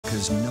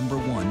America's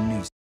 #1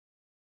 news.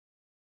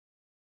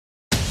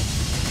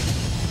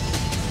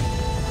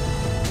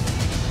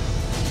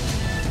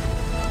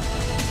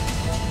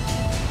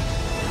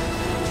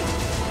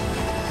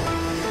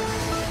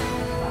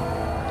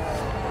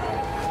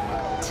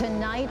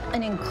 Tonight,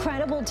 an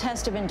incredible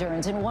test of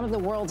endurance in one of the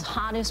world's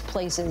hottest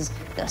places,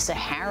 the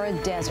Sahara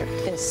Desert.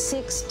 The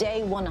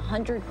 6-day,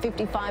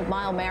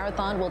 155-mile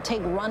marathon will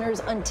take runners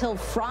until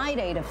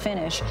Friday to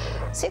finish.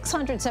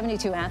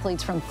 672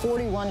 athletes from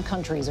 41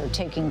 countries are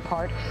taking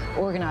part.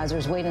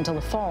 Organizers wait until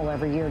the fall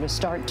every year to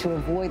start to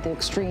avoid the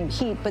extreme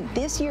heat, but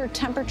this year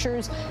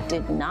temperatures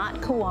did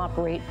not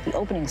cooperate. The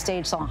opening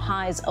stage saw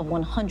highs of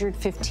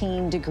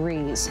 115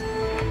 degrees.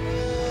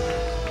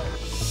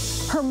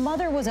 Her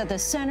mother was at the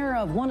center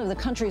of one of the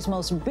country's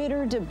most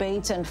bitter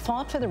debates and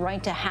fought for the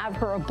right to have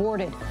her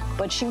aborted.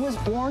 But she was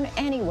born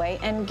anyway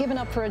and given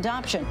up for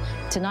adoption.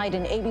 Tonight,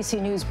 an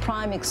ABC News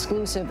Prime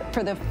exclusive.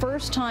 For the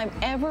first time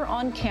ever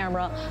on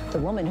camera, the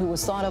woman who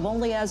was thought of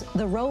only as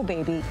the Roe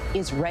baby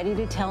is ready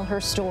to tell her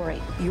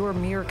story. Your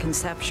mere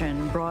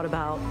conception brought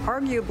about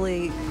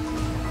arguably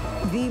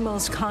the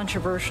most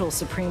controversial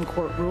Supreme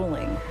Court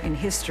ruling in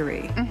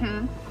history.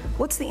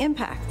 What's the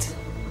impact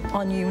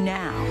on you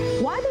now?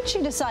 Why did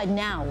she decide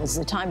now was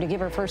the time to give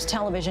her first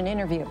television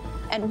interview?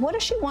 And what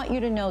does she want you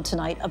to know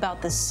tonight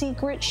about the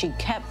secret she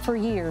kept for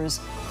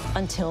years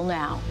until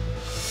now?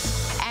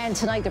 And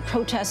tonight, the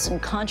protests and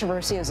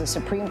controversy as the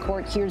Supreme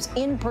Court hears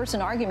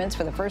in-person arguments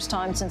for the first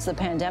time since the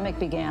pandemic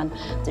began.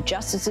 The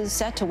justices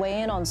set to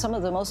weigh in on some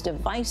of the most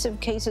divisive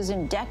cases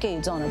in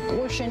decades on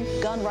abortion,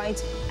 gun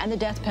rights, and the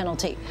death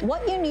penalty.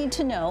 What you need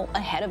to know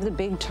ahead of the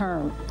big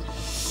term.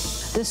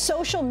 The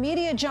social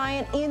media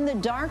giant in the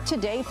dark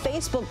today,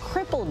 Facebook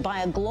crippled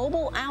by a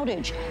global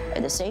outage.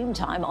 At the same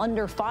time,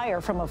 under fire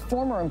from a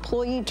former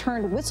employee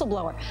turned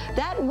whistleblower.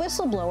 That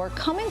whistleblower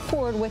coming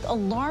forward with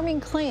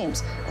alarming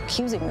claims,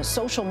 accusing the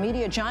social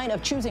media giant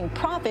of choosing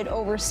profit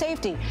over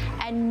safety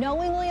and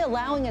knowingly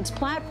allowing its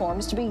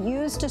platforms to be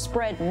used to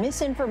spread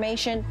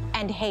misinformation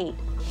and hate.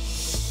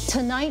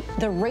 Tonight,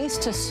 the race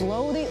to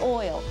slow the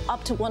oil,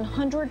 up to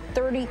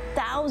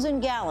 130,000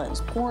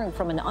 gallons pouring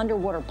from an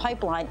underwater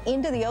pipeline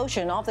into the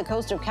ocean off the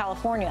coast of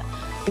California.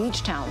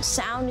 Beach towns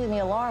sounding the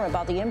alarm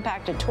about the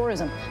impact of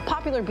tourism.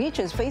 Popular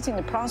beaches facing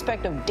the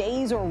prospect of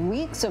days or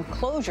weeks of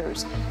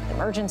closures.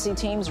 Emergency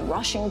teams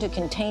rushing to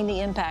contain the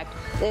impact.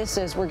 This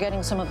as we're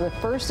getting some of the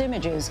first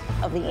images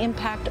of the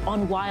impact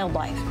on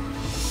wildlife.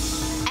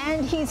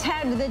 And he's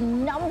had the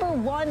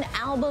 #1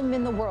 album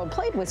in the world,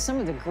 played with some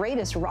of the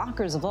greatest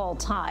rockers of all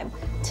time.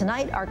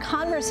 Tonight, our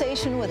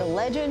conversation with a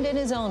legend in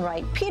his own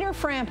right, Peter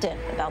Frampton,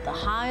 about the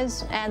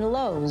highs and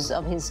lows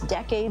of his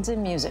decades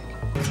in music.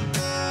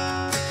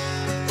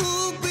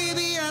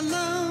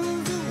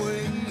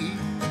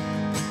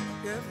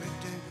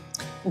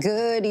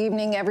 Good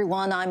evening,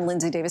 everyone. I'm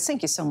Lindsay Davis.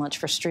 Thank you so much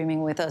for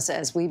streaming with us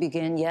as we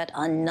begin yet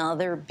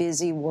another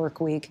busy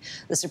work week.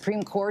 The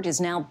Supreme Court is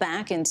now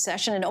back in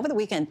session, and over the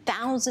weekend,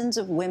 thousands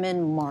of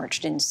women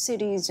marched in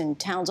cities and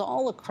towns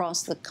all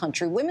across the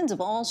country. Women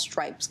of all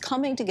stripes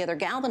coming together,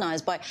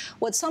 galvanized by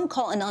what some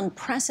call an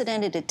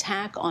unprecedented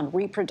attack on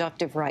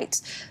reproductive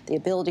rights. The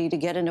ability to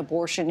get an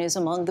abortion is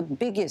among the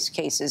biggest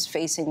cases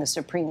facing the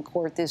Supreme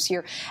Court this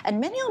year, and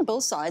many on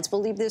both sides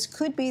believe this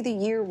could be the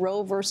year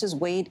Roe versus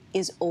Wade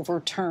is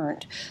overturned.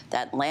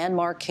 That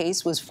landmark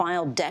case was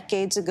filed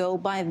decades ago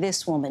by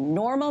this woman,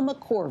 Norma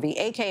McCorvey,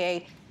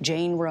 a.k.a.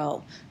 Jane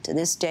Roe. To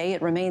this day,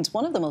 it remains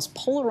one of the most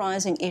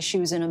polarizing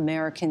issues in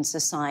American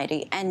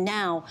society. And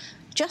now,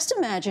 just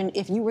imagine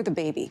if you were the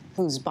baby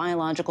whose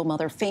biological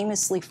mother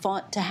famously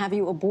fought to have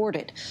you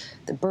aborted.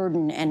 The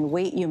burden and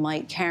weight you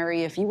might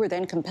carry if you were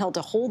then compelled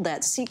to hold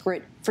that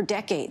secret for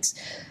decades.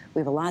 We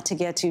have a lot to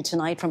get to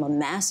tonight, from a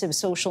massive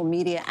social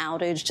media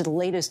outage to the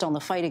latest on the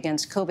fight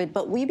against COVID.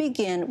 But we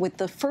begin with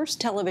the first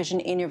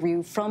television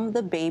interview from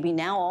the baby,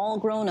 now all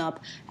grown up,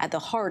 at the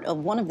heart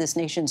of one of this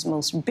nation's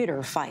most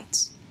bitter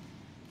fights.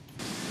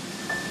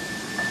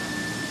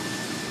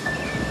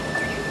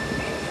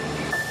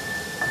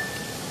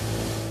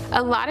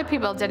 A lot of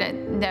people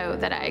didn't know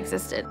that I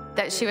existed,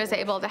 that she was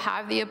able to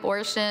have the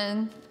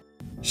abortion.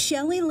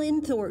 Shelley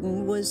Lynn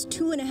Thornton was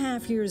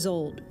 2.5 years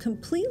old,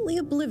 completely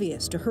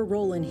oblivious to her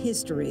role in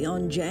history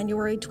on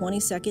January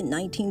 22,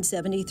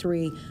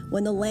 1973,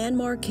 when the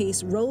landmark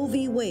case Roe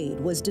v. Wade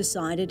was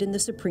decided in the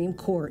Supreme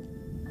Court.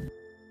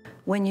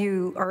 When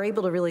you are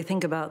able to really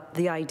think about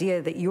the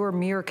idea that your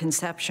mere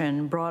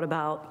conception brought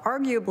about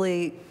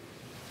arguably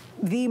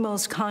the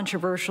most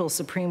controversial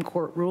Supreme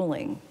Court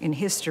ruling in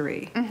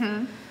history,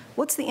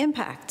 what's the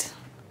impact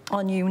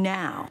on you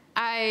now?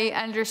 I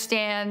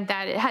understand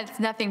that it has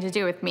nothing to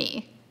do with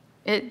me.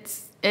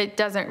 It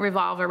doesn't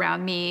revolve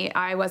around me.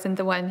 I wasn't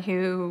the one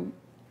who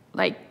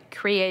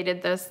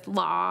created this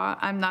law.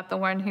 I'm not the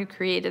one who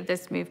created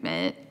this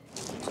movement.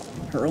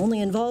 Her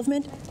only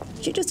involvement?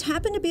 She just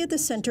happened to be at the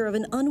center of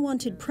an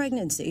unwanted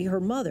pregnancy her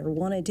mother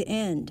wanted to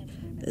end.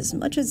 As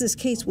much as this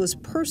case was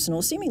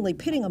personal, seemingly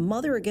pitting a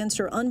mother against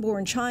her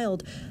unborn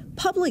child,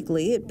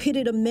 Publicly, it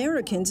pitted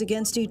Americans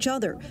against each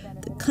other.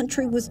 The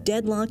country was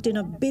deadlocked in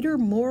a bitter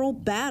moral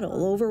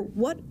battle over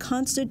what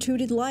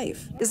constituted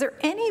life. Is there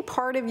any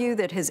part of you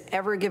that has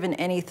ever given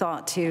any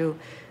thought to,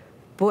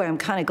 boy, I'm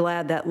kind of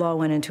glad that law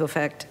went into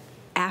effect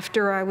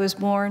after I was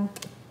born?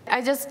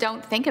 I just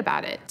don't think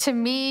about it. To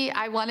me,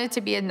 I want it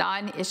to be a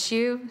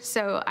non-issue,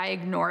 so I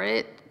ignore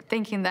it,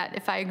 thinking that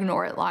if I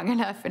ignore it long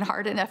enough and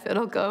hard enough,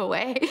 it'll go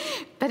away,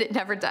 but it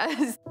never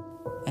does.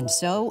 And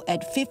so,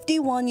 at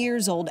 51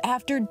 years old,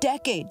 after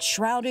decades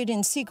shrouded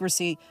in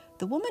secrecy,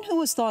 the woman who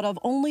was thought of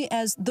only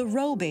as the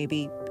Roe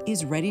baby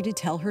is ready to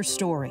tell her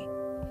story.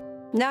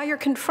 Now you're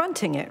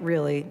confronting it,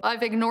 really.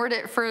 I've ignored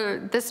it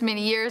for this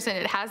many years, and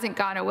it hasn't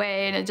gone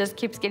away, and it just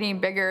keeps getting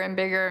bigger and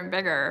bigger and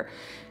bigger.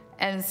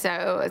 And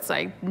so it's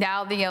like,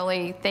 now the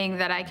only thing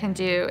that I can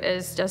do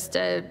is just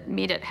to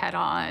meet it head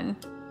on.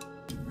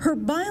 Her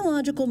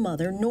biological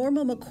mother,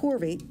 Norma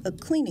McCorvey, a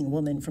cleaning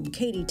woman from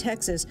Katy,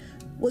 Texas,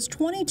 was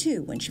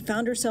 22 when she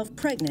found herself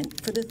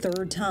pregnant for the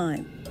third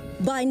time.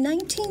 By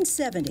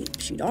 1970,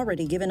 she'd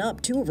already given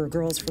up 2 of her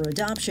girls for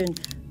adoption,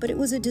 but it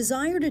was a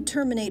desire to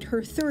terminate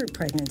her third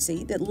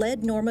pregnancy that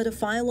led Norma to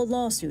file a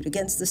lawsuit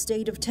against the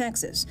state of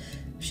Texas.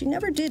 She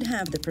never did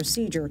have the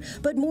procedure,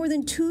 but more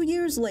than 2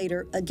 years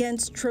later,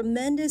 against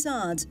tremendous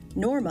odds,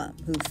 Norma,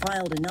 who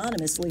filed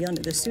anonymously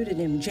under the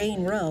pseudonym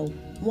Jane Roe,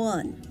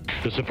 won.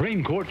 The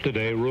Supreme Court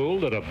today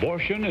ruled that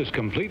abortion is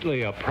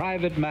completely a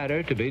private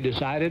matter to be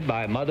decided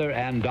by mother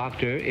and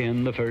doctor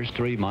in the first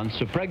 3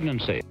 months of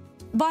pregnancy.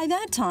 By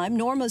that time,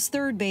 Norma's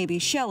third baby,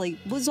 Shelley,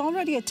 was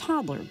already a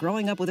toddler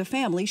growing up with a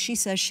family she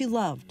says she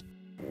loved.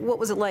 What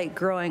was it like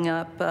growing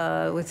up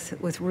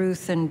with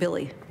Ruth and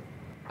Billy?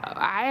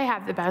 I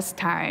had the best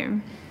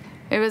time.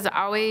 It was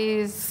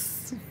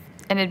always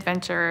an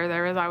adventure.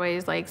 There was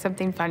always like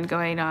something fun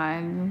going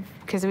on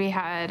because we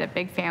had a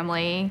big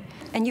family.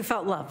 And you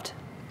felt loved?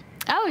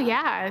 Oh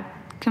yeah,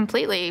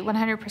 completely,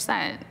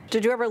 100%.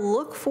 Did you ever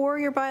look for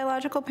your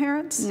biological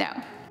parents? No.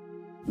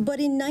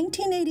 But in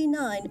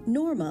 1989,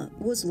 Norma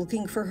was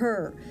looking for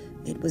her.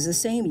 It was the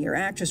same year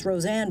actress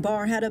Roseanne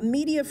Barr had a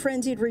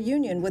media-frenzied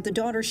reunion with the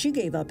daughter she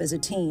gave up as a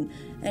teen.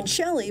 And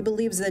Shelley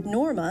believes that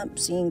Norma,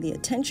 seeing the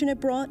attention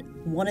it brought,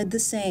 wanted the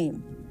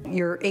same.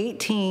 You're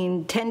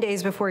 18, 10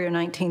 days before your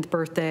 19th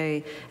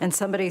birthday, and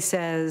somebody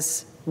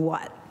says,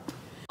 what?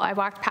 I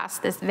walked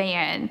past this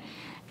van,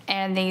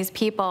 and these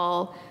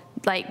people,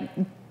 like,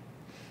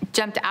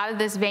 jumped out of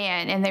this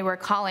van, and they were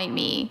calling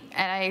me.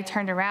 And I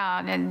turned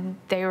around, and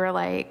they were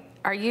like,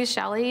 "Are you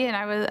Shelley?" And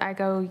I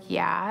go,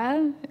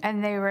 "Yeah."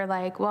 And they were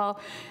like,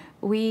 "Well,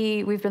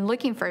 we've been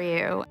looking for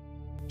you."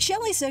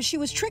 Shelley says she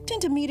was tricked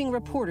into meeting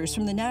reporters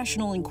from the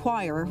National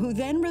Enquirer, who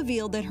then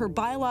revealed that her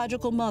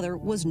biological mother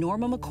was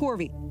Norma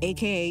McCorvey,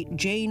 a.k.a.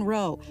 Jane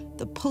Roe,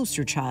 the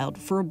poster child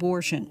for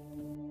abortion.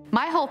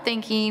 My whole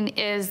thinking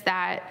is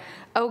that,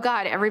 oh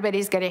God,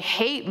 everybody's gonna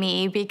hate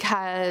me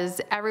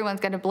because everyone's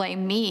gonna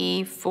blame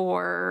me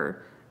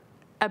for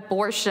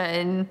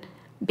abortion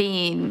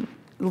being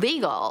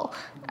legal.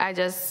 I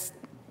just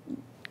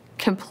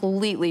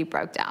completely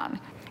broke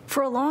down.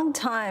 For a long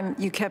time,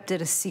 you kept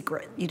it a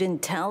secret. You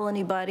didn't tell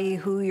anybody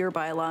who your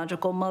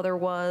biological mother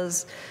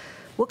was.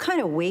 What kind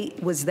of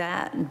weight was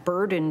that and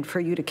burden for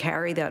you to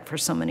carry that for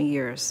so many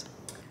years?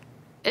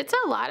 It's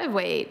a lot of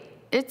weight.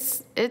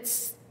 It's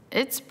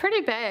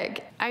pretty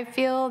big. I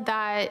feel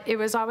that it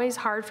was always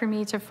hard for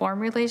me to form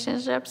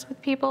relationships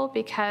with people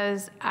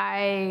because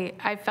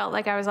I felt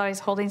like I was always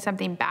holding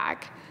something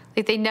back.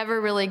 Like they never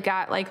really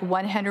got like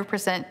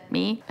 100%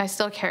 me. I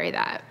still carry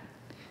that.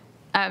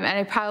 And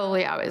I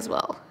probably always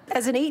will.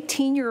 As an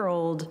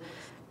 18-year-old,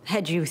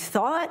 had you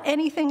thought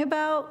anything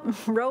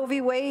about Roe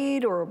v.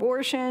 Wade or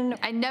abortion?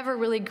 I never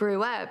really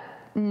grew up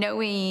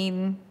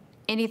knowing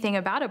anything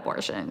about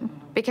abortion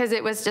because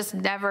it was just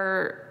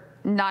never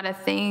not a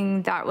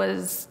thing that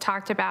was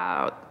talked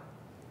about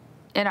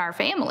in our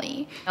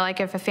family. Like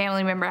if a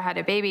family member had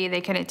a baby,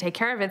 they couldn't take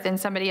care of it, then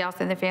somebody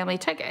else in the family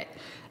took it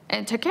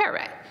and took care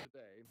of it.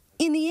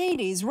 In the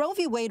 80s, Roe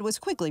v. Wade was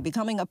quickly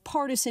becoming a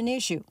partisan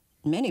issue.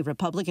 Many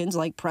Republicans,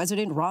 like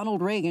President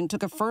Ronald Reagan,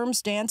 took a firm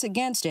stance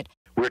against it.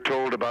 We're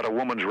told about a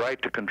woman's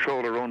right to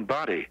control her own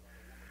body,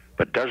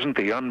 but doesn't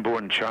the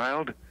unborn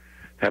child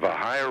have a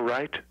higher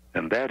right,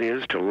 and that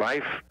is to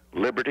life,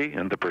 liberty,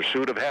 and the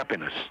pursuit of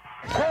happiness?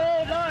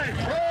 Pro-life!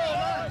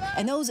 Pro-life!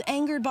 And those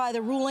angered by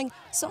the ruling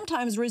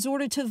sometimes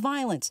resorted to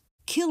violence,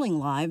 killing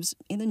lives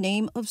in the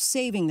name of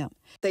saving them.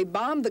 They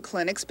bombed the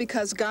clinics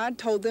because God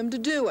told them to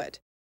do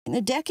it. In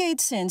the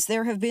decades since,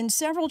 there have been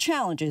several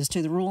challenges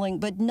to the ruling,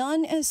 but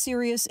none as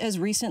serious as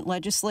recent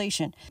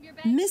legislation.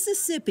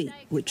 Mississippi,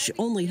 which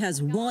only has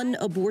one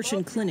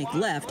abortion clinic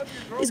left,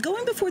 is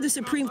going before the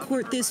Supreme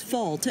Court this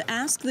fall to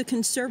ask the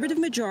conservative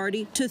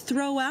majority to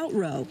throw out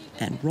Roe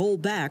and roll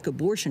back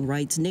abortion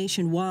rights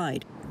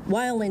nationwide.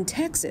 While in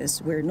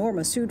Texas, where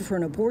Norma sued for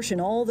an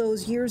abortion all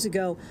those years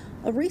ago,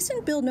 a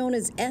recent bill known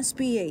as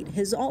SB 8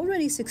 has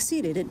already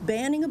succeeded at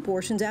banning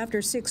abortions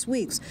after 6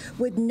 weeks,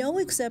 with no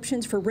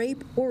exceptions for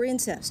rape or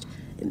incest,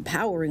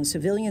 empowering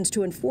civilians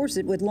to enforce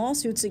it with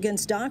lawsuits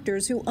against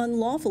doctors who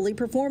unlawfully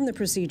perform the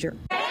procedure.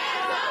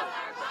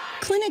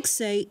 Clinics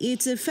say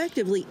it's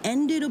effectively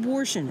ended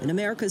abortion in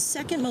America's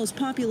second most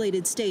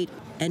populated state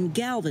and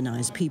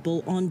galvanized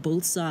people on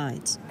both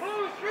sides.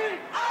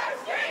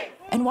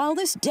 And while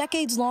this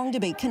decades-long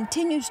debate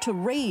continues to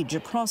rage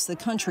across the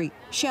country,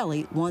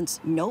 Shelley wants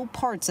no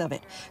parts of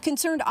it,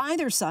 concerned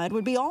either side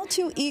would be all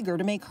too eager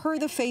to make her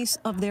the face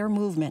of their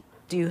movement.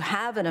 Do you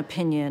have an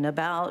opinion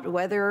about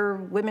whether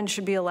women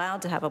should be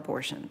allowed to have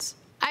abortions?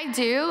 I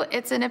do.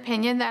 It's an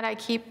opinion that I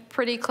keep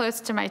pretty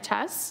close to my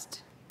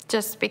chest,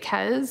 just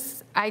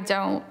because I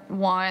don't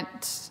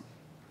want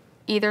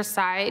either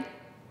side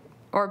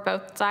or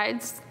both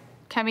sides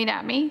coming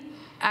at me.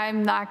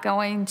 I'm not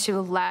going to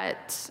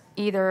let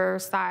either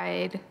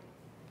side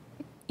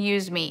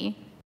use me.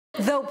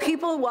 Though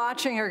people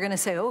watching are going to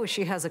say, oh,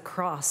 she has a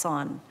cross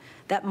on.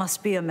 That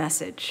must be a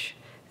message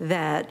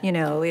that, you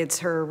know, it's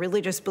her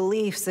religious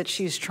beliefs that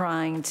she's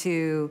trying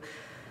to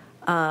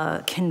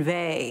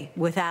convey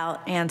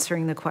without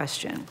answering the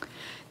question.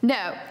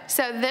 No.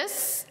 So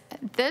this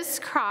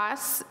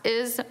cross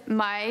is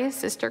my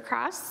sister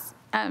cross.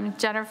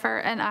 Jennifer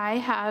and I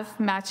have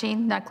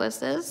matching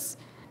necklaces,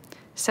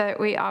 so that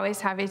we always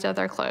have each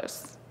other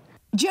close.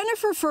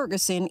 Jennifer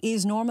Ferguson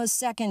is Norma's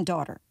second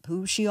daughter,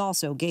 who she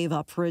also gave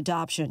up for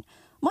adoption.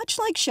 Much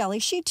like Shelley,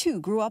 she too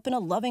grew up in a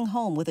loving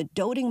home with a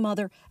doting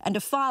mother and a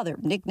father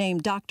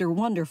nicknamed Dr.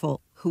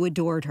 Wonderful, who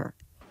adored her.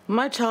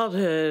 My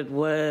childhood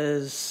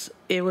was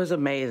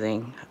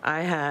amazing.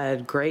 I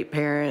had great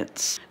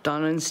parents,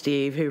 Donna and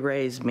Steve, who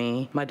raised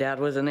me. My dad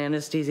was an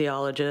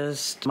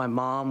anesthesiologist. My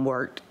mom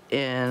worked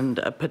in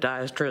a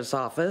podiatrist's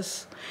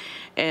office.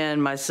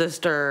 And my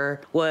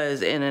sister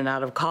was in and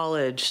out of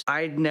college.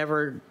 I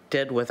never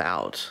did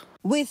without.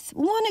 With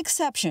one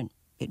exception,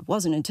 it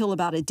wasn't until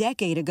about a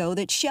decade ago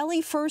that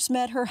Shelley first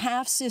met her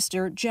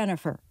half-sister,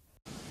 Jennifer.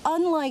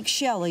 Unlike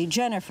Shelley,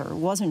 Jennifer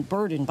wasn't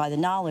burdened by the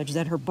knowledge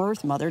that her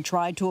birth mother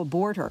tried to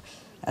abort her.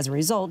 As a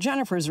result,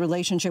 Jennifer's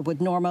relationship with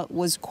Norma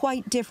was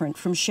quite different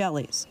from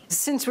Shelley's.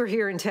 Since we're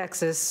here in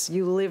Texas,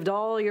 you lived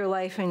all your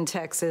life in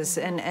Texas,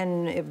 and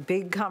a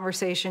big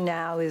conversation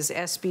now is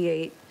SB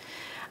 8.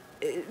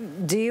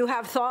 Do you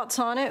have thoughts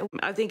on it?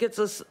 I think it's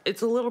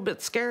a little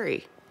bit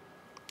scary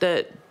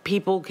that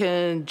people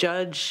can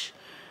judge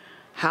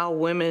how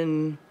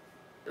women,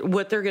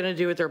 what they're going to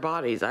do with their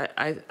bodies.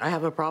 I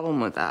have a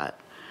problem with that.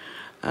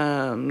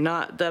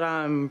 Not that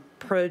I'm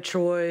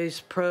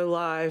pro-choice,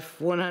 pro-life,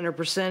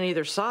 100%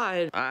 either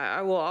side.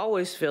 I will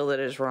always feel that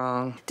it's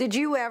wrong. Did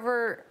you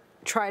ever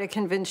try to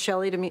convince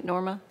Shelley to meet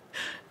Norma?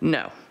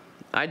 No.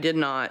 I did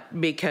not,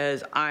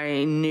 because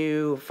I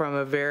knew from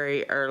a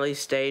very early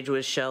stage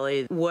with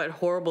Shelley what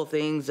horrible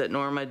things that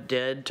Norma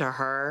did to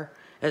her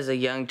as a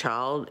young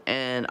child,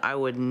 and I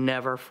would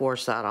never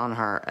force that on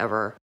her,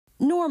 ever.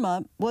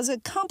 Norma was a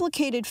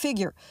complicated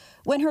figure.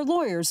 When her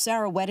lawyers,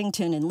 Sarah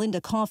Weddington and Linda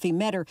Coffey,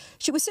 met her,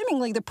 she was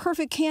seemingly the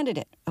perfect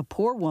candidate, a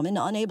poor woman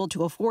unable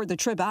to afford the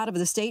trip out of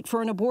the state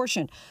for an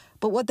abortion.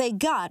 But what they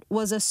got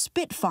was a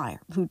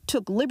spitfire who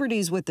took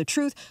liberties with the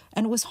truth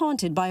and was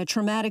haunted by a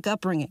traumatic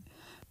upbringing.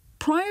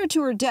 Prior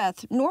to her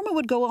death, Norma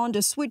would go on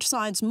to switch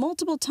sides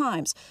multiple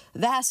times,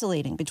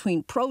 vacillating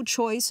between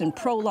pro-choice and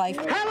pro-life,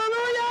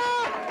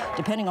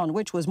 depending on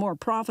which was more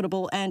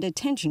profitable and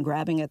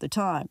attention-grabbing at the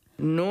time.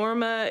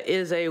 Norma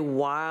is a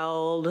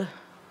wild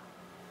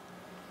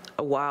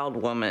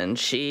woman.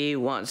 She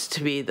wants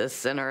to be the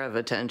center of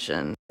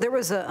attention. There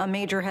was a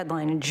major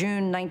headline in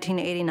June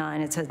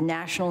 1989. It says,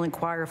 National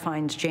Enquirer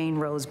finds Jane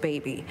Roe's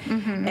baby.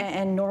 Mm-hmm.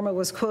 And Norma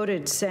was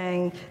quoted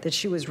saying that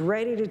she was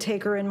ready to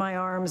take her in my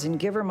arms and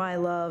give her my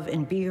love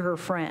and be her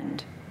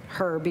friend,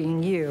 her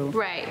being you.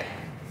 Right.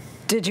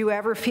 Did you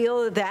ever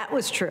feel that that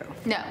was true?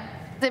 No.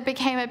 It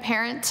became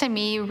apparent to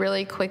me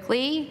really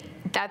quickly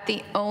that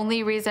the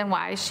only reason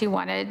why she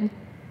wanted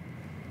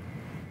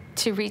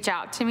to reach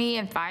out to me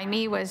and find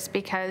me was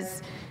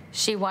because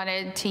she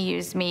wanted to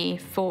use me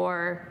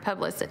for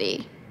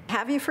publicity.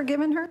 Have you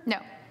forgiven her? No.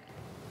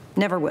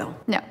 Never will?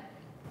 No.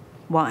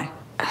 Why?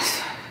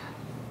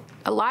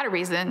 A lot of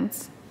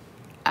reasons.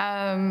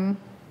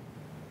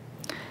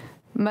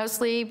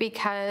 Mostly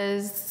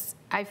because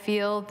I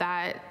feel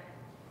that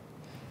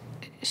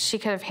she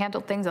could have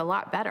handled things a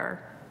lot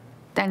better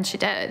than she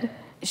did.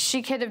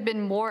 She could have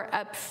been more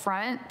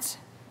upfront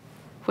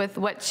with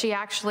what she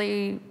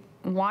actually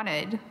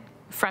wanted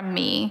from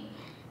me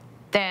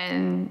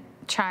than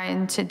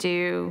trying to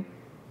do,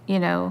 you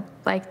know,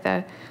 like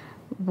the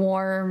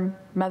warm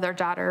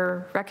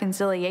mother-daughter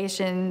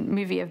reconciliation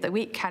movie of the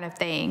week kind of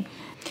thing.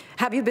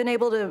 Have you been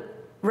able to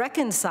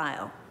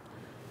reconcile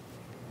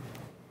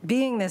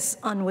being this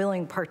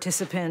unwilling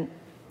participant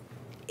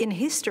in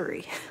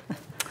history?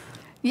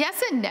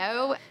 Yes and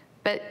no,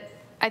 but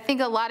I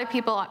think a lot of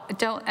people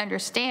don't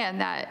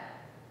understand that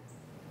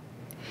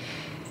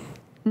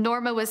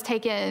Norma was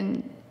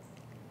taken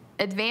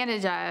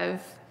advantage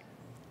of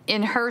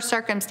in her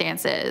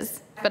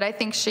circumstances, but I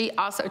think she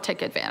also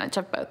took advantage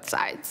of both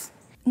sides.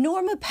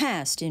 Norma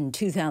passed in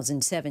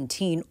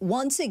 2017,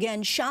 once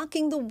again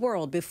shocking the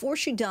world before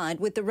she died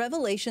with the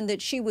revelation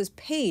that she was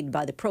paid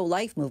by the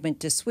pro-life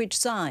movement to switch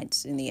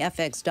sides in the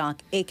FX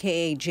doc,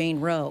 a.k.a. Jane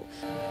Roe.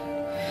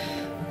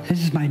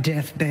 This is my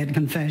deathbed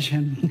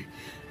confession.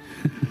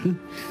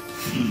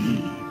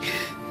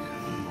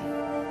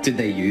 Did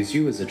they use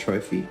you as a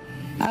trophy?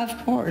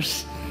 Of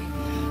course.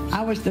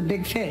 I was the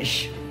big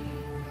fish.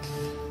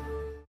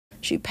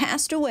 She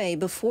passed away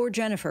before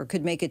Jennifer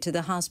could make it to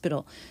the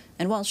hospital.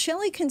 And while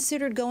Shelley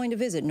considered going to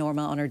visit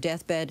Norma on her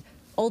deathbed,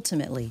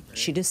 ultimately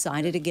she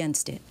decided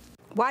against it.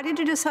 Why did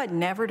you decide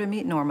never to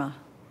meet Norma?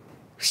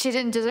 She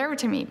didn't deserve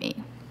to meet me.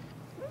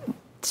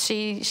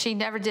 She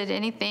never did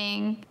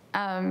anything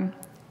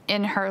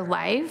in her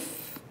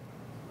life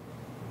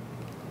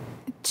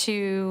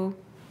to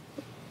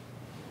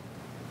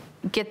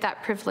get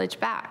that privilege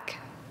back.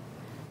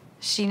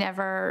 She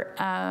never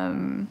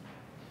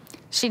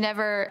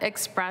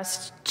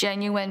expressed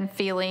genuine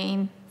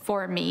feeling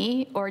for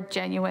me or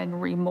genuine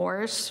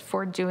remorse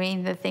for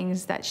doing the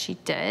things that she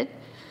did,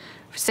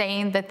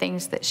 saying the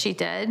things that she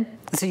did.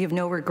 So you have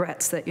no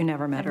regrets that you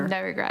never met her?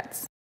 No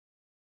regrets.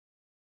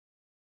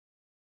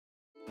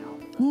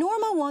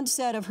 Norma once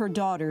said of her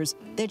daughters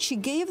that she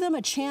gave them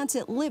a chance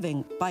at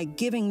living by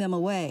giving them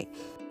away.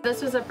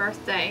 This was a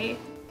birthday.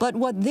 But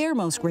what they're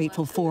most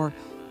grateful for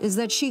is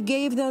that she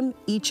gave them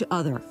each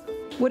other.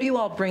 What do you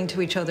all bring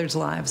to each other's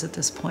lives at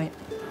this point?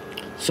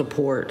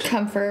 Support.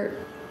 Comfort.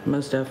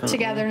 Most definitely.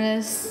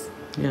 Togetherness.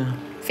 Yeah.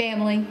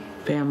 Family.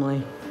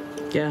 Family.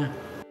 Yeah.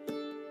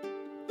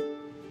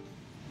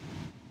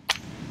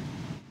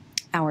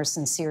 Our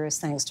sincerest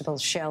thanks to both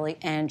Shelley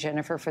and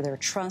Jennifer for their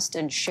trust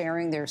and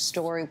sharing their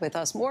story with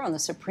us. More on the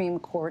Supreme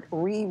Court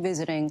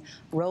revisiting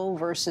Roe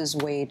versus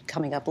Wade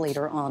coming up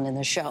later on in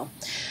the show.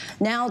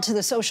 Now to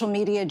the social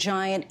media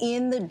giant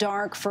in the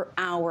dark for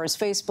hours.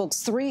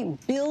 Facebook's 3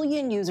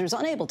 billion users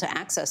unable to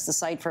access the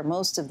site for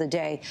most of the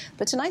day.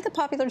 But tonight the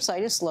popular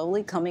site is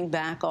slowly coming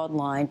back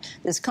online.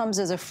 This comes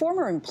as a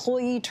former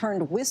employee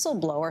turned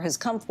whistleblower has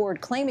come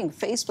forward claiming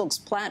Facebook's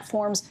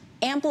platforms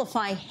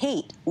amplify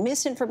hate,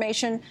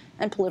 misinformation,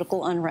 and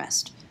political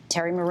unrest.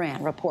 Terry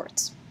Moran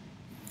reports.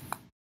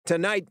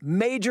 Tonight,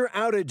 major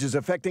outages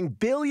affecting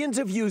billions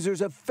of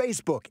users of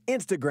Facebook,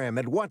 Instagram,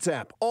 and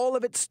WhatsApp. All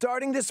of it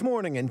starting this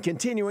morning and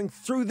continuing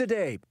through the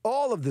day.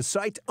 All of the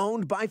sites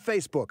owned by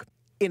Facebook.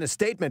 In a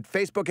statement,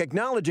 Facebook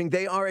acknowledging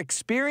they are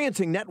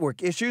experiencing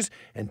network issues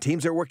and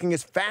teams are working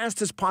as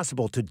fast as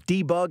possible to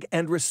debug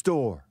and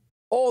restore.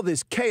 All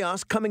this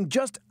chaos coming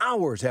just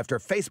hours after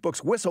Facebook's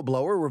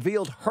whistleblower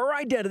revealed her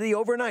identity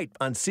overnight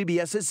on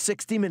CBS's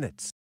 60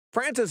 Minutes.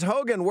 Frances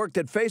Hogan worked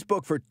at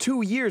Facebook for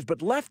 2 years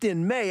but left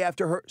in May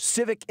after her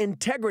civic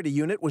integrity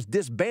unit was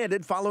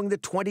disbanded following the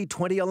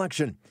 2020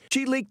 election.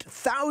 She leaked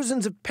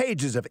thousands of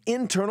pages of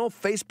internal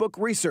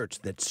Facebook research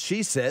that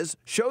she says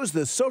shows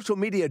the social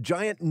media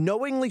giant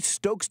knowingly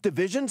stokes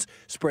divisions,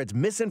 spreads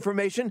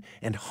misinformation,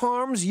 and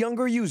harms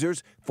younger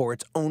users for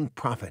its own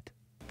profit.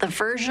 The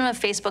version of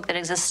Facebook that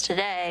exists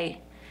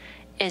today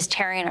is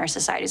tearing our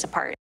societies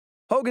apart.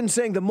 Hogan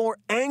saying the more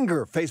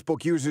anger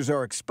Facebook users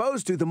are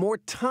exposed to, the more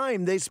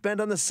time they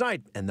spend on the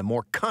site and the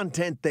more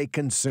content they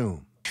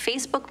consume.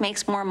 Facebook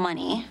makes more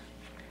money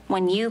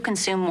when you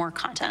consume more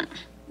content.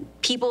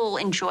 People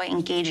enjoy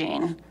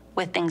engaging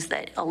with things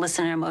that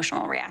elicit an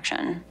emotional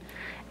reaction.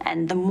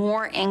 And the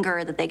more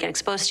anger that they get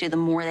exposed to, the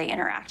more they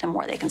interact and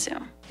more they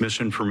consume.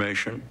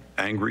 Misinformation,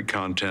 angry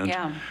content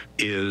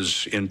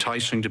is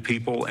enticing to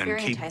people and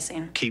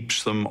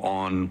keeps them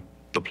on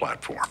the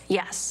platform.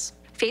 Yes.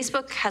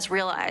 Facebook has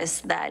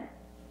realized that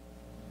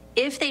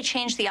if they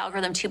change the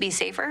algorithm to be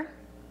safer,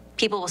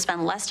 people will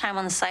spend less time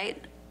on the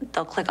site,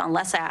 they'll click on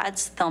less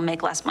ads, they'll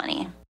make less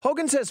money.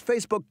 Hogan says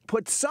Facebook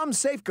put some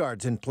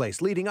safeguards in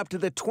place leading up to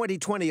the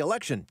 2020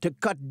 election to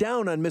cut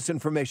down on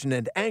misinformation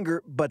and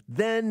anger, but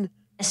then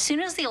as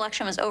soon as the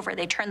election was over,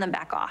 they turned them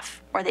back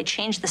off, or they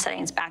changed the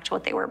settings back to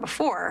what they were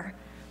before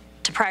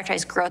to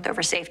prioritize growth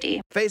over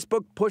safety.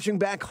 Facebook pushing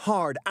back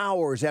hard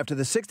hours after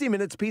the 60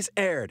 Minutes piece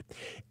aired.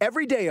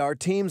 Every day, our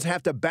teams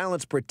have to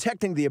balance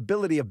protecting the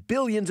ability of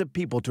billions of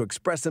people to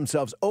express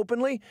themselves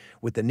openly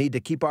with the need to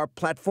keep our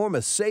platform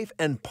a safe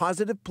and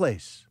positive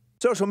place.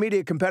 Social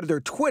media competitor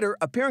Twitter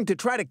appearing to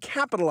try to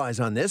capitalize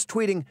on this,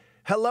 tweeting,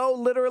 "Hello,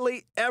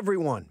 literally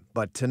everyone."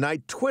 But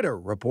tonight, Twitter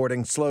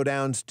reporting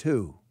slowdowns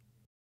too.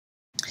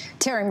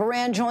 Terry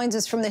Moran joins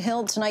us from the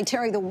Hill tonight.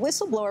 Terry, the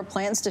whistleblower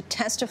plans to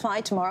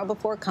testify tomorrow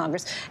before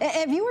Congress.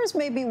 And viewers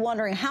may be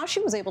wondering how she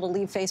was able to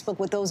leave Facebook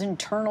with those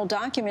internal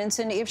documents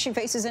and if she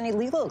faces any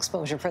legal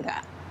exposure for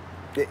that.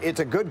 It's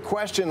a good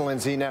question,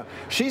 Lindsay. Now,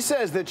 she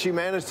says that she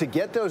managed to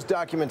get those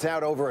documents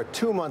out over a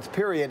 2-month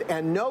period,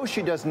 and no,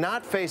 she does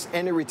not face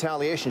any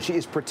retaliation. She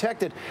is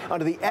protected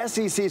under the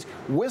SEC's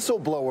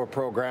whistleblower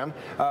program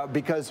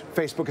because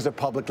Facebook is a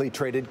publicly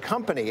traded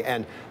company,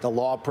 and the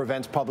law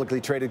prevents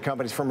publicly traded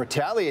companies from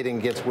retaliating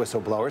against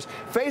whistleblowers.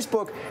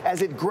 Facebook,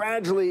 as it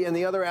gradually and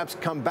the other apps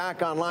come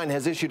back online,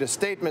 has issued a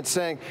statement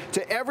saying,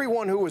 to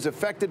everyone who was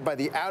affected by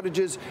the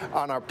outages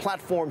on our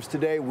platforms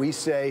today, we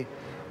say,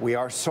 we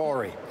are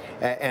sorry.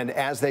 And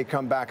as they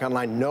come back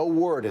online, no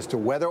word as to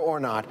whether or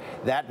not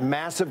that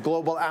massive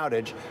global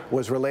outage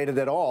was related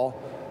at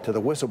all to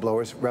the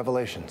whistleblowers'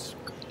 revelations.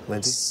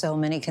 Lindsay? So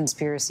many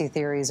conspiracy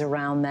theories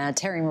around that.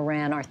 Terry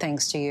Moran, our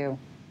thanks to you.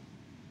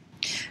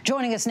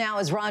 Joining us now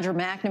is Roger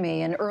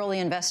McNamee, an early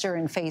investor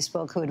in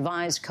Facebook who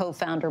advised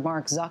co-founder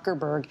Mark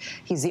Zuckerberg.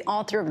 He's the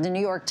author of the New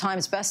York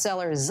Times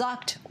bestseller,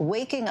 Zucked,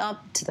 Waking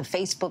Up to the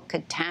Facebook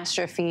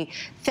Catastrophe.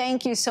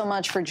 Thank you so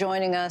much for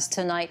joining us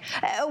tonight.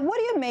 What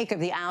do you make of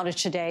the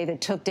outage today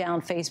that took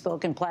down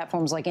Facebook and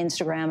platforms like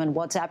Instagram and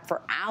WhatsApp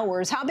for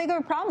hours? How big of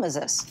a problem is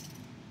this?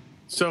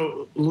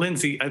 So,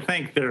 Lindsay, I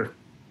think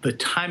the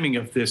timing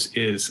of this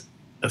is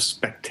a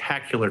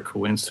spectacular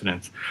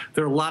coincidence.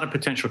 There are a lot of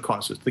potential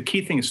causes. The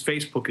key thing is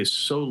Facebook is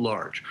so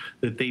large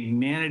that they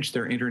manage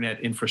their internet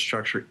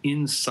infrastructure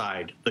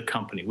inside the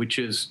company, which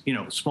is,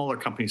 smaller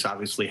companies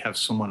obviously have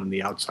someone on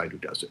the outside who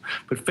does it.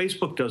 But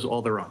Facebook does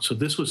all their own. So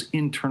this was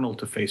internal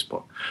to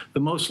Facebook. The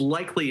most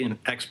likely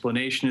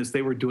explanation is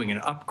they were doing an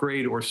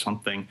upgrade or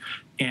something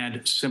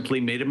and simply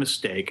made a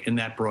mistake, and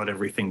that brought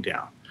everything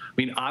down. I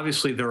mean,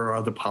 obviously, there are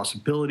other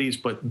possibilities,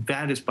 but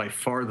that is by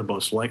far the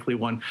most likely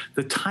one.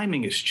 The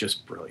timing is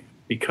just brilliant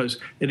because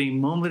at a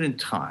moment in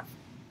time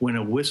when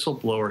a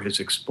whistleblower has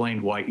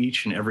explained why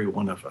each and every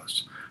one of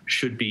us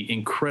should be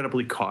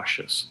incredibly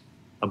cautious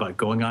about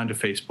going on to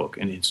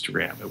Facebook and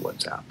Instagram and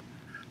WhatsApp,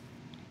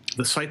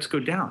 the sites go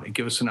down and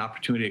give us an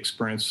opportunity to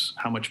experience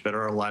how much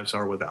better our lives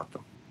are without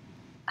them.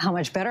 How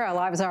much better our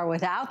lives are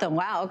without them.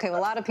 Wow. Okay. Well,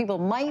 a lot of people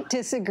might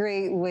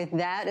disagree with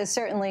that.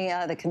 Certainly,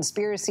 the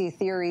conspiracy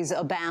theories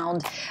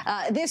abound.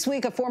 This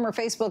week, a former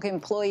Facebook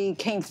employee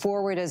came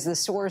forward as the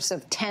source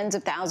of tens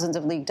of thousands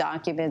of leaked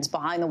documents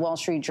behind the Wall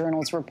Street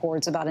Journal's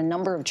reports about a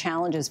number of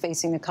challenges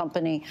facing the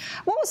company.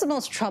 What was the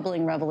most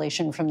troubling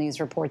revelation from these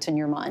reports in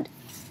your mind?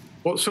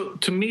 Well, so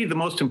to me, the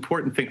most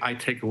important thing I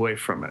take away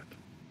from it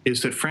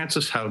is that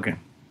Frances Haugen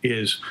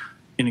is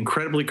an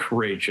incredibly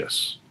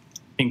courageous,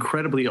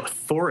 incredibly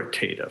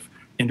authoritative,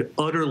 and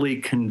utterly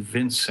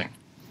convincing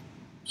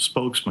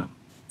spokesman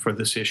for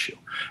this issue.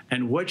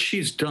 And what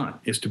she's done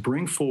is to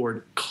bring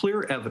forward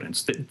clear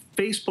evidence that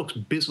Facebook's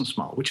business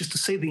model, which is to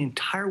say the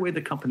entire way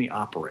the company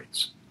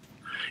operates,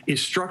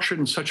 is structured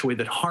in such a way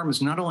that harm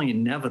is not only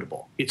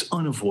inevitable, it's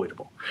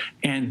unavoidable.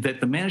 And that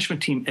the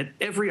management team at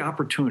every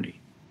opportunity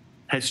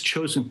has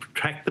chosen to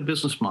protect the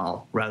business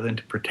model rather than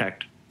to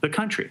protect the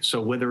country.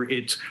 So whether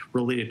it's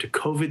related to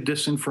COVID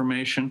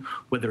disinformation,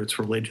 whether it's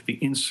related to the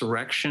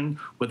insurrection,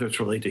 whether it's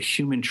related to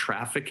human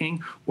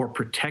trafficking or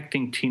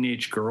protecting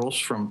teenage girls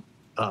from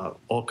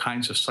all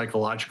kinds of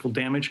psychological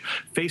damage,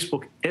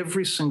 Facebook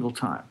every single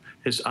time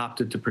has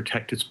opted to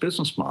protect its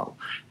business model.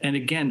 And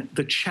again,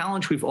 the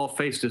challenge we've all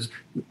faced is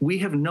we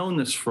have known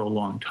this for a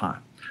long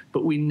time,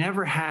 but we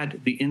never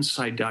had the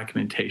inside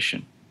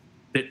documentation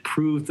that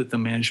proved that the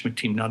management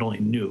team not only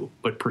knew,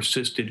 but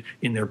persisted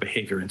in their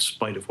behavior in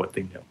spite of what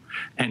they knew.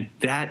 And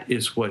that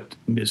is what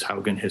Ms.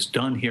 Haugen has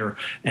done here.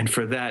 And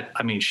for that,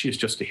 I mean, she is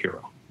just a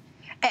hero.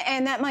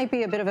 And that might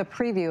be a bit of a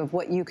preview of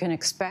what you can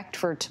expect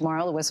for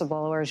tomorrow. The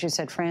whistleblower, as you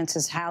said,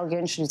 Frances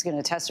Haugen, she's going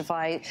to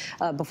testify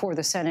before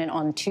the Senate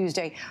on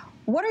Tuesday.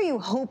 What are you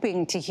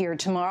hoping to hear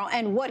tomorrow?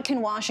 And what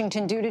can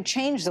Washington do to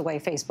change the way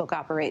Facebook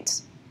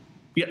operates?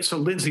 Yeah, so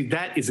Lindsay,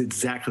 that is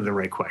exactly the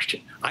right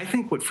question. I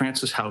think what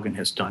Frances Haugen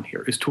has done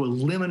here is to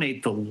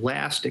eliminate the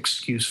last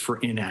excuse for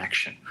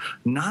inaction,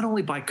 not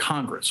only by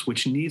Congress,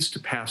 which needs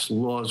to pass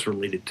laws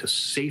related to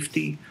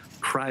safety,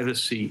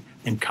 privacy,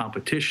 and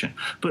competition,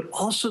 but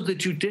also the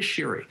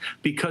judiciary,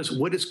 because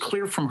what is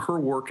clear from her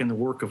work and the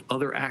work of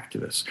other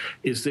activists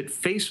is that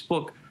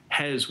Facebook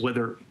has,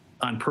 whether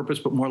on purpose,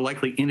 but more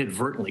likely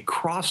inadvertently,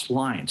 crossed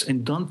lines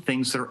and done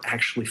things that are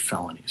actually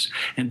felonies.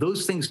 And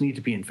those things need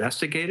to be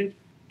investigated.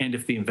 And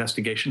if the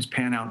investigations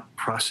pan out,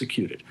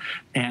 prosecuted.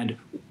 And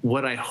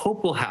what I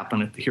hope will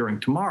happen at the hearing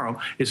tomorrow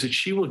is that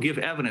she will give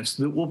evidence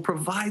that will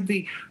provide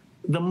the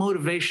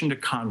motivation to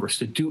Congress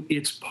to do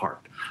its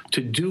part, to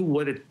do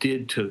what it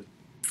did to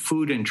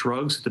food and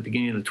drugs at the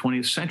beginning of the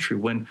 20th century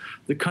when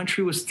the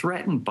country was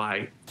threatened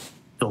by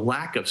the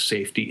lack of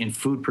safety in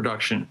food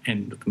production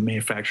and the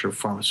manufacture of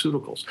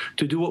pharmaceuticals,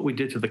 to do what we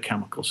did to the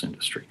chemicals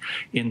industry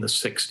in the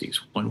 60s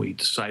when we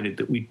decided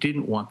that we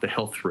didn't want the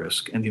health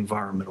risk and the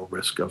environmental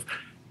risk of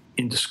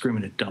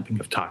indiscriminate dumping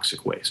of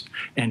toxic waste.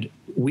 And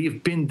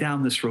we've been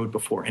down this road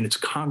before, and it's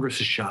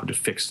Congress's job to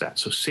fix that.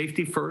 So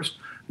safety first,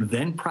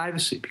 then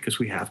privacy, because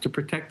we have to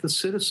protect the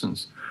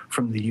citizens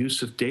from the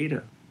use of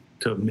data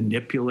to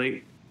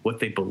manipulate what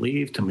they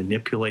believe, to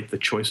manipulate the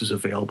choices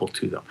available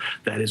to them.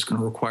 That is going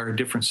to require a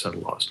different set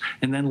of laws.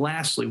 And then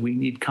lastly, we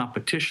need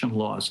competition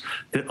laws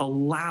that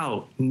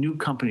allow new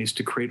companies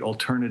to create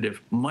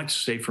alternative,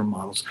 much safer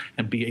models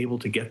and be able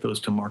to get those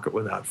to market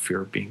without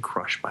fear of being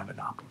crushed by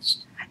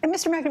monopolists. And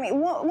Mr. McNamee,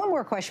 one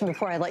more question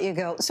before I let you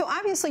go. So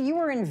obviously you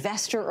were an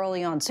investor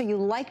early on, so you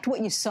liked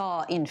what you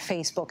saw in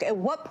Facebook. At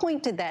what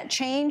point did that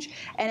change?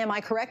 And am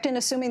I correct in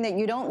assuming that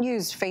you don't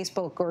use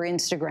Facebook or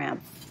Instagram?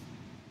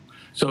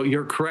 So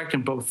you're correct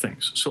in both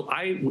things. So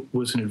I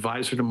was an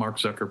advisor to Mark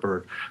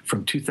Zuckerberg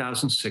from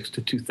 2006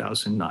 to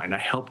 2009. I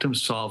helped him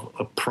solve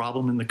a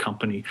problem in the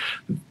company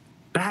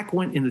back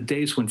in the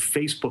days when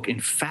Facebook, in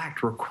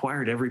fact,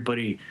 required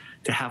everybody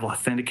to have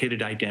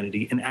authenticated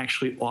identity and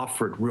actually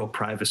offered real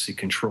privacy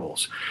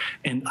controls.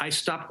 And I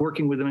stopped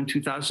working with him in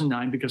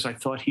 2009 because I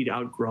thought he'd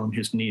outgrown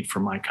his need for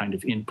my kind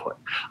of input.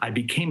 I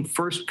became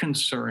first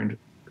concerned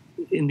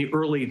in the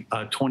early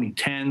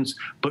 2010s,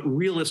 but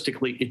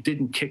realistically, it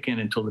didn't kick in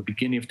until the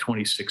beginning of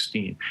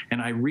 2016.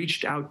 And I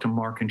reached out to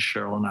Mark and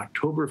Cheryl in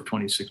October of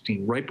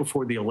 2016, right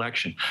before the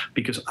election,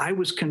 because I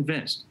was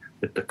convinced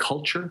that the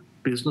culture,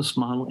 business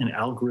model, and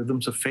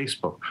algorithms of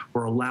Facebook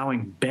were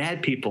allowing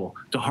bad people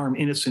to harm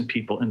innocent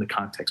people in the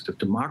context of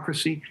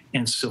democracy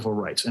and civil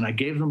rights. And I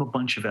gave them a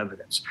bunch of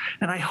evidence.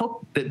 And I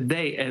hope that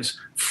they, as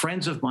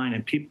friends of mine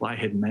and people I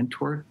had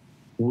mentored,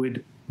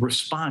 would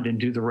respond and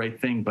do the right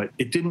thing. But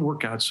it didn't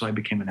work out, so I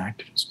became an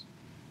activist.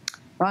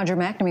 Roger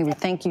McNamee,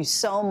 thank you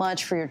so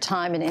much for your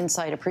time and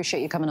insight.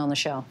 Appreciate you coming on the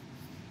show.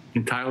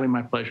 Entirely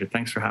my pleasure.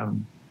 Thanks for having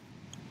me.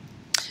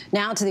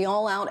 Now to the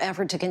all-out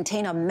effort to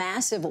contain a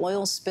massive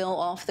oil spill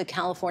off the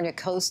California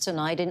coast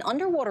tonight. An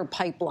underwater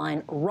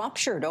pipeline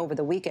ruptured over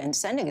the weekend,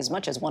 sending as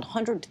much as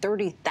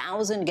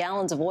 130,000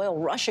 gallons of oil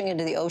rushing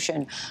into the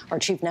ocean. Our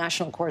chief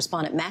national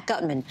correspondent, Matt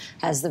Gutman,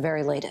 has the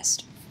very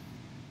latest.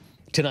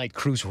 Tonight,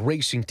 crews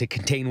racing to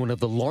contain one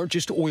of the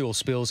largest oil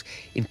spills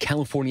in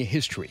California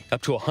history.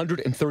 Up to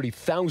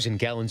 130,000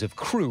 gallons of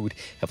crude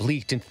have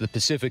leaked into the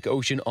Pacific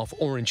Ocean off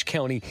Orange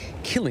County,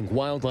 killing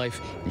wildlife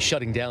and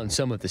shutting down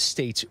some of the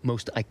state's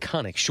most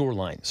iconic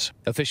shorelines.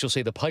 Officials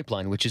say the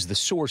pipeline, which is the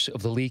source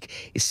of the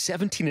leak, is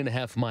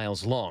 17.5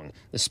 miles long.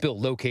 The spill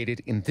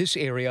located in this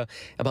area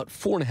about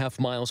 4.5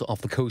 miles off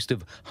the coast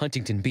of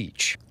Huntington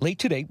Beach. Late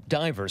today,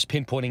 divers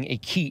pinpointing a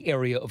key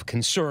area of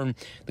concern.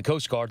 The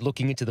Coast Guard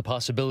looking into the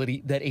possibility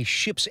that a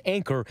ship's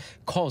anchor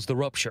caused the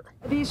rupture.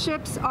 These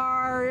ships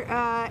are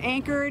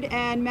anchored,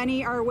 and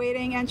many are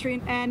awaiting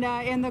entry. And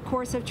in the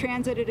course of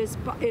transit, it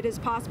is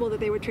possible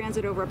that they would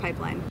transit over a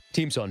pipeline.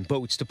 Teams on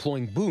boats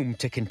deploying boom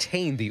to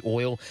contain the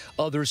oil,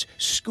 others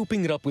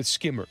scooping it up with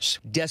skimmers,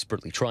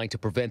 desperately trying to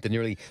prevent the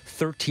nearly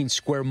 13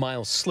 square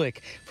mile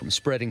slick from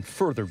spreading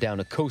further down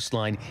a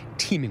coastline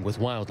teeming with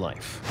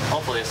wildlife.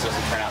 Hopefully this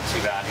doesn't turn out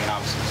too bad.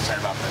 I'm just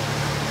concerned about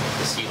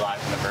the sea life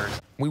and the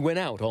birds. We went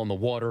out on the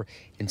water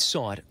and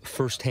saw it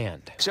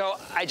firsthand. So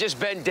I just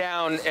bent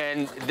down,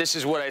 and this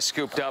is what I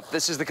scooped up.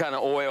 This is the kind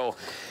of oil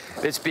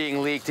that's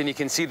being leaked, and you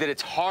can see that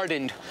it's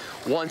hardened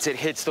once it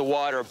hits the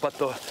water, but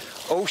the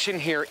ocean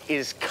here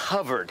is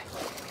covered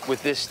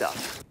with this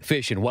stuff.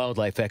 Fish and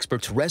wildlife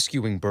experts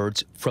rescuing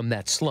birds from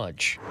that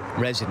sludge.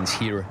 Residents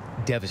here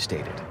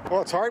devastated.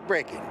 Well, it's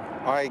heartbreaking.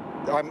 I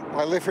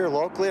live here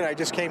locally, and I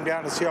just came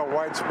down to see how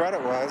widespread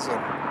it was,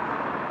 and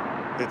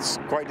it's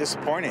quite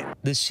disappointing.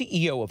 The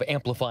CEO of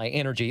Amplify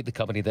Energy, the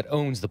company that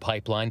owns the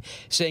pipeline,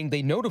 saying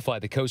they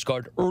notified the Coast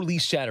Guard early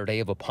Saturday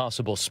of a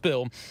possible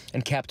spill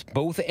and capped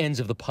both ends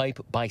of the pipe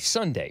by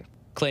Sunday,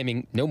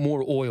 claiming no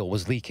more oil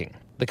was leaking.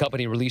 The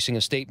company releasing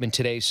a statement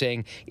today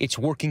saying it's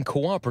working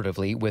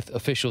cooperatively with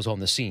officials on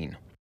the scene.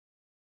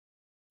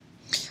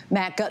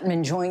 Matt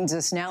Gutman joins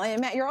us now.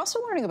 And Matt, you're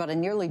also learning about a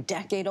nearly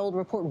decade-old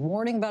report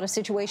warning about a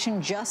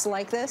situation just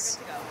like this.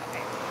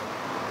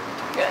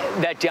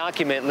 That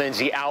document,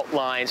 Lindsay,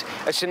 outlines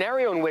a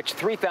scenario in which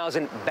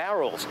 3,000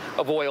 barrels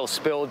of oil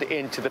spilled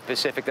into the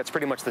Pacific. That's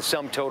pretty much the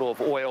sum total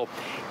of oil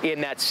in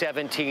that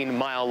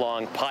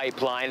 17-mile-long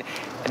pipeline.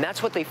 And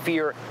that's what they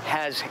fear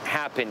has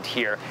happened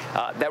here.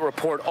 That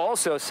report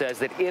also says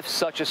that if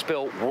such a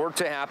spill were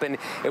to happen,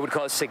 it would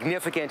cause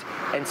significant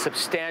and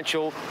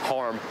substantial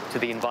harm to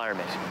the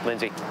environment.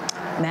 Lindsay.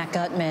 Matt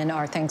Gutman,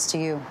 our thanks to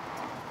you.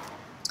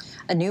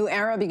 A new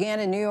era began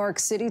in New York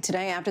City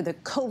today after the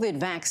COVID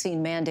vaccine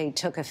mandate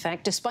took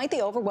effect. Despite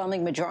the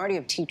overwhelming majority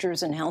of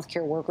teachers and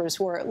healthcare workers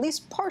who are at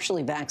least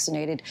partially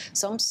vaccinated,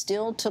 some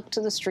still took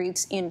to the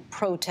streets in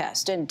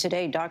protest. And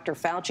today, Dr.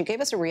 Fauci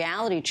gave us a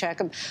reality check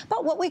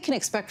about what we can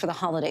expect for the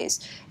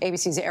holidays.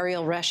 ABC's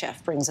Ariel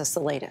Reshef brings us the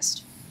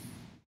latest.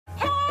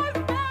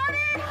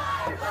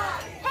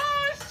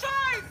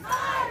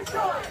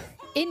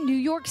 In New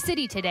York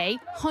City today,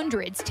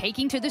 hundreds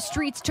taking to the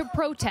streets to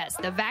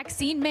protest the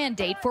vaccine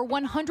mandate for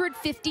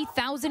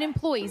 150,000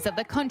 employees of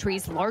the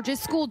country's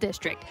largest school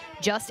district,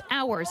 just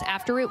hours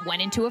after it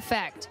went into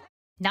effect.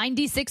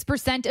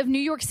 96% of New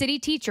York City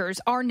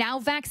teachers are now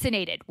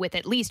vaccinated with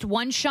at least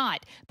one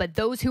shot, but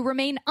those who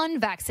remain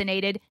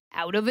unvaccinated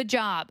out of a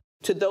job.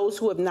 To those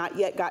who have not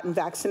yet gotten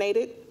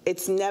vaccinated,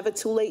 it's never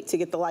too late to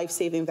get the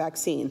life-saving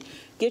vaccine.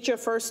 Get your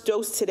first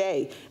dose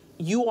today.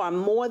 You are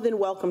more than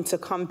welcome to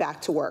come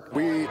back to work.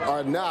 We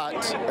are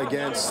not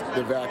against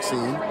the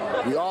vaccine.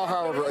 We are,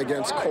 however,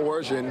 against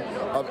coercion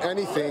of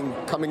anything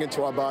coming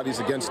into our bodies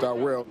against our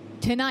will.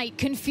 Tonight,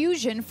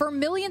 confusion for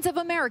millions of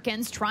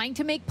Americans trying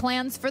to make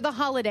plans for the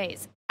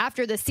holidays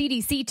after the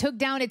CDC took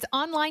down its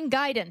online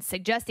guidance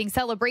suggesting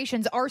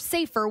celebrations are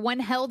safer when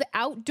held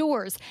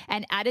outdoors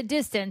and at a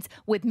distance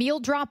with meal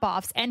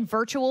drop-offs and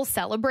virtual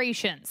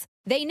celebrations.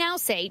 They now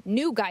say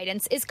new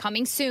guidance is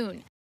coming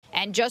soon.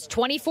 And just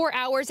 24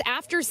 hours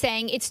after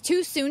saying it's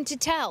too soon to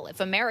tell if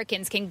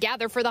Americans can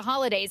gather for the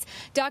holidays,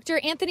 Dr.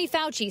 Anthony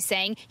Fauci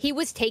saying he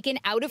was taken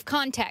out of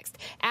context,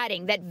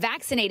 adding that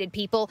vaccinated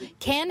people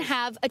can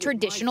have a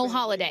traditional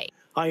holiday.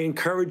 I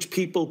encourage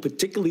people,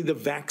 particularly the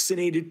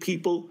vaccinated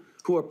people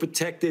who are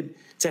protected,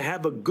 to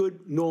have a good,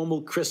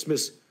 normal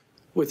Christmas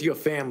with your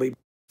family.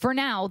 For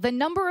now, the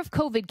number of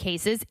COVID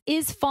cases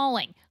is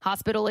falling.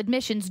 Hospital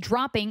admissions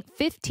dropping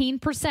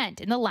 15%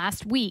 in the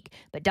last week.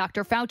 But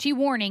Dr. Fauci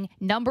warning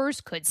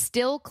numbers could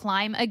still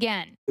climb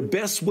again. The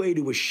best way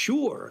to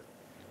assure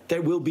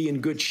that we'll be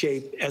in good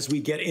shape as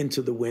we get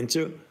into the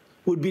winter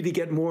would be to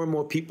get more and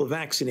more people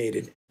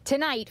vaccinated.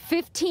 Tonight,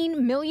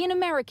 15 million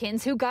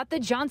Americans who got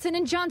the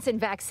Johnson & Johnson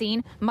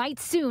vaccine might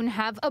soon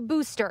have a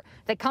booster.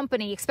 The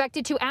company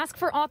expected to ask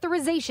for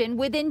authorization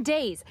within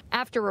days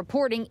after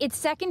reporting its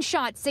second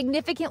shot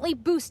significantly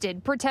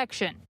boosted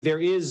protection. There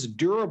is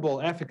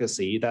durable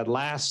efficacy that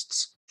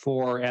lasts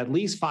for at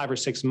least 5 or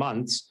 6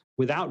 months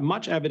without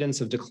much evidence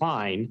of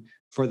decline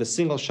for the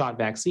single shot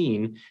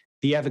vaccine.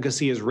 The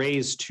efficacy is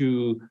raised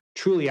to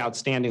truly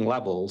outstanding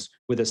levels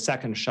with a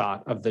second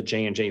shot of the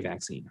J&J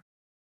vaccine.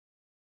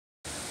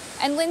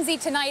 And Lindsay,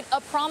 tonight, a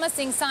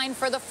promising sign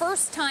for the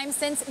first time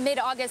since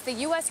mid-August. The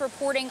U.S.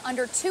 reporting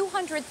under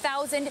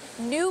 200,000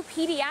 new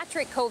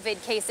pediatric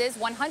COVID cases,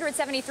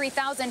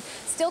 173,000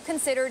 still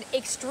considered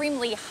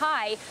extremely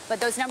high. But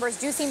those numbers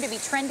do seem to be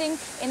trending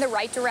in the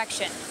right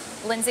direction.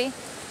 Lindsay?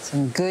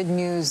 Some good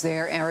news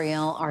there,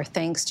 Ariel. Our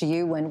thanks to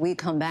you. When we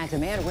come back, the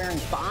man wearing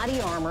body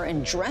armor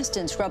and dressed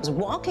in scrubs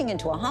walking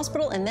into a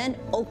hospital and then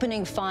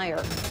opening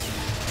fire.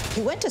 He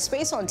went to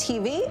space on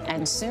TV,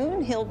 and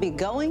soon he'll be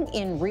going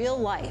in real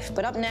life.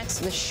 But up next,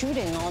 the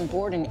shooting on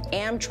board an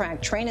Amtrak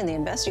train and the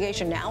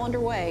investigation now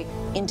underway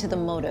into the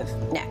motive.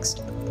 Next.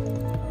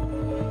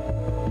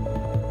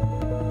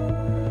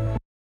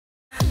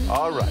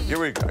 All right,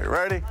 here we go. You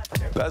ready?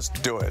 Let's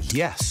do it.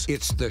 Yes,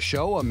 it's the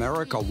show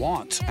America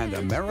wants and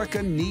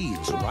America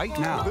needs right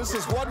now. This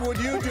is What Would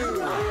You Do?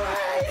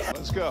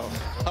 Let's go.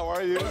 How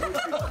are you?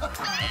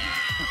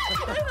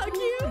 How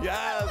cute.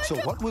 Yeah. So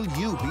what will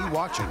you be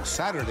watching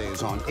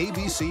Saturdays on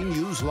ABC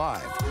News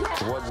Live?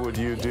 What would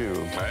you do?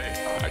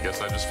 Hey, I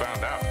guess I just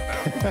found out.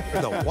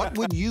 The What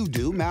Would You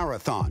Do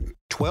Marathon,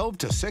 12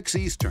 to 6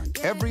 Eastern,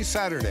 every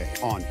Saturday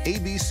on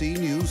ABC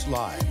News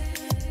Live.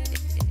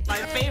 My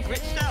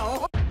favorite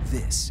show.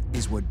 This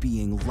is what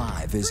being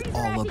live is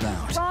all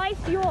about.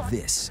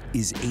 This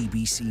is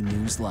ABC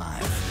News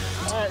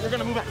Live. All right, we're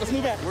gonna move back. Let's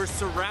move back. We're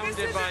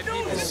surrounded by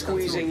people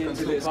squeezing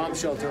into this bomb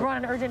shelter. We're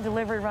on an urgent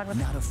delivery run.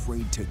 Not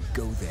afraid to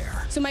go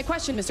there. So my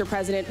question, Mr.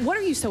 President, what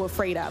are you so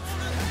afraid of?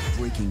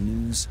 Breaking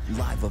news,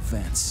 live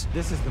events.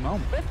 This is the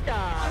moment.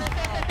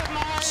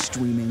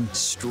 Streaming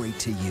straight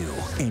to you,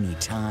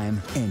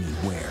 anytime,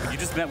 anywhere. You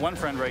just met one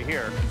friend right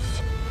here.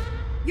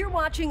 You're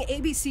watching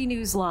ABC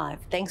News Live.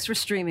 Thanks for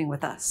streaming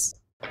with us.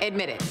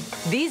 Admit it.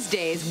 These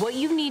days, what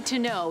you need to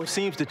know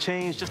seems to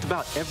change just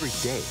about every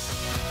day.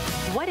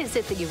 What is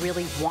it that you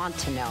really want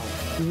to know,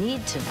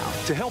 need to know?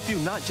 To help you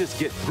not just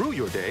get through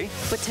your day,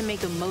 but to make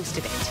the most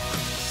of it.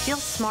 Feel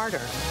smarter.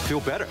 Feel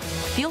better.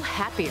 Feel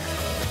happier.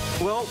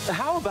 Well,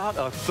 how about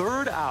a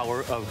third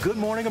hour of Good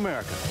Morning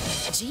America?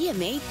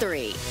 GMA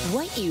 3,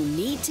 what you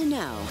need to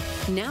know.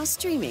 Now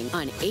streaming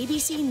on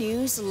ABC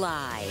News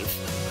Live.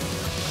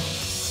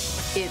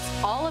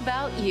 It's all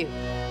about you.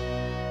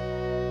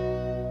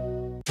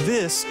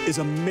 This is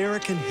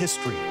American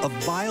history, a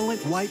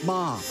violent white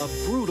mob, a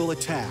brutal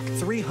attack,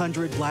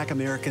 300 black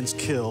Americans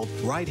killed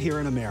right here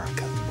in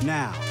America.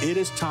 Now, it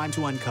is time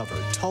to uncover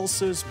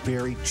Tulsa's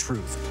buried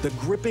truth. The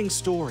gripping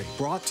story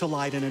brought to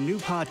light in a new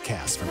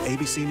podcast from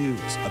ABC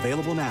News,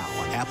 available now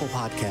on Apple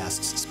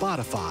Podcasts,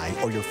 Spotify,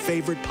 or your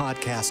favorite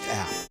podcast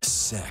app.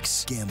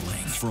 Sex,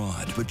 gambling,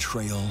 fraud,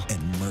 betrayal,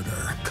 and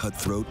murder.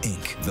 Cutthroat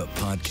Inc., the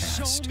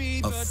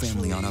podcast. A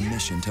family on a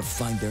mission to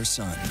find their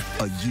son.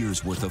 A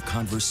year's worth of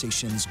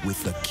conversations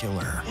with the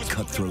killer.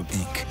 Cutthroat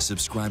Inc.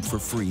 Subscribe for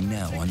free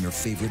now on your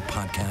favorite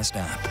podcast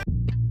app.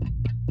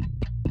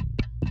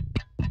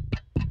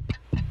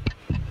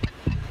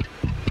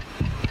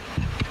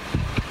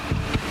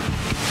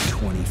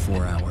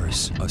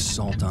 Hours,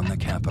 Assault on the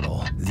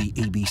Capitol, the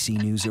ABC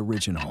News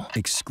original,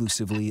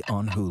 exclusively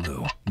on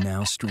Hulu,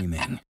 now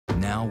streaming.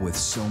 Now with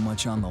so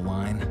much on the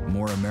line,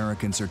 more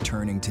Americans are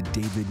turning to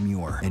David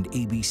Muir and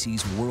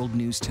ABC's World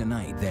News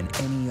Tonight than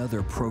any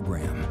other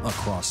program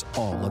across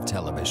all of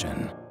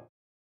television.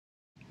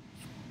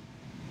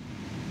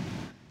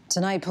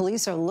 Tonight,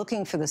 police are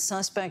looking for the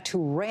suspect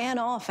who ran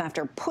off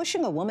after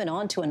pushing a woman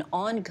onto an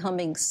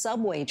oncoming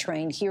subway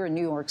train here in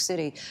New York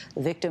City.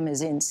 The victim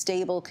is in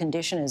stable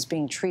condition and is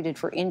being treated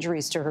for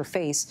injuries to her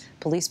face.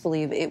 Police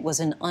believe it was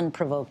an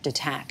unprovoked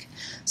attack.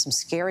 Some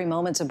scary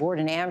moments aboard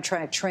an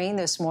Amtrak train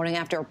this morning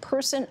after a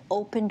person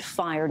opened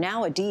fire.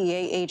 Now a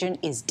DEA agent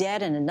is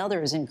dead and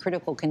another is in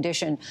critical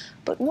condition.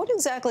 But what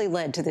exactly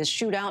led to this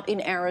shootout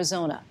in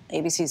Arizona?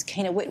 ABC's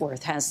Kana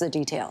Whitworth has the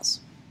details.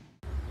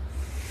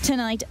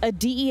 Tonight, a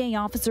DEA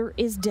officer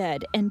is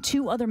dead and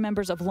 2 other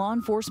members of law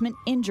enforcement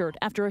injured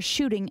after a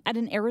shooting at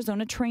an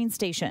Arizona train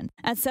station.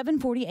 At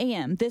 7:40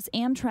 a.m., this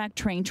Amtrak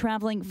train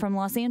traveling from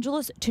Los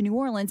Angeles to New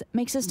Orleans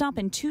makes a stop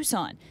in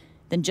Tucson.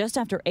 Then just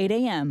after 8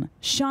 a.m.,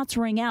 shots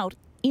ring out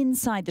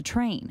inside the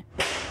train.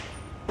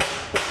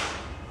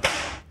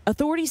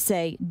 Authorities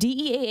say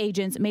DEA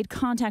agents made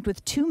contact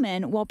with 2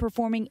 men while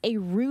performing a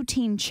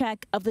routine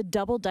check of the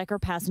double-decker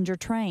passenger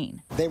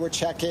train. They were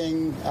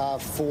checking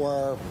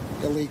for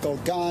illegal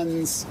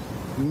guns,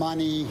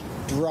 money,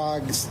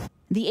 drugs.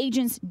 The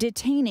agents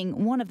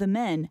detaining one of the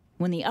men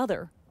when the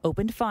other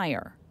opened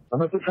fire.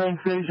 I'm at the train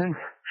station.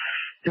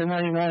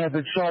 1099 has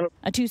been shot up.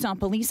 A Tucson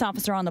police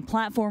officer on the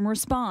platform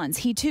responds.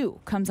 He, too,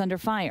 comes under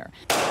fire.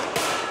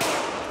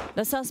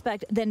 The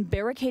suspect then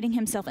barricading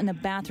himself in the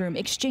bathroom,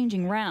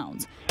 exchanging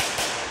rounds.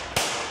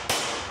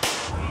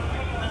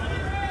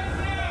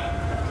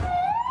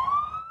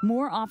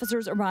 More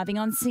officers arriving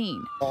on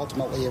scene.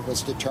 Ultimately, it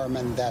was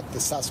determined that the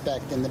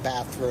suspect in the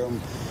bathroom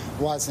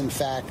was, in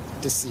fact,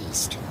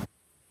 deceased.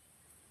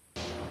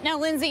 Now,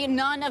 Lindsay,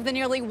 none of the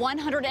nearly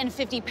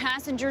 150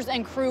 passengers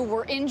and crew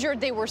were injured.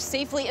 They were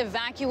safely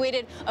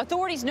evacuated.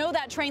 Authorities know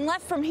that train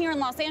left from here in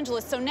Los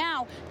Angeles, so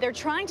now they're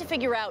trying to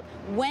figure out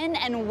when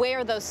and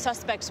where those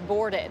suspects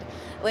boarded.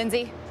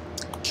 Lindsay?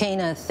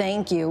 Kana,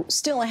 thank you.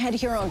 Still ahead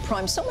here on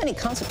Prime, so many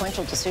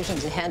consequential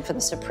decisions ahead for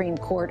the Supreme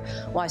Court.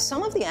 Why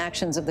some of the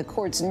actions of the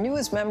court's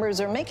newest members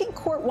are making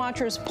court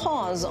watchers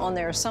pause on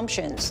their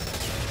assumptions.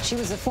 She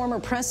was the former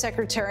press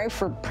secretary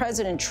for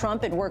President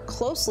Trump and worked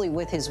closely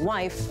with his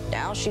wife.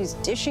 Now she's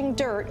dishing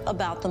dirt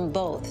about them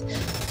both.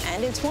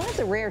 And it's one of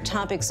the rare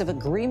topics of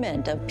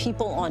agreement of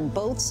people on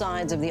both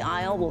sides of the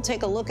aisle. We'll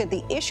take a look at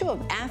the issue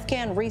of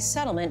Afghan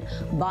resettlement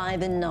by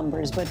the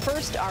numbers. But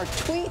first, our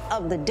tweet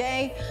of the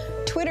day.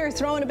 Twitter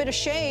throwing a bit of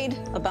shade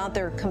about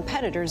their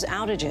competitors'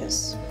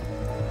 outages.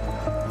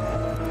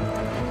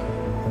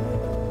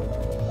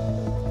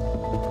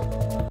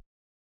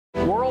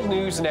 World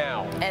News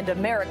Now. And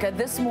America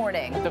This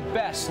Morning. The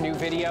best new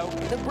video.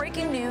 The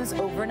breaking news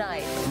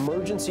overnight.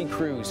 Emergency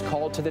crews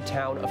called to the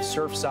town of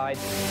Surfside.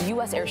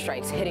 U.S.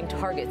 airstrikes hitting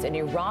targets in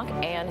Iraq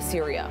and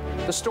Syria.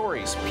 The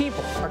stories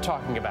people are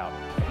talking about.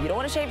 If you don't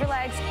want to shave your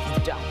legs,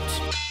 don't.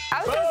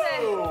 I was going to say,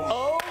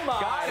 oh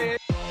my. Got it.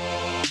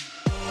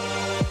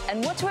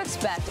 And what to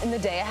expect in the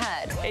day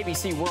ahead.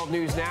 ABC World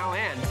News Now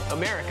and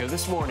America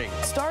This Morning.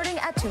 Starting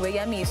at 2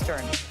 a.m.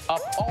 Eastern.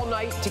 Up all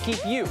night to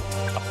keep you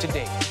up to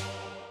date.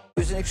 It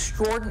was an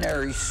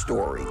extraordinary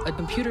story. A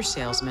computer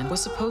salesman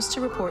was supposed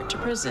to report to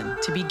prison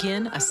to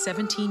begin a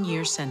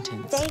 17-year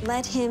sentence. They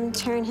let him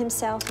turn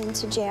himself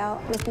into jail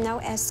with no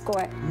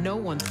escort. No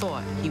one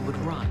thought he would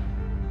run.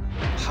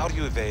 How do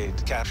you evade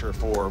capture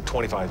for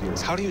 25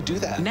 years? How do you do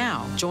that?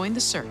 Now, join the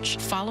search,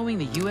 following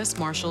the U.S.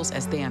 Marshals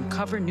as they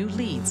uncover new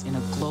leads in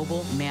a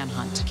global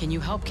manhunt. Can you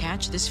help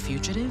catch this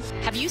fugitive?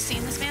 Have you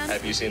seen this man?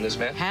 Have you seen this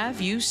man? Have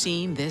you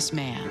seen this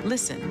man?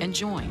 Listen and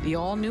join the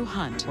all-new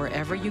hunt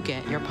wherever you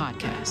get your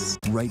podcasts.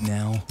 Right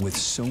now, with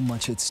so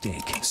much at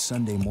stake,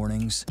 Sunday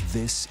mornings,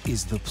 this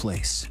is the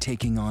place.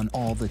 Taking on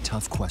all the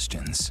tough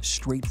questions,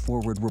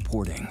 straightforward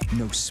reporting,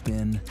 no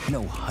spin,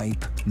 no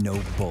hype, no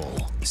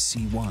bull.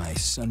 See why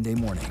Sunday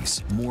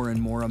mornings, more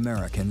and more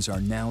Americans are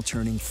now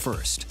turning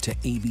first to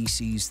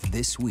ABC's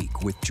This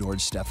Week with George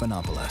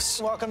Stephanopoulos.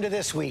 Welcome to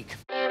This Week.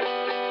 When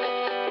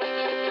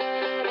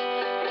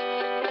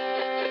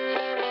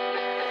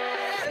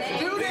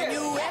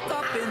you wake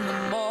up in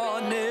the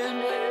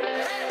morning,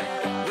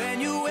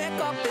 when you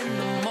wake up in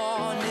the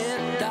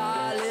morning,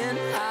 darling,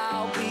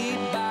 I'll be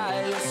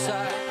by your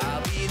side.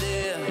 I'll be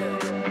there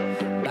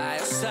by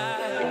your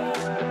side.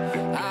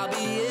 I'll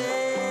be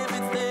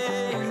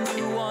everything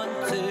you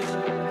wanted.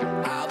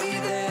 I'll be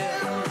there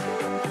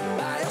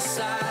by your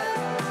side.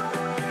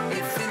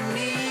 If you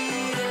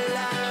need a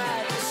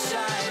light to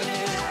shine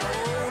in,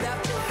 hold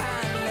up your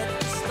hand, let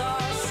the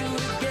stars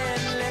shoot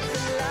again, let the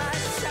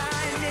light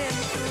shine in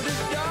through the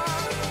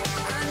dark.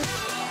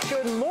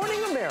 Good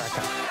morning,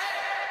 America.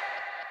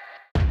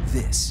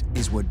 This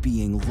is what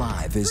being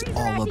live is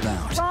all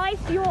about.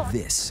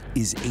 This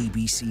is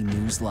ABC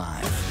News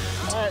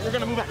Live. All right, we're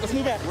gonna move back. Let's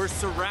move back. We're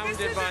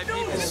surrounded by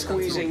people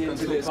squeezing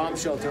into this bomb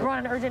shelter. We're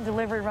on an urgent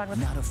delivery run.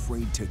 Not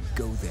afraid to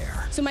go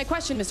there. So my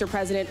question, Mr.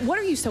 President, what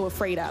are you so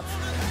afraid of?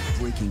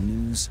 Breaking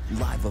news,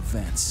 live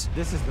events.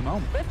 This is the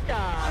moment.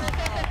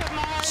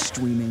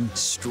 Streaming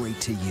straight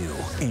to you,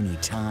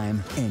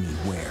 anytime,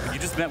 anywhere. You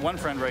just met one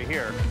friend right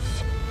here.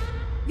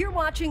 You're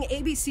watching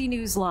ABC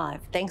News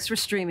Live. Thanks for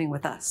streaming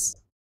with us.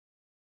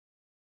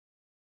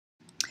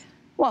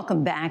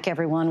 Welcome back,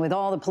 everyone. With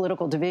all the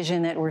political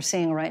division that we're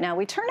seeing right now,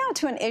 we turn now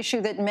to an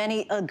issue that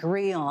many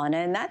agree on,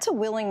 and that's a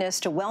willingness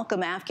to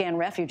welcome Afghan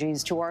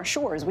refugees to our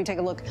shores. We take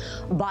a look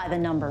by the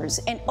numbers.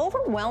 An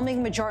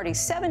overwhelming majority,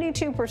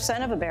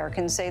 72% of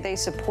Americans, say they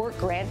support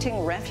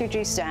granting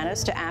refugee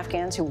status to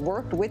Afghans who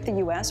worked with the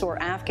U.S. or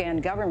Afghan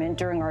government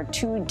during our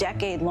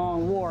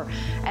 2-decade-long war,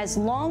 as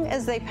long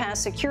as they pass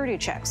security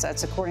checks.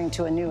 That's according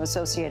to a new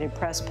Associated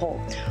Press poll.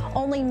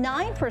 Only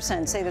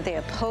 9% say that they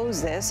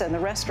oppose this, and the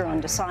rest are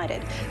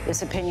undecided.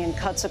 This opinion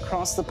cuts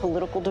across the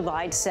political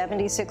divide.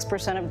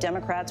 76% of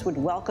Democrats would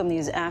welcome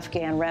these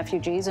Afghan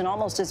refugees, and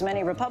almost as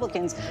many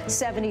Republicans,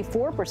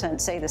 74%,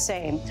 say the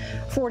same.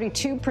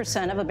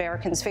 42% of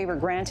Americans favor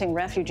granting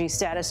refugee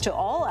status to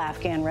all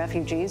Afghan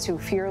refugees who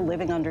fear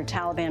living under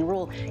Taliban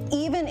rule,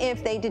 even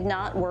if they did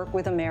not work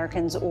with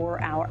Americans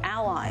or our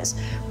allies.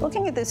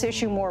 Looking at this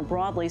issue more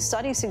broadly,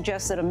 studies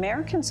suggest that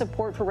American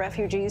support for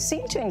refugees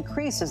seemed to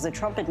increase as the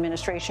Trump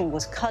administration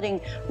was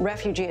cutting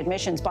refugee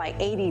admissions by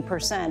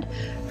 80%.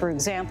 For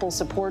example,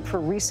 support for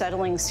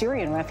resettling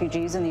Syrian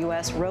refugees in the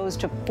U.S. rose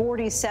to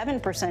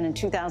 47% in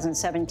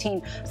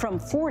 2017 from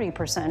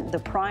 40% the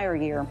prior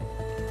year.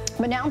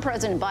 But now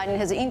President Biden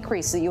has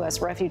increased the U.S.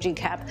 refugee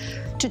cap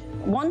to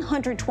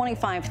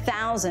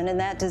 125,000, and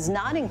that does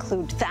not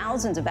include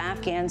thousands of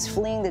Afghans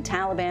fleeing the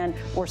Taliban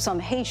or some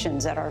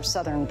Haitians at our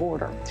southern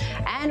border.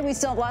 And we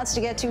still have lots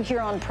to get to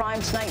here on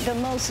Prime tonight. The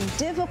most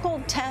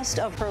difficult test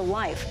of her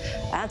life.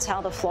 That's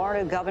how the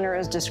Florida governor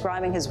is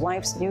describing his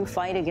wife's new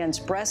fight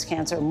against breast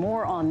cancer.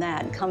 More on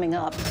that coming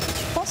up.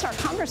 Plus, our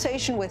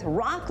conversation with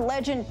rock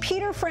legend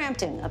Peter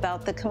Frampton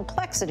about the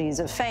complexities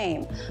of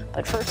fame.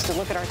 But first, a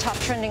look at our top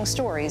trending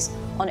stories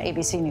on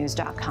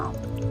abcnews.com.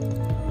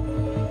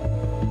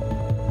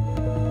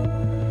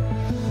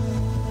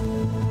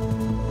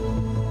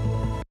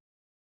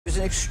 It was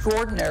an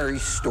extraordinary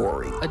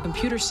story. A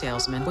computer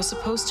salesman was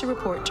supposed to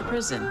report to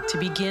prison to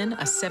begin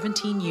a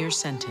 17-year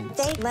sentence.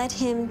 They let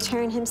him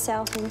turn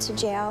himself into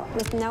jail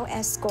with no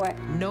escort.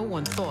 No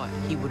one thought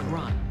he would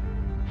run.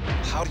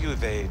 How do you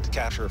evade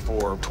capture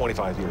for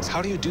 25 years?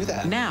 How do you do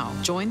that? Now,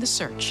 join the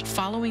search,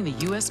 following the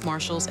U.S.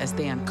 Marshals as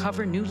they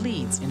uncover new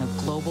leads in a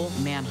global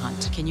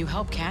manhunt. Can you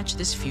help catch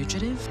this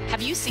fugitive?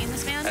 Have you seen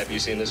this man? Have you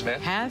seen this man?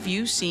 Have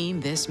you seen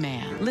this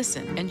man?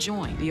 Listen and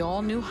join the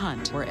all-new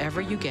hunt wherever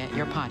you get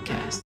your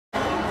podcast.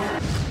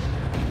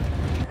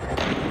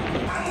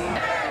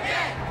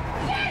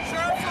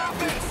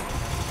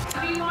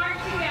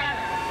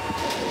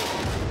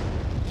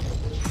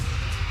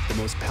 The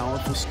most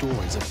powerful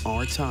stories of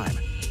our time,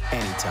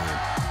 anytime.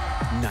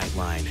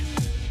 Nightline.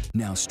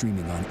 Now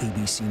streaming on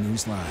ABC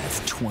News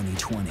Live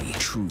 2020.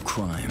 True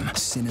crime,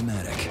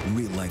 cinematic,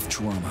 real-life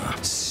drama,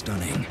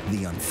 stunning,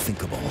 the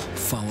unthinkable.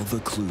 Follow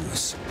the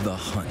clues. The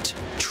Hunt.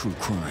 True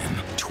crime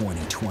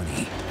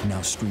 2020.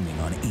 Now streaming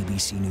on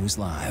ABC News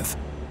Live.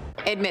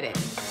 Admit it.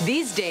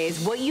 These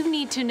days, what you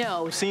need to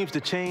know seems to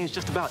change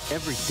just about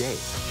every day.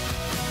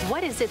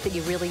 What is it that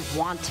you really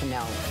want to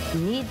know,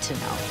 need to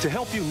know? To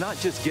help you not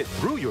just get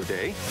through your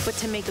day, but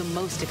to make the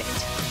most of it.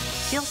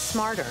 Feel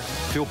smarter.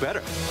 Feel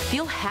better.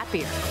 Feel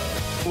happier.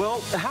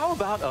 Well, how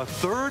about a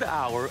third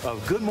hour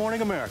of Good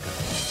Morning America?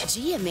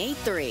 GMA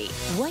 3,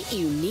 what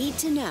you need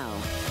to know.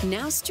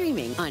 Now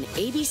streaming on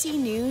ABC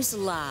News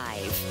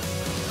Live.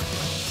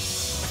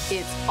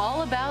 It's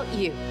all about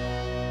you.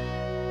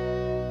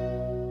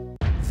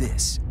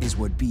 This is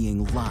what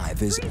being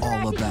live is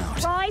all about.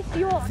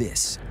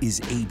 This is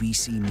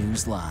ABC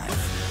News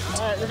Live.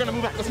 All right, we're gonna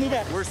move back. Let's move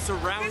back. We're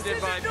surrounded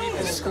by people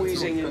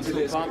squeezing into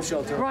this bomb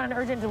shelter. We're on an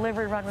urgent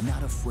delivery run.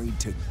 Not afraid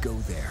to go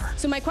there.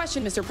 So my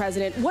question, Mr.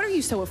 President, what are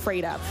you so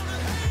afraid of?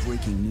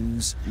 Breaking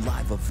news,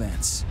 live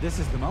events. This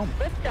is the moment.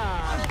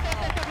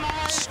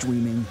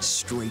 Streaming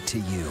straight to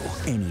you,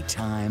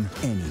 anytime,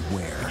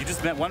 anywhere. You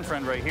just met one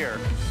friend right here.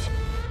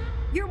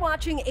 You're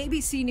watching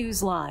ABC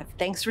News Live.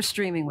 Thanks for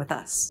streaming with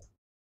us.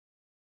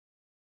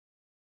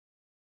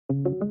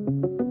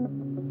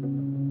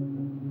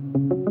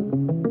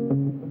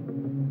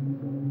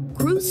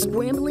 Crews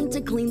scrambling to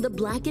clean the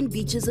blackened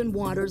beaches and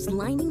waters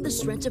lining the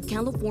stretch of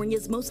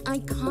California's most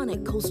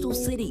iconic coastal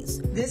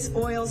cities. This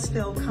oil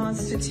spill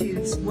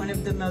constitutes one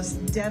of the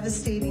most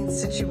devastating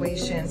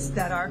situations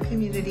that our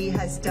community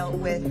has dealt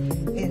with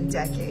in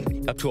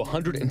decades. Up to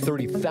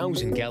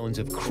 130,000 gallons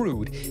of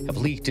crude have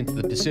leaked into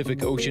the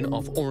Pacific Ocean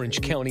off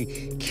Orange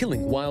County,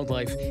 killing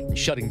wildlife and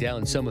shutting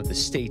down some of the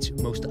state's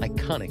most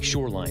iconic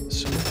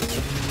shorelines.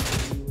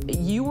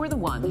 You were the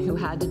one who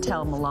had to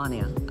tell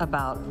Melania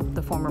about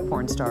the former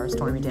porn star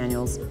Stormy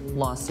Daniels'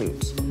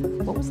 lawsuit.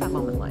 What was that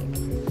moment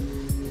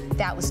like?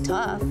 That was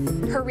tough.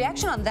 Her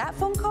reaction on that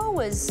phone call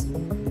was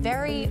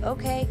very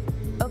okay.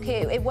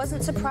 It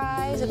wasn't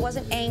surprise, it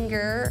wasn't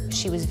anger.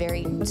 She was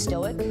very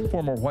stoic.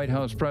 Former White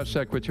House Press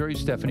Secretary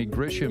Stephanie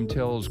Grisham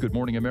tells Good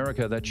Morning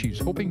America that she's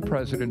hoping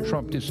President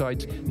Trump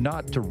decides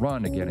not to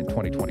run again in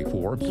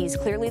 2024. He's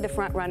clearly the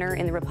front runner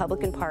in the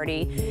Republican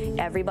Party.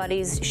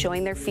 Everybody's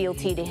showing their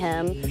fealty to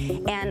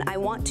him. And I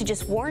want to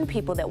just warn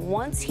people that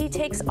once he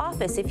takes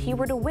office, if he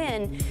were to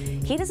win,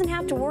 he doesn't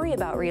have to worry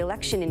about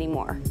re-election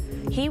anymore.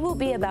 He will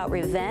be about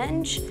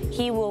revenge.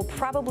 He will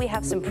probably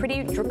have some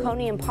pretty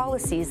draconian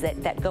policies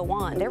that go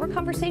on. There were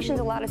conversations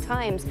a lot of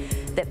times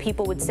that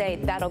people would say,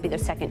 that'll be the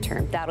second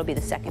term, that'll be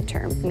the second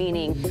term,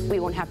 meaning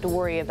we won't have to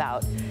worry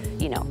about,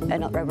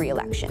 a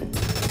re-election.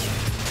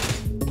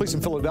 Police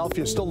in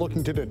Philadelphia are still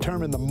looking to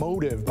determine the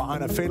motive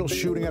behind a fatal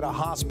shooting at a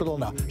hospital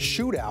and a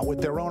shootout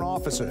with their own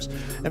officers.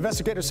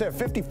 Investigators say a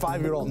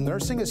 55-year-old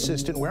nursing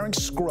assistant wearing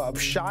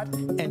scrubs shot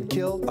and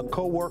killed a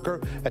co-worker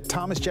at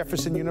Thomas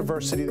Jefferson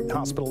University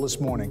Hospital this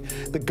morning.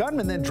 The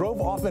gunman then drove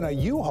off in a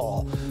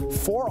U-Haul.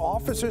 4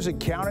 officers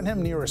encountered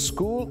him near a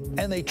school,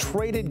 and they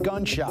traded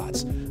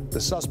gunshots. The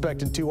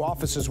suspect and 2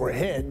 officers were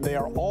hit. They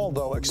are all,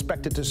 though,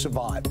 expected to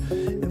survive.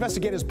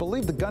 Investigators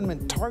believe the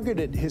gunman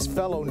targeted his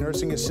fellow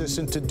nursing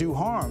assistant to do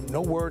harm.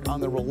 No word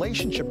on the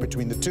relationship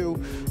between the two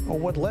or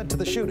what led to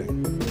the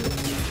shooting.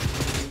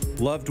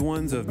 Loved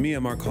ones of Mia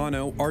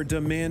Marcano are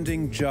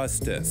demanding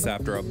justice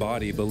after a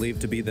body believed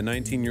to be the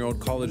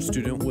 19-year-old college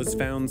student was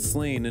found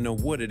slain in a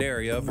wooded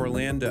area of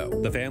Orlando.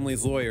 The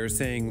family's lawyer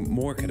saying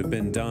more could have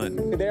been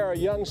done. There are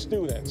young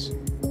students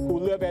who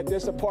live at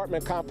this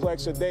apartment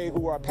complex today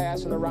who are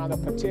passing around a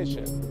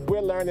petition.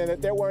 We're learning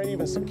that there weren't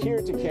even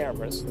security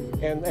cameras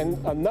in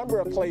a number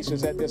of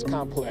places at this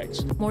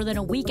complex. More than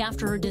a week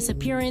after her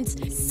disappearance,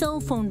 cell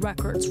phone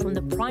records from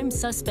the prime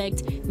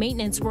suspect,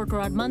 maintenance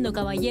worker Armando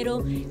Caballero,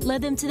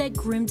 led them to that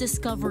grim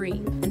discovery.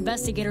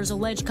 Investigators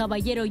allege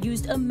Caballero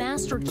used a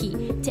master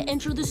key to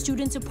enter the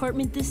student's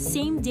apartment the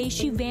same day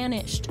she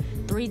vanished.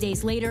 3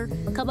 days later,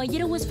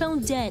 Caballero was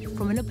found dead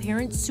from an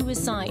apparent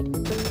suicide.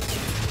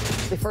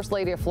 The First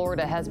Lady of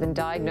Florida has been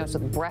diagnosed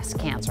with breast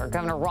cancer.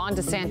 Governor Ron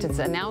DeSantis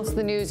announced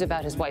the news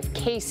about his wife,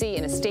 Casey,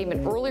 in a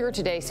statement earlier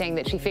today saying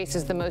that she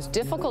faces the most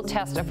difficult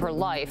test of her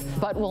life,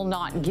 but will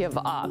not give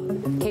up.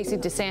 Casey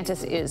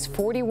DeSantis is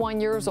 41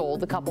 years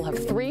old. The couple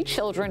have 3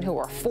 children who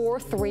are 4,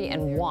 3,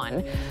 and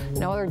 1.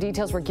 No other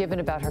details were given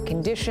about her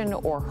condition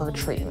or her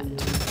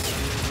treatment.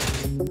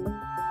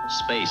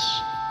 Space,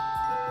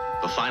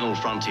 the final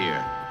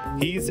frontier.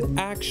 He's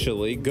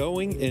actually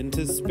going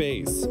into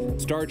space.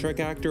 Star Trek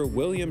actor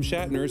William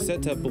Shatner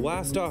set to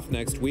blast off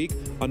next week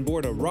on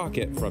board a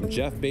rocket from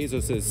Jeff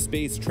Bezos'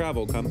 space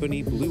travel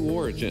company, Blue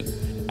Origin.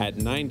 At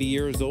 90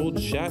 years old,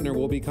 Shatner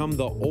will become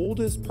the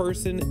oldest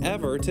person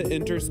ever to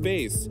enter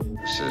space.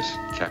 This is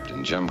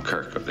Captain Jim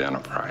Kirk of the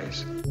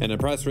Enterprise. In a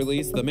press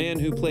release, the man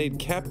who played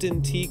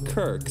Captain T.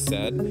 Kirk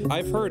said,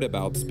 "I've heard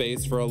about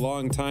space for a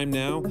long time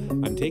now.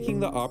 I'm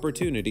taking the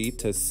opportunity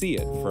to see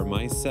it for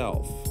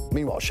myself."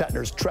 Meanwhile,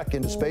 Shatner's trek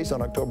into space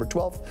on October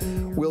 12th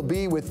will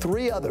be with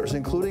 3 others,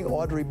 including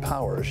Audrey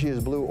Powers. She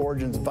is Blue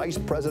Origin's Vice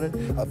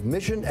President of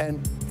Mission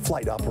and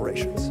Flight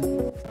Operations.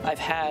 I've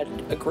had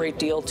a great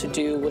deal to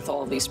do with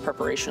all of these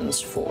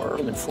preparations for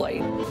human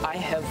flight. I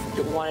have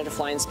wanted to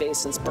fly in space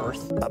since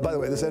birth. By the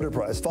way, this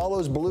Enterprise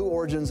follows Blue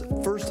Origin's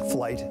first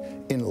flight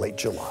in late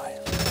July.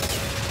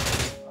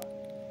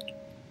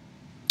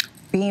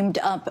 Beamed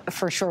up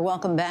for sure.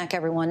 Welcome back,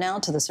 everyone. Now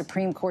to the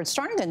Supreme Court,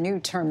 starting a new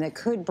term that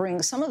could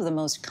bring some of the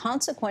most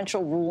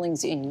consequential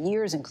rulings in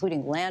years,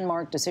 including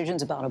landmark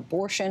decisions about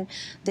abortion.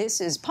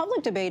 This is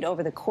public debate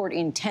over the court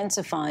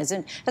intensifies,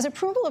 and as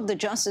approval of the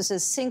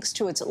justices sinks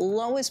to its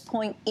lowest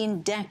point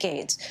in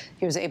decades.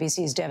 Here's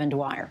ABC's Devin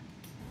Dwyer.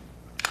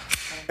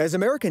 As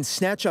Americans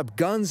snatch up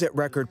guns at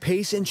record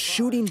pace and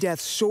shooting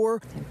deaths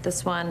soar,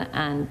 this one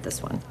and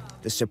this one.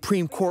 The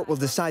Supreme Court will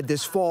decide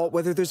this fall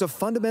whether there's a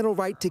fundamental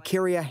right to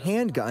carry a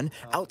handgun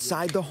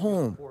outside the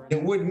home.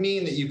 It would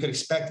mean that you could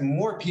expect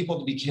more people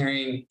to be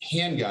carrying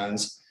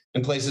handguns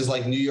in places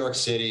like New York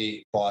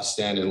City,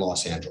 Boston, and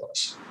Los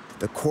Angeles.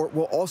 The court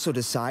will also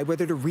decide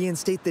whether to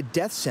reinstate the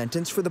death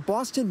sentence for the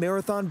Boston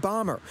Marathon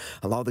bomber,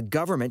 allow the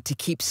government to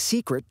keep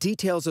secret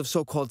details of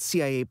so-called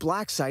CIA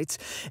black sites,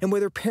 and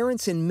whether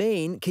parents in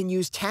Maine can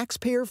use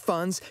taxpayer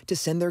funds to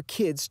send their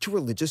kids to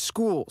religious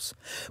schools.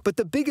 But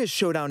the biggest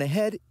showdown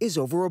ahead is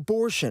over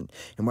abortion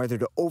and whether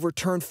to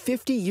overturn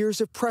 50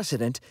 years of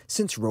precedent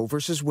since Roe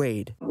versus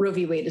Wade. Roe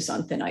v. Wade is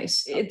on thin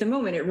ice. At the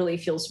moment, it really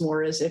feels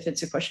more as if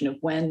it's a question of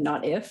when,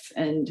 not if,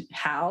 and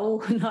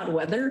how, not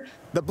whether.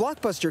 The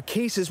blockbuster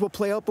cases will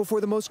play out before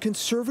the most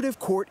conservative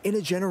court in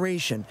a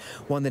generation,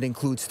 one that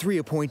includes 3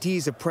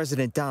 appointees of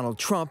President Donald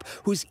Trump,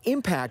 whose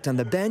impact on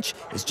the bench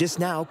is just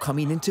now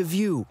coming into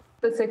view.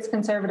 The 6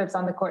 conservatives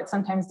on the court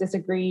sometimes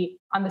disagree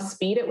on the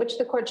speed at which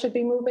the court should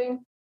be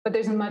moving, but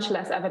there's much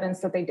less evidence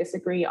that they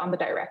disagree on the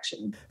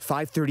direction.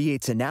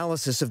 538's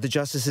analysis of the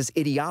justices'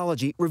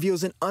 ideology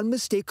reveals an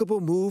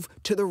unmistakable move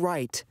to the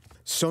right.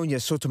 Sonia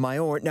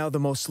Sotomayor, now the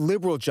most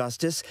liberal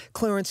justice,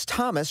 Clarence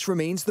Thomas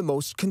remains the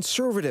most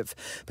conservative.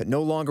 But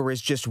no longer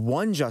is just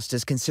one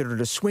justice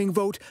considered a swing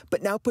vote,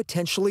 but now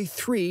potentially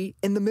 3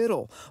 in the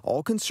middle.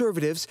 All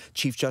conservatives,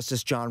 Chief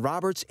Justice John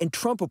Roberts and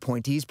Trump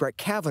appointees Brett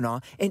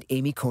Kavanaugh and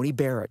Amy Coney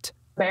Barrett.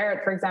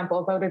 Barrett, for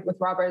example, voted with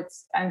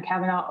Roberts and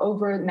Kavanaugh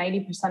over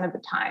 90% of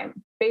the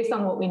time. Based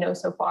on what we know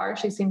so far,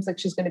 she seems like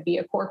she's going to be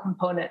a core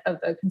component of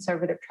the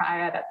conservative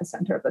triad at the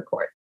center of the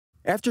court.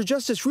 After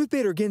Justice Ruth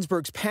Bader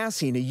Ginsburg's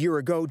passing a year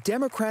ago,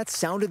 Democrats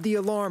sounded the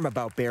alarm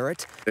about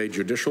Barrett. A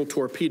judicial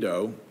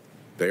torpedo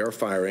they are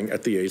firing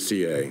at the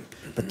ACA.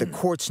 But the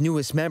court's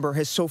newest member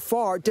has so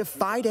far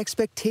defied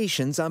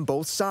expectations on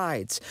both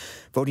sides,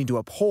 voting to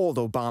uphold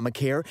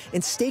Obamacare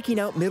and staking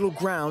out middle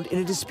ground in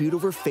a dispute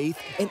over faith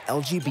and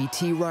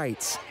LGBT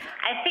rights.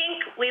 I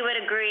think we would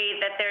agree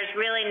that there's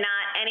really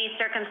not any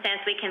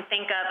circumstance we can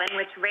think of in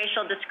which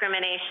racial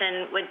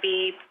discrimination would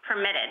be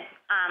permitted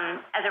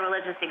as a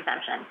religious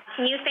exemption.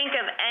 Can you think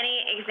of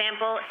any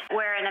example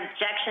where an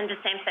objection to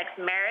same-sex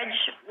marriage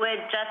would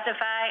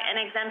justify an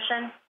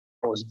exemption?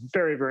 It was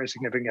very, very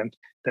significant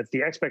that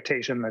the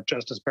expectation that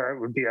Justice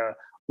Barrett would be a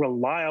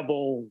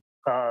reliable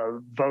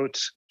vote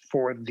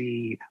for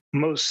the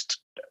most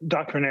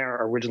doctrinaire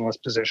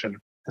originalist position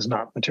has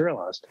not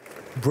materialized.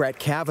 Brett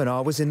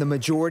Kavanaugh was in the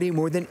majority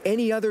more than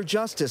any other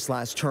justice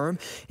last term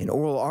in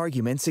oral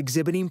arguments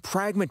exhibiting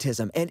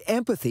pragmatism and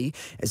empathy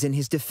as in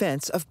his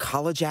defense of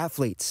college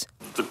athletes.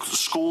 The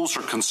schools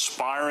are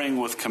conspiring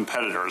with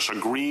competitors,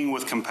 agreeing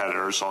with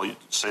competitors, I'll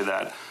say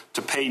that,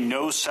 to pay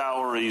no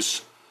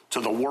salaries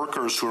to the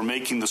workers who are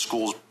making the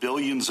schools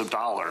billions of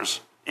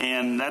dollars.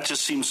 And that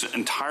just seems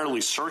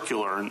entirely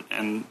circular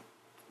and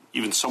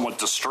even somewhat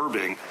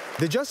disturbing.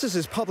 The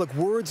justices' public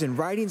words and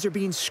writings are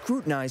being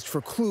scrutinized for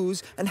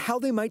clues on how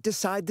they might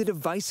decide the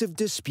divisive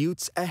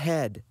disputes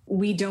ahead.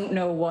 We don't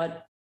know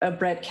what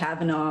Brett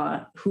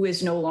Kavanaugh, who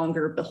is no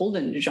longer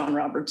beholden to John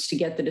Roberts to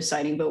get the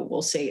deciding vote,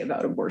 will say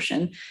about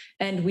abortion.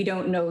 And we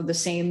don't know the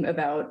same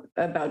about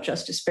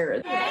Justice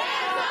Barrett.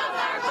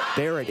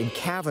 Barrett and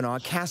Kavanaugh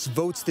cast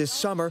votes this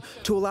summer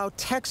to allow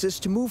Texas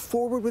to move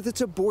forward with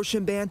its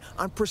abortion ban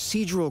on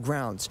procedural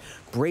grounds,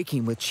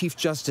 breaking with Chief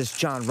Justice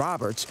John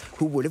Roberts,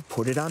 who would have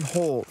put it on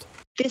hold.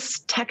 This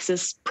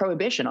Texas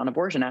prohibition on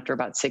abortion after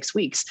about 6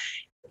 weeks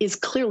is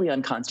clearly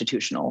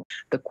unconstitutional.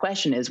 The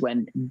question is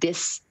when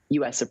this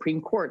U.S.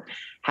 Supreme Court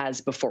has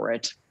before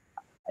it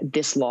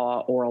this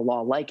law or a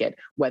law like it,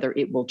 whether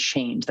it will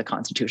change the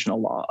constitutional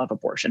law of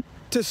abortion.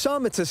 To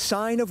some, it's a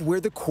sign of where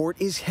the court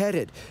is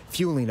headed,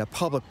 fueling a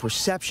public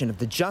perception of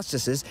the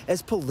justices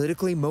as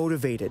politically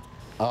motivated.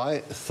 I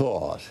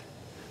thought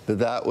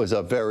that was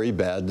a very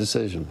bad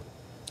decision,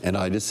 and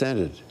I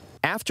dissented.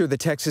 After the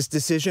Texas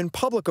decision,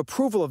 public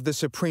approval of the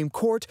Supreme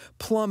Court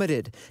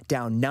plummeted,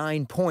 down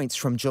 9 points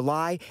from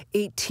July,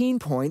 18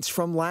 points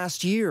from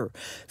last year.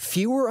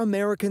 Fewer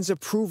Americans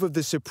approve of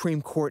the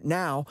Supreme Court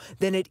now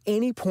than at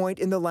any point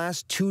in the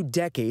last 2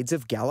 decades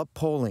of Gallup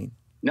polling.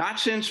 Not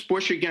since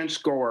Bush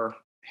against Gore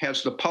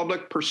has the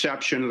public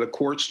perception of the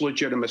court's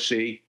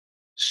legitimacy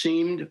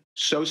seemed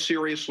so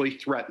seriously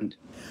threatened.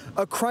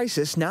 A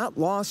crisis not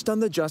lost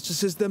on the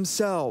justices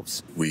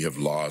themselves. We have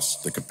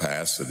lost the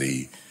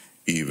capacity,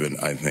 even,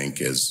 I think,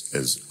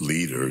 as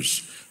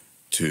leaders,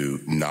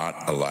 to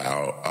not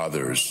allow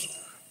others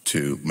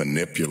to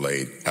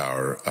manipulate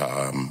our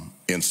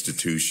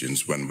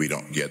institutions when we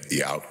don't get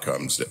the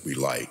outcomes that we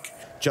like.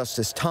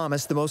 Justice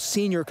Thomas, the most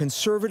senior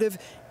conservative,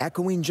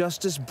 echoing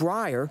Justice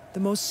Breyer, the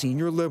most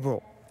senior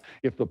liberal.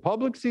 If the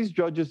public sees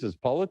judges as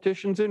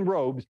politicians in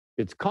robes,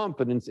 its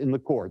confidence in the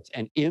courts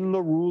and in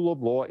the rule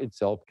of law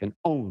itself can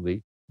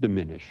only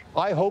diminish.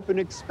 I hope and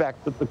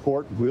expect that the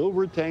court will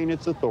retain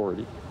its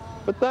authority.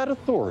 But that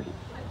authority,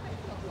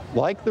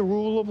 like the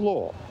rule of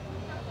law,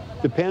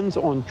 depends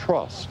on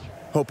trust.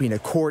 Hoping a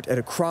court at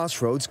a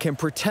crossroads can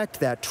protect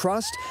that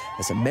trust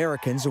as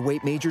Americans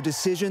await major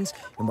decisions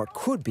in what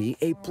could be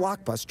a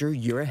blockbuster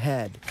year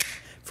ahead.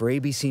 For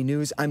ABC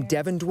News, I'm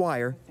Devin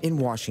Dwyer in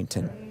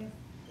Washington.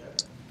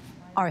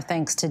 Our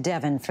thanks to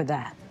Devin for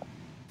that.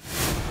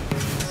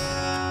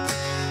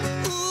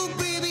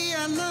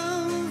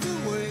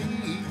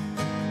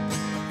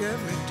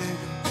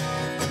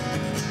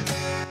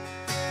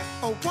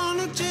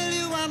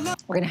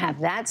 We're going to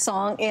have that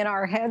song in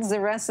our heads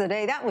the rest of the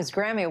day. That was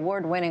Grammy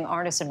Award-winning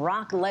artist and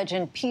rock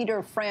legend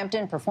Peter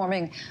Frampton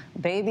performing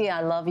Baby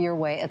I Love Your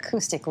Way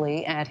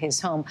acoustically at his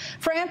home.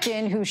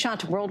 Frampton, who shot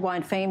to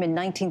worldwide fame in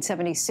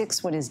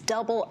 1976 when his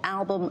double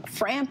album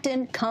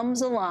Frampton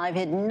Comes Alive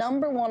hit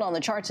 #1 on the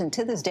charts and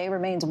to this day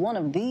remains one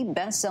of the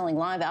best-selling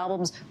live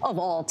albums of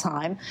all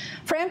time.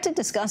 Frampton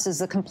discusses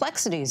the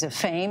complexities of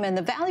fame and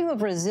the value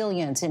of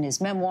resilience in his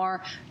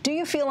memoir, Do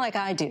You Feel Like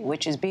I Do?,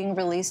 which is being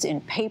released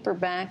in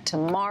paperback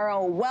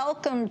tomorrow.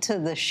 Welcome to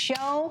the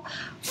show.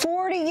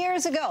 40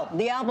 years ago,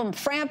 the album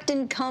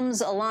Frampton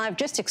Comes Alive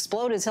just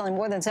exploded, selling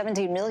more than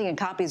 17 million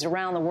copies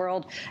around the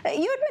world. You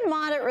had been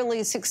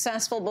moderately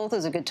successful both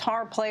as a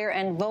guitar player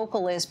and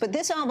vocalist, but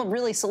this album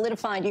really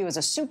solidified you as a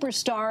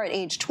superstar at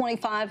age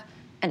 25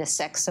 and a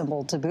sex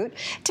symbol to boot.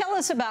 Tell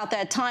us about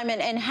that time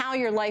and how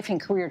your life and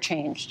career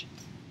changed.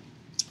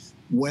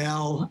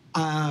 Well,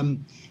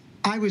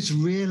 I was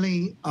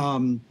really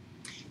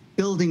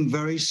building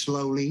very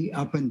slowly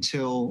up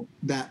until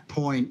that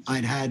point.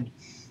 I'd had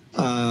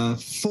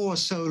 4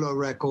 solo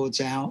records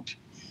out,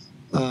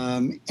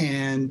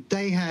 and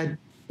they had,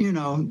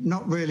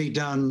 not really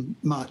done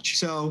much.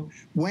 So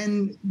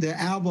when the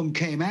album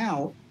came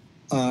out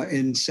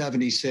in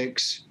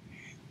 '76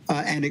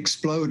 and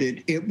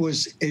exploded,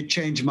 it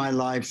changed my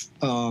life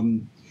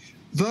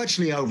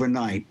virtually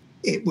overnight.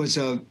 It was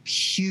a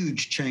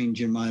huge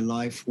change in my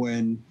life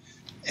when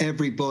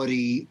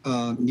everybody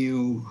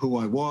knew who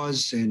I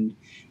was and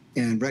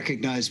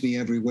recognized me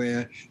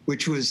everywhere,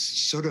 which was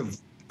sort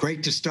of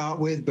great to start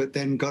with, but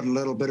then got a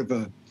little bit of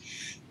a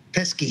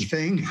pesky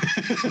thing,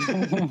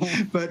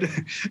 but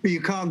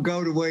you can't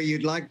go to where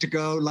you'd like to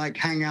go, like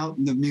hang out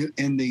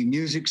in the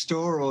music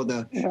store or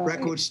the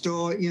record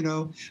store, you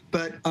know.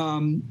 But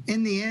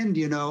in the end,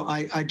 you know,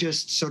 I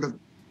just sort of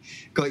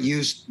got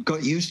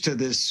used to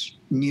this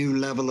new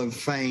level of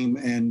fame,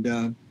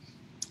 and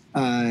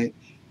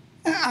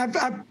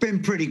I've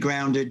been pretty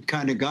grounded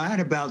kind of guy. I had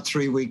about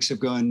 3 weeks of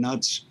going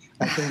nuts,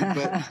 I think,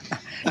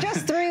 but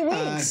just 3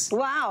 weeks.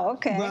 Wow.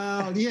 Okay.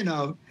 Well, you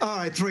know, all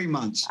right, 3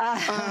 months.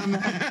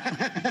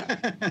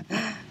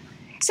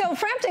 So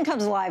Frampton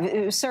Comes Alive,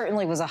 it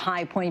certainly was a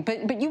high point,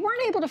 but you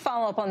weren't able to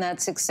follow up on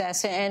that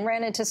success and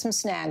ran into some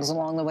snags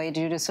along the way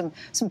due to some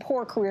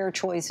poor career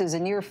choices, a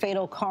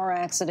near-fatal car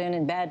accident,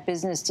 and bad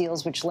business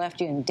deals, which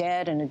left you in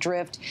debt and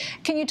adrift.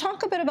 Can you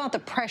talk a bit about the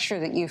pressure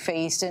that you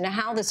faced and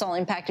how this all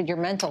impacted your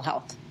mental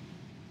health?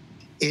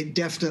 It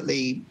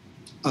definitely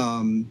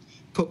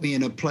put me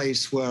in a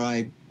place where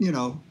I, you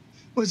know,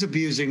 was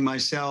abusing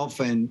myself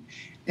and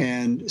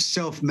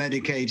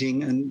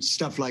self-medicating and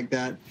stuff like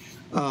that.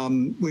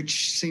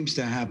 Which seems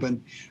to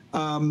happen.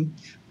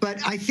 But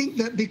I think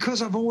that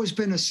because I've always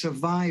been a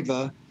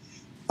survivor,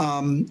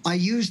 I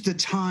used the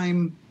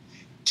time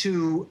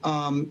to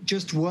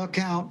just work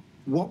out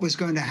what was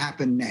going to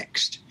happen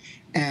next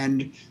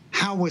and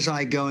how was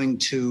I going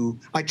to.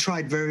 I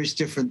tried various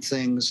different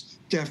things,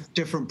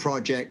 different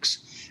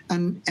projects,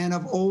 and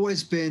I've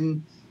always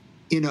been,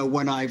 you know,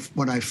 when I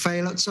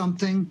fail at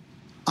something,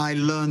 I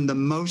learn the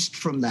most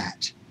from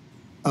that.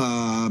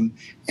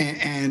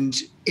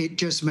 And it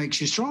just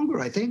makes you stronger,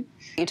 I think.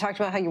 You talked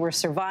about how you were a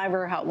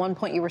survivor, how at one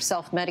point you were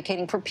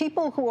self-medicating. For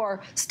people who are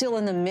still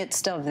in the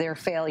midst of their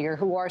failure,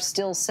 who are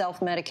still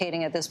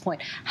self-medicating at this point,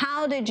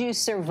 how did you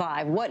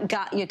survive? What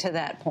got you to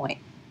that point?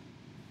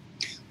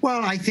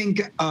 Well, I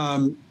think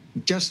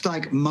just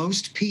like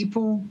most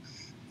people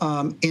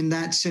in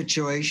that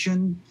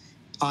situation,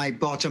 I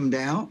bottomed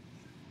out.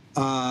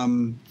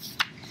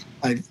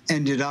 I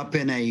ended up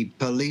in a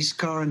police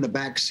car in the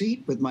back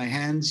seat with my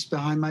hands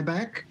behind my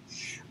back.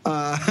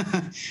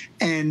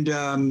 And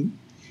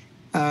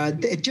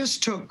it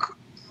just took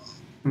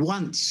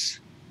once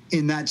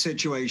in that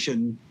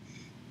situation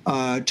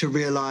to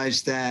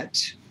realize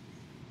that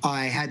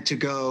I had to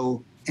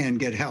go and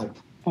get help.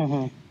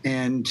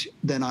 And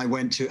then I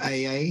went to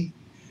AA,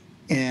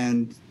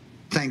 and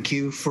thank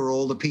you for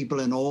all the people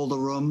in all the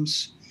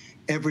rooms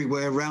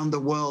everywhere around the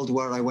world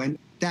where I went.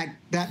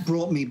 That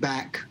brought me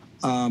back.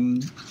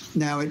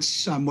 Now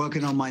I'm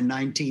working on my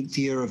 19th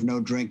year of no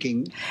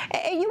drinking.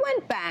 You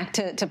went back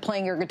to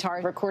playing your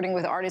guitar, recording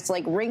with artists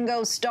like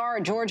Ringo Starr,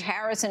 George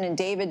Harrison, and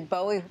David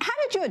Bowie. How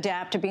did you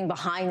adapt to being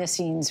behind the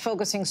scenes,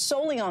 focusing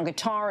solely on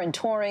guitar and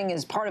touring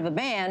as part of a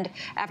band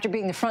after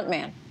being the front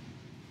man?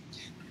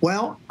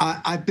 Well,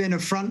 I've been a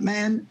front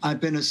man, I've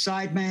been a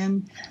side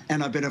man,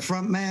 and I've been a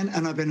front man,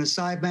 and I've been a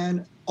side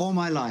man all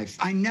my life.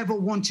 I never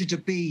wanted to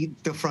be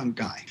the front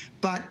guy.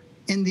 But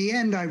in the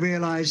end, I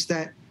realized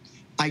that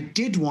I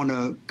did want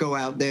to go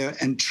out there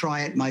and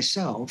try it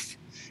myself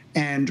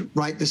and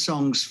write the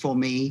songs for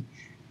me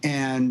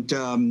and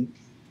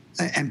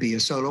be a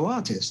solo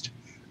artist.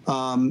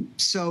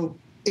 So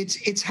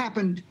it's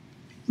happened.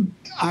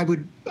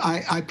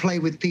 I play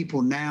with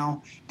people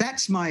now.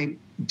 That's my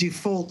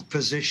default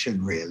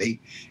position, really,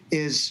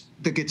 is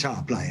the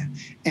guitar player.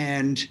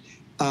 And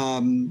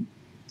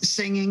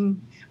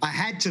singing, I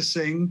had to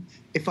sing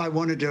if I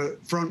wanted to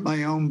front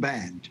my own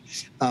band.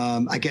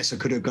 I guess I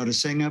could have got a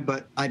singer,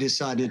 but I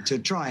decided to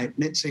try it,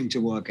 and it seemed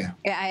to work out.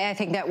 Yeah, I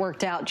think that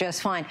worked out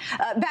just fine.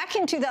 Back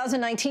in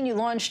 2019, you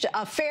launched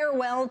a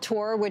farewell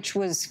tour, which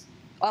was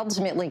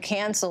ultimately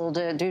canceled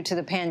due to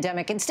the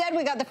pandemic. Instead,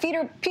 we got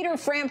the Peter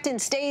Frampton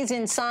Stays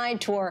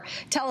Inside tour.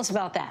 Tell us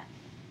about that.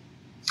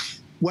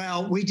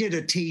 Well, we did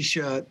a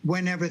T-shirt.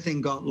 When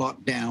everything got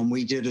locked down,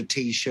 we did a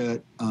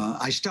T-shirt.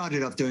 I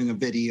started off doing a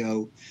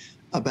video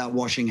about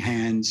washing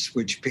hands,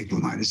 which people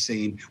might have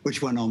seen,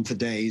 which went on for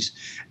days.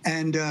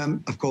 And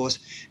of course,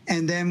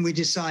 and then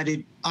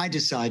I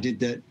decided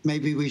that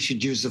maybe we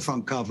should use the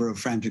front cover of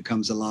Frampton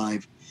Comes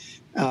Alive.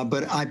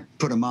 But I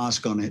put a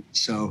mask on it,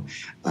 so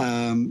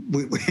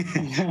we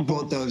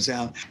brought those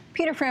out.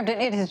 Peter Frampton,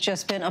 it has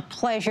just been a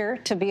pleasure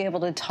to be able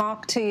to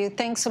talk to you.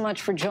 Thanks so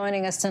much for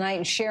joining us tonight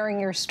and sharing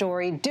your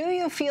story. Do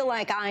You Feel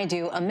Like I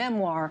Do? A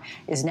memoir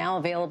is now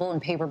available in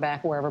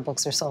paperback wherever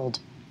books are sold.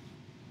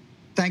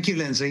 Thank you,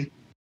 Lindsay.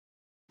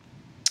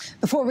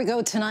 Before we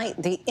go tonight,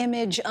 the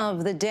image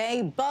of the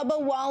day. Bubba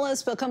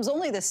Wallace becomes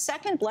only the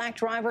second black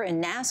driver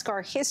in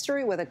NASCAR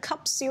history with a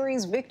Cup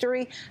Series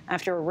victory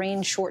after a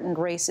rain-shortened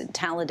race at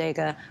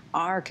Talladega.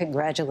 Our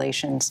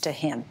congratulations to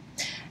him.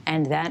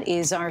 And that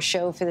is our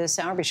show for this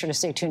hour. Be sure to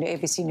stay tuned to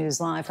ABC News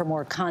Live for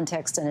more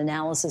context and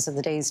analysis of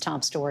the day's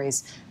top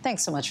stories.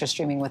 Thanks so much for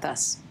streaming with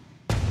us.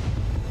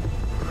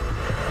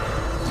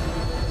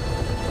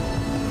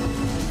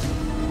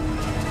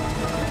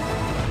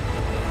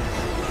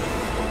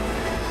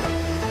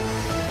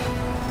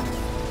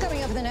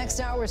 next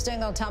hour, we're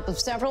staying on top of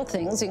several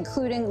things,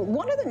 including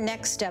what are the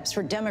next steps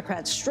for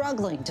Democrats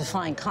struggling to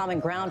find common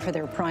ground for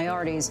their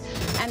priorities,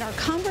 and our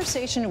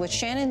conversation with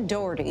Shannon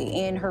Doherty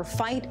in her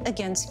fight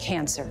against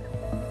cancer.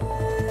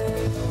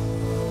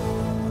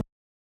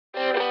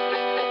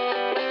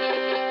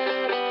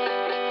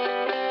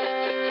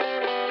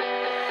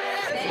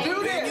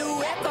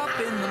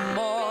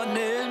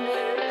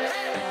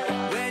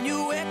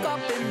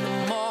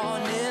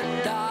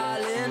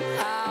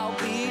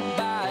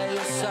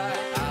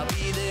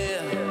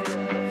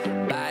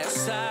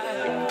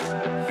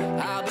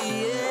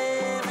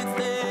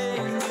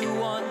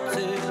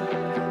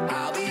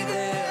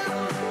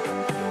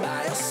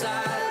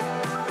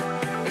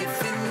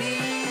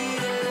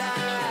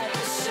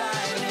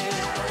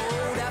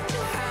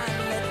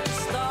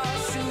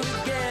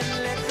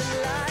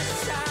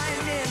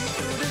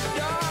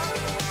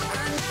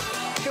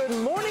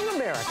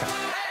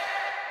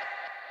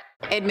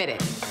 Admit it,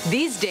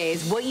 these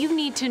days, what you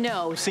need to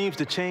know seems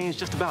to change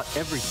just about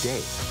every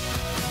day.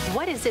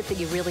 What is it that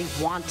you really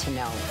want to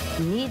know,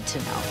 need to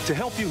know? To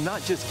help you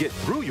not just get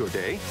through your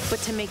day, but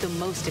to make the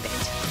most of it.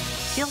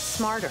 Feel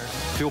smarter.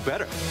 Feel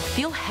better.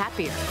 Feel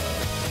happier.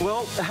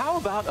 Well, how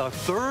about a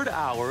third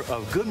hour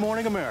of Good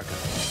Morning America?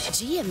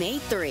 GMA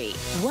 3,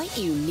 what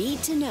you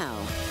need to know.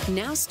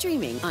 Now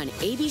streaming on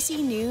ABC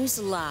News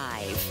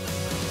Live.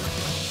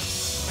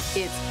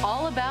 It's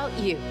all about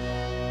you.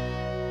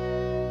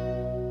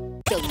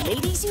 The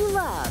ladies you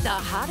love, the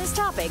hottest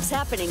topics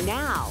happening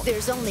now.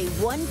 There's only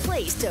one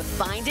place to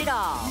find it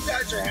all. You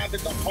guys are having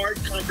the hard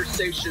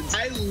conversations.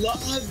 I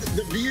love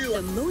The View.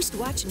 The most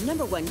watched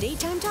 #1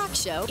 daytime talk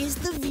show is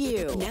The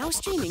View. Now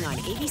streaming on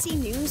ABC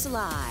News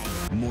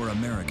Live. More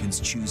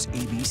Americans choose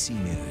ABC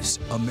News,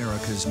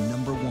 America's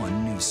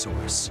 #1 news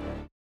source.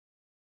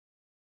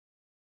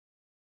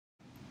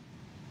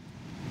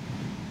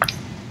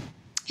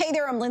 Hey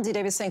there, I'm Lindsay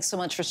Davis. Thanks so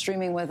much for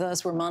streaming with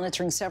us. We're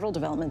monitoring several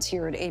developments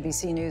here at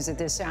ABC News at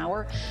this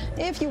hour.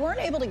 If you weren't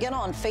able to get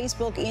on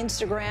Facebook,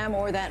 Instagram,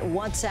 or that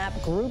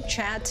WhatsApp group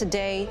chat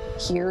today,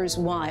 here's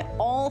why.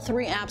 All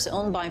three apps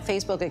owned by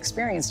Facebook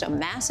experienced a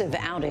massive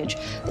outage.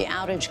 The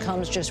outage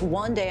comes just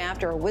one day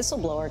after a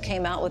whistleblower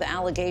came out with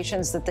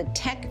allegations that the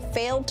tech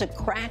failed to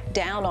crack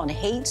down on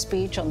hate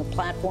speech on the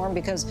platform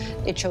because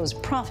it chose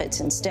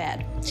profits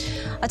instead.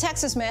 A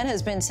Texas man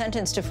has been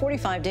sentenced to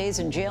 45 days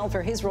in jail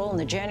for his role in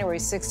the January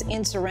 6th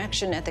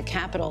insurrection at the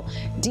Capitol.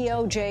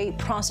 DOJ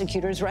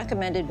prosecutors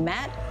recommended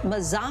Matt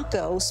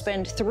Mazzacco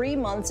spend 3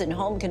 months in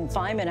home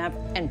confinement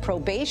and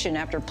probation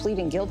after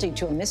pleading guilty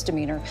to a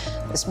misdemeanor.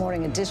 This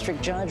morning, a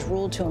district judge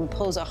ruled to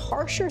impose a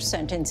harsher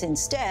sentence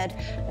instead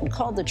and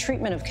called the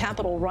treatment of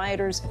Capitol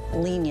rioters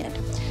lenient.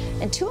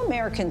 And 2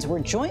 Americans were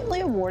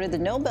jointly awarded the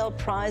Nobel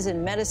Prize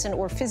in Medicine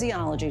or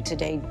Physiology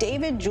today.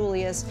 David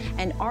Julius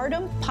and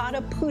Artem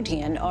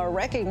Pataputian are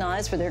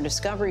recognized for their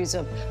discoveries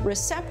of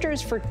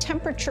receptors for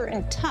temperature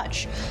and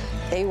touch.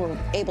 They were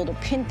able to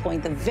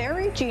pinpoint the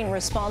very gene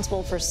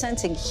responsible for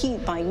sensing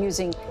heat by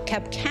using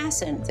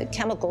capsaicin, the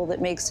chemical that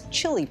makes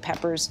chili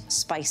peppers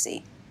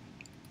spicy.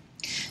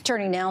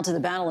 Turning now to the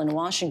battle in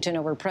Washington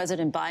over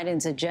President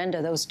Biden's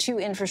agenda, those 2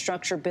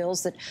 infrastructure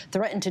bills that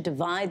threaten to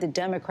divide the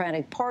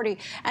Democratic Party,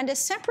 and a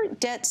separate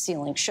debt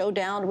ceiling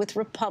showdown with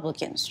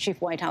Republicans. Chief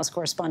White House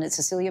correspondent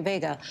Cecilia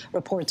Vega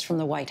reports from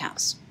the White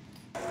House.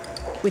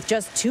 With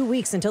just 2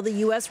 weeks until the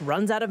U.S.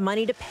 runs out of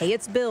money to pay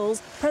its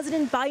bills,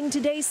 President Biden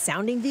today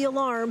sounding the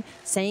alarm,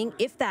 saying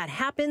if that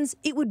happens,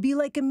 it would be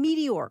like a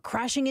meteor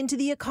crashing into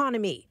the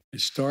economy.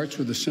 It starts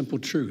with a simple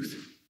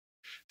truth.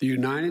 The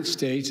United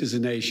States is a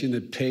nation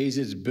that pays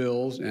its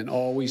bills and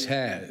always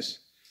has.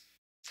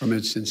 From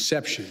its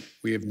inception,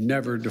 we have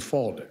never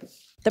defaulted.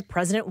 The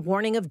president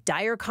warning of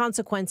dire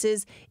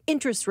consequences.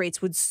 Interest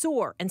rates would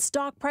soar and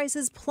stock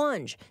prices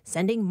plunge,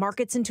 sending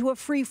markets into a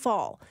free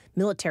fall.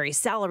 Military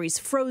salaries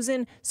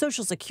frozen,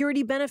 Social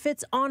Security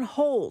benefits on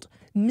hold.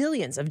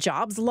 Millions of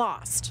jobs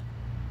lost.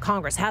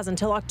 Congress has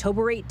until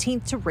October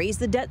 18th to raise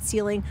the debt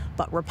ceiling,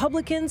 but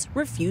Republicans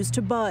refuse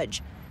to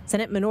budge.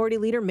 Senate Minority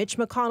Leader Mitch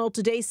McConnell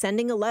today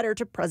sending a letter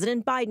to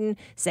President Biden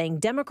saying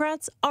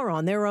Democrats are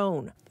on their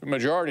own. The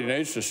majority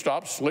needs to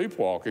stop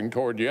sleepwalking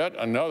toward yet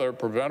another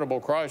preventable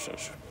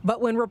crisis. But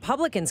when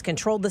Republicans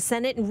controlled the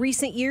Senate in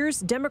recent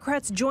years,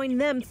 Democrats joined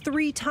them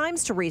 3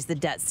 times to raise the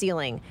debt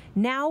ceiling.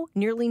 Now,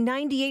 nearly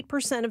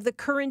 98% of the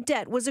current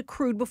debt was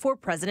accrued before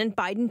President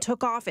Biden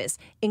took office,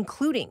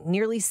 including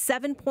nearly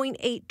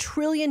 $7.8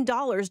 trillion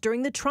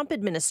during the Trump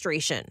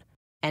administration.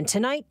 And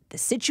tonight, the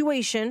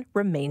situation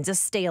remains a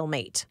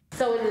stalemate.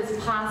 So it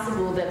is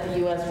possible that the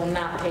U.S. will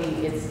not pay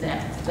its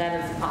debt.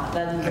 That is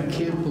possible. I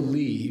can't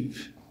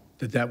believe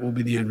that that will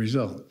be the end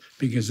result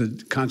because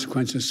the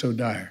consequence is so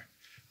dire.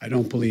 I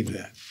don't believe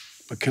that.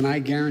 But can I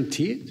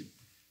guarantee it?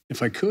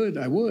 If I could,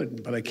 I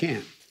would, but I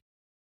can't.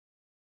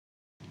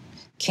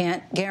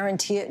 Can't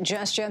guarantee it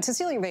just yet.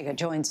 Cecilia Vega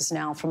joins us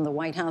now from the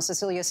White House.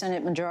 Cecilia,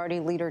 Senate Majority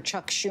Leader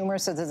Chuck Schumer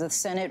says that the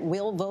Senate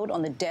will vote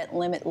on the debt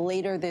limit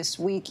later this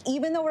week,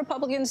 even though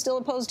Republicans still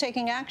oppose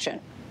taking action.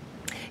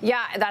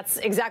 Yeah, that's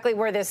exactly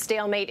where this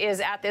stalemate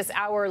is at this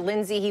hour,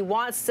 Lindsay.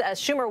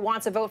 Schumer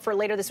wants a vote for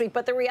later this week,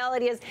 but the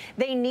reality is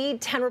they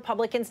need 10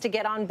 Republicans to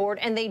get on board,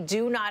 and they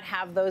do not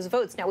have those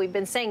votes. Now, we've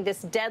been saying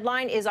this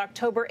deadline is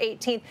October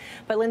 18th,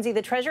 but Lindsay,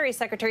 the Treasury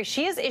Secretary,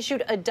 she has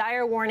issued a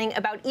dire warning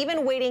about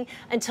even waiting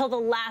until the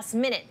last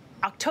minute.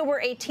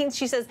 October 18th,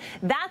 she says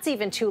that's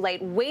even too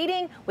late.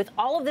 Waiting with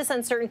all of this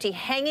uncertainty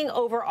hanging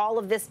over all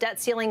of this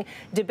debt ceiling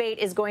debate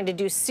is going to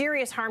do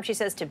serious harm, she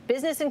says, to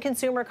business and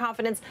consumer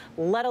confidence,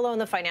 let alone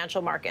the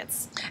financial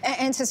markets.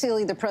 And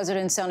Cecilia, the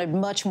president sounded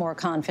much more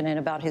confident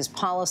about his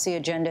policy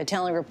agenda,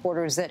 telling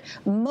reporters that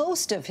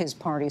most of his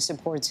party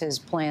supports his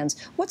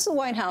plans. What's the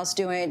White House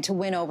doing to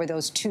win over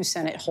those 2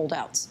 Senate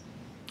holdouts?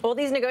 Well,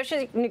 these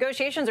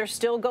negotiations are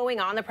still going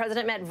on. The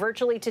president met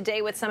virtually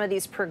today with some of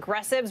these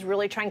progressives,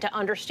 really trying to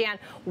understand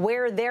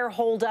where their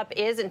holdup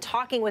is and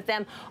talking with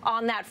them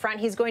on that front.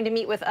 He's going to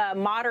meet with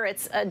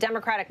moderates,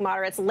 Democratic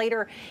moderates,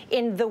 later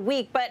in the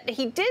week. But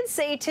he did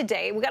say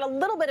today, we got a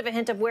little bit of a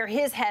hint of where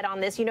his head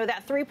on this, you know,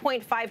 that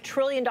 $3.5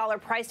 trillion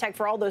price tag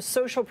for all those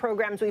social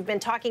programs we've been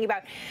talking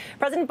about.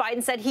 President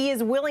Biden said he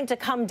is willing to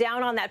come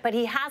down on that, but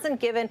he hasn't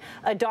given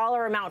a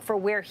dollar amount for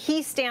where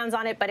he stands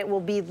on it, but it will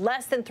be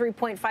less than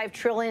 $3.5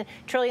 trillion.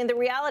 The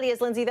reality is,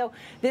 Lindsay, though,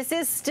 this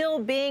is still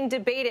being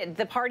debated.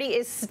 The party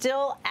is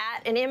still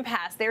at an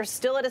impasse. They're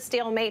still at a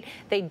stalemate.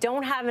 They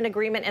don't have an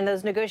agreement, and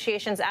those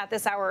negotiations at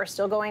this hour are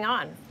still going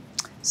on.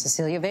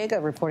 Cecilia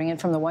Vega reporting in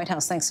from the White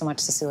House. Thanks so much,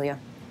 Cecilia.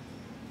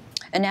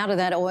 And now to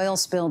that oil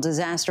spill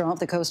disaster off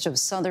the coast of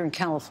Southern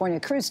California.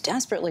 Crews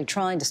desperately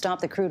trying to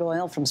stop the crude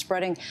oil from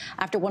spreading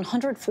after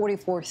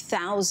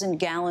 144,000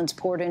 gallons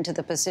poured into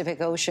the Pacific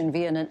Ocean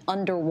via an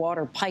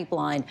underwater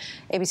pipeline.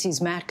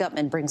 ABC's Matt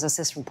Gutman brings us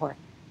this report.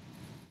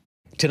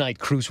 Tonight,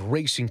 crews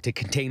racing to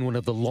contain one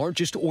of the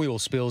largest oil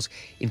spills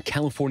in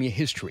California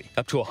history.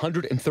 Up to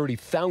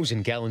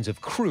 130,000 gallons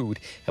of crude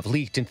have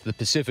leaked into the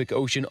Pacific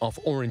Ocean off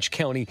Orange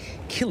County,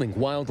 killing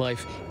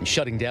wildlife and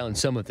shutting down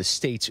some of the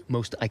state's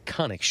most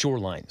iconic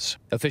shorelines.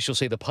 Officials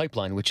say the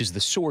pipeline, which is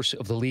the source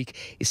of the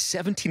leak, is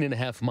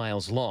 17.5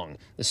 miles long.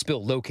 The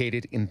spill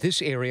located in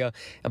this area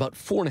about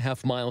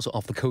 4.5 miles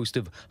off the coast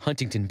of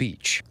Huntington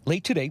Beach.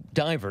 Late today,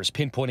 divers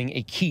pinpointing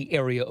a key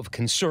area of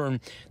concern.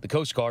 The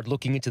Coast Guard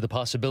looking into the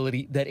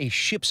possibility that a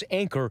ship's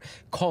anchor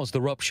caused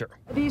the rupture.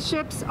 These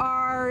ships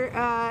are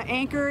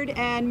anchored,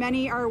 and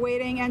many are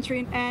awaiting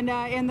entry. And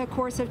in the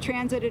course of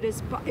transit, it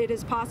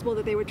is possible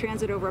that they would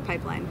transit over a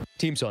pipeline.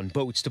 Teams on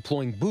boats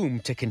deploying boom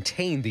to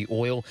contain the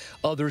oil,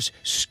 others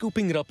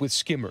scooping it up with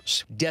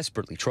skimmers,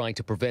 desperately trying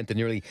to prevent the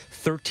nearly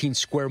 13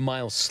 square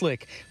mile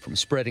slick from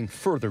spreading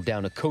further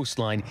down a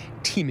coastline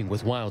teeming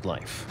with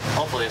wildlife.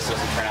 Hopefully this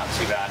doesn't turn out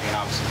too bad. You know,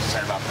 I'm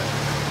concerned about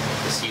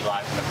the sea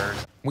life and the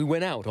birds. We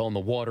went out on the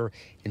water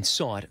and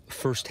saw it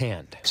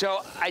firsthand. So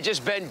I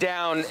just bent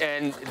down,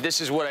 and this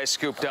is what I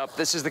scooped up.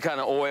 This is the kind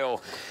of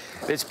oil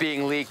that's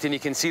being leaked, and you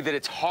can see that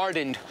it's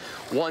hardened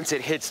once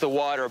it hits the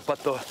water,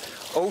 but the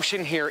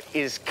ocean here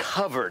is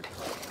covered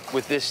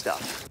with this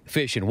stuff.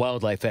 Fish and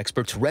wildlife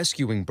experts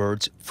rescuing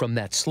birds from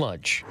that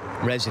sludge.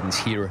 Residents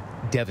here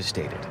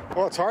devastated.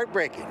 Well, it's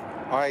heartbreaking.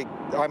 I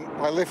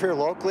live here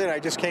locally, and I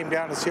just came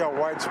down to see how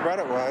widespread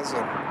it was,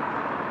 and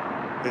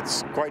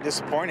it's quite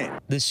disappointing.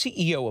 The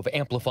CEO of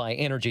Amplify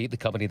Energy, the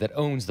company that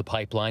owns the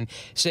pipeline,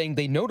 saying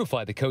they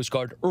notified the Coast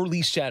Guard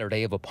early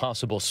Saturday of a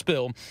possible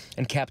spill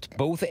and capped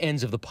both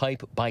ends of the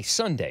pipe by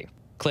Sunday,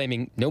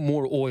 claiming no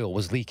more oil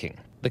was leaking.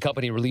 The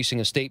company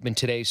releasing a statement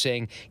today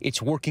saying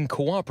it's working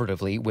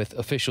cooperatively with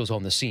officials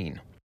on the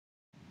scene.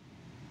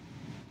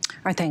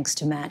 Our thanks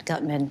to Matt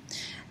Gutman.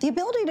 The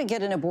ability to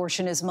get an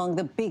abortion is among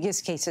the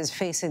biggest cases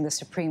facing the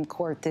Supreme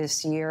Court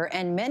this year,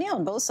 and many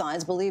on both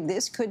sides believe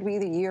this could be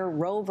the year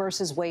Roe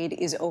versus Wade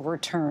is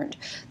overturned.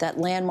 That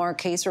landmark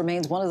case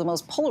remains one of the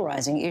most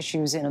polarizing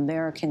issues in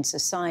American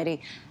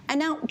society. And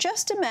now,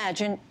 just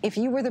imagine if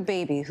you were the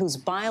baby whose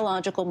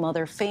biological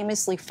mother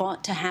famously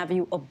fought to have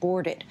you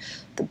aborted.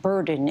 The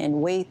burden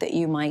and weight that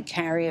you might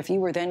carry if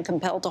you were then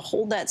compelled to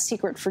hold that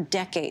secret for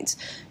decades.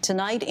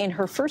 Tonight, in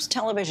her first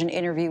television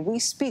interview, we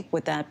speak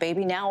with that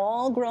baby, now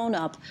all grown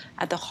up,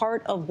 at the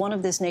heart of one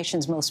of this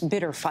nation's most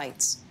bitter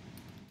fights.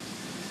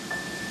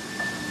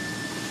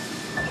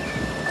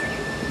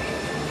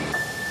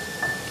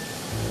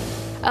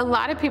 A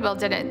lot of people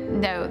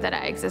didn't know that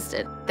I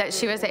existed, that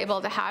she was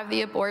able to have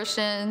the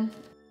abortion.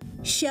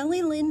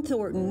 Shelley Lynn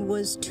Thornton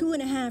was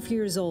 2.5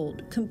 years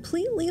old,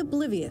 completely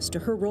oblivious to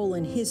her role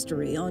in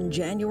history on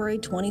January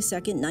 22,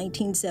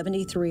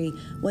 1973,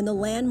 when the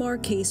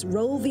landmark case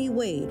Roe v.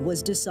 Wade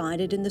was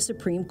decided in the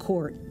Supreme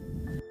Court.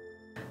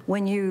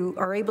 When you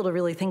are able to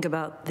really think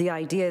about the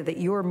idea that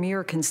your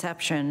mere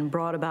conception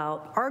brought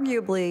about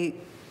arguably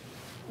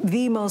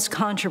the most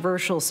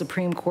controversial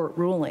Supreme Court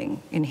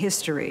ruling in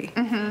history,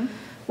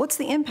 what's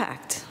the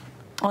impact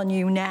on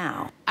you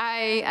now?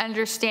 I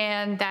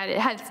understand that it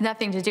has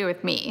nothing to do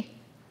with me.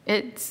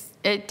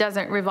 It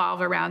doesn't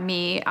revolve around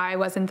me. I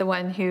wasn't the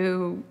one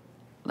who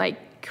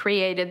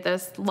created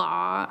this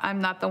law.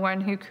 I'm not the one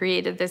who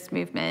created this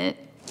movement.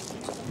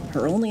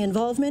 Her only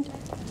involvement?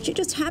 She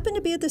just happened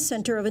to be at the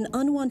center of an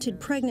unwanted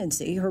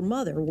pregnancy her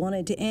mother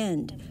wanted to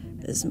end.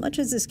 As much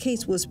as this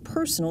case was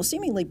personal,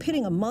 seemingly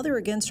pitting a mother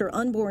against her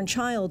unborn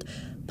child,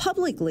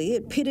 publicly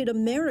it pitted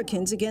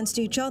Americans against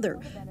each other.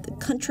 The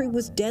country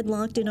was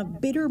deadlocked in a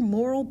bitter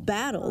moral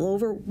battle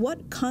over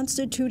what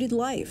constituted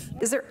life.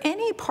 Is there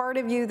any part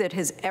of you that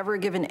has ever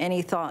given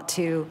any thought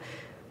to,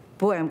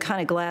 boy, I'm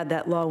kind of glad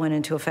that law went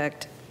into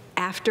effect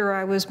after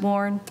I was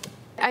born?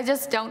 I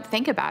just don't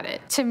think about it.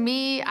 To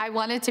me, I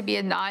want it to be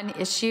a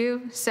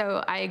non-issue,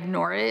 so I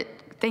ignore it,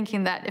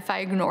 thinking that if I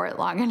ignore it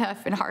long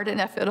enough and hard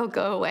enough, it'll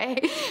go away,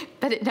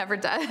 but it never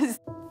does.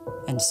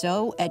 And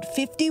so, at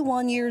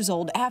 51 years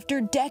old, after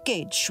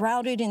decades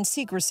shrouded in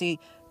secrecy,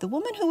 the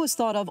woman who was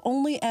thought of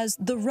only as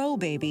the Roe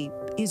baby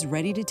is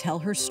ready to tell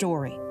her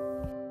story.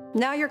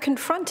 Now you're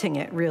confronting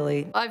it,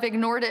 really. I've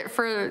ignored it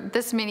for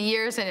this many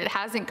years, and it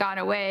hasn't gone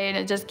away, and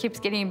it just keeps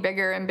getting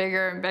bigger and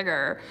bigger and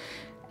bigger.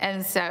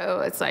 And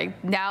so it's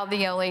like, now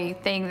the only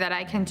thing that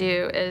I can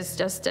do is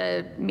just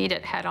to meet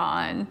it head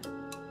on.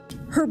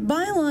 Her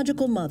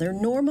biological mother,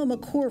 Norma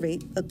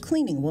McCorvey, a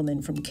cleaning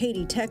woman from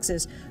Katy,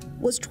 Texas,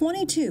 was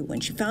 22 when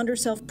she found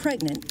herself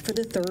pregnant for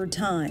the third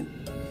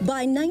time.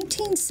 By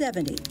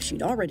 1970,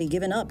 she'd already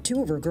given up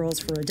 2 of her girls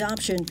for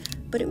adoption,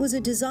 but it was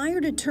a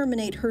desire to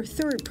terminate her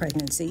third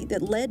pregnancy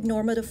that led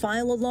Norma to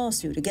file a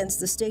lawsuit against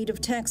the state of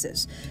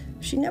Texas.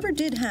 She never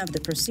did have the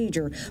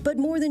procedure, but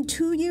more than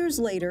 2 years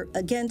later,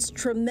 against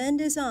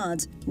tremendous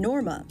odds,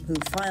 Norma, who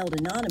filed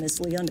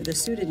anonymously under the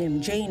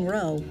pseudonym Jane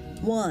Roe,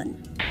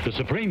 won. The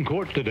Supreme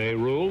Court today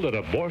ruled that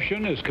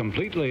abortion is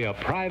completely a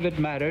private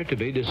matter to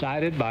be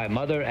decided by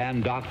mother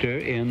and doctor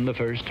in the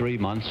first 3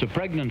 months of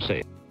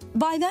pregnancy.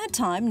 By that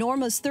time,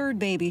 Norma's third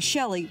baby,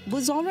 Shelley,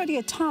 was already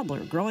a toddler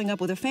growing up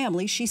with a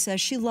family she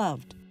says she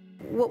loved.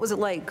 What was it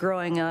like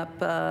growing up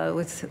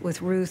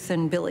with Ruth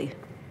and Billy?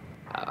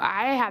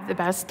 I had the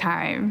best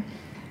time.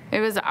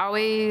 It was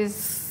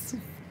always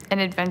an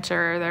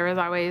adventure. There was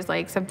always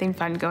like something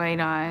fun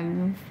going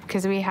on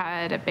because we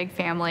had a big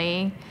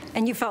family.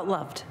 And you felt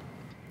loved?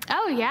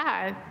 Oh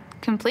yeah,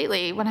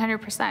 completely,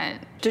 100%.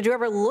 Did you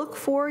ever look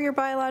for your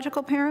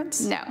biological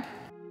parents? No.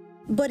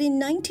 But in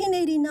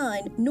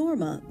 1989,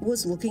 Norma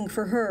was looking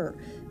for her.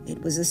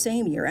 It was the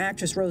same year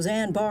actress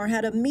Roseanne Barr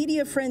had a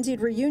media-frenzied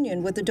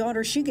reunion with the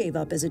daughter she gave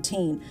up as a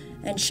teen.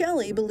 And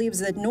Shelley believes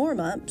that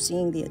Norma,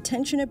 seeing the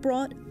attention it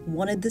brought,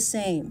 wanted the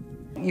same.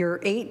 You're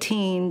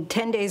 18,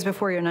 10 days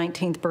before your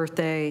 19th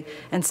birthday,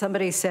 and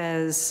somebody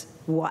says,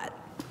 what?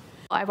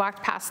 I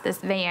walked past this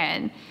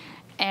van,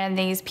 and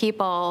these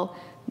people,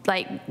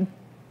 like,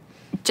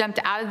 jumped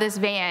out of this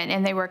van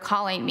and they were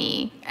calling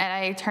me, and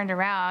I turned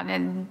around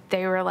and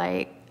they were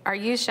like, "Are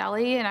you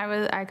Shelley?" And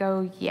I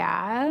go,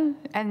 "Yeah."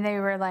 And they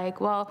were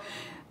like, "Well,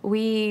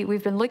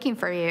 we've been looking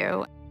for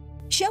you."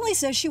 Shelley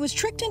says she was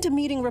tricked into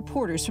meeting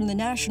reporters from the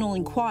National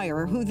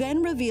Enquirer, who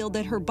then revealed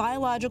that her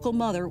biological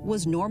mother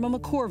was Norma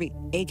McCorvey,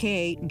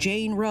 aka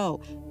Jane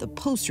Roe, the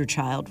poster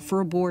child for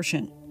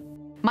abortion.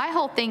 My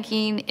whole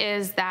thinking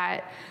is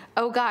that,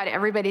 oh God,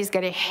 everybody's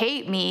going to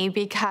hate me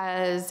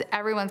because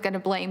everyone's going to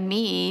blame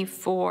me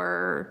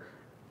for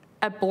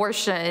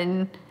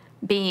abortion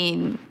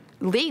being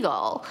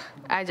legal.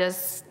 I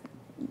just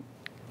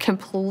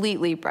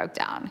completely broke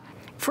down.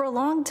 For a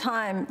long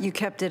time, you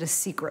kept it a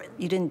secret.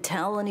 You didn't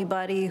tell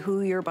anybody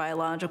who your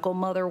biological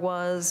mother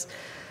was.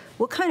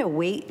 What kind of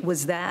weight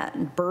was that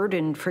and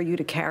burden for you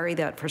to carry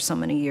that for so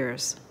many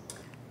years?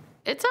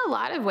 It's a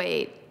lot of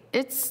weight.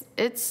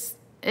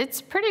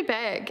 It's pretty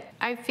big.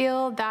 I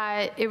feel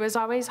that it was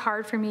always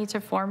hard for me to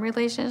form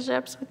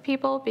relationships with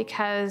people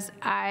because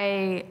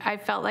I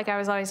felt like I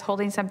was always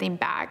holding something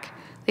back.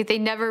 Like they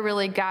never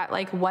really got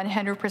like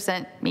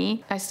 100%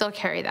 me. I still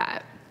carry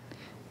that.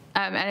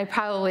 And I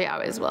probably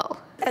always will.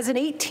 As an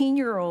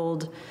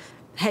 18-year-old,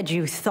 had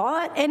you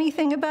thought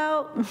anything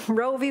about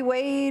Roe v.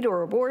 Wade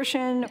or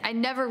abortion? I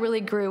never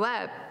really grew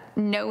up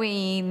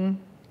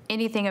knowing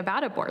anything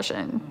about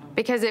abortion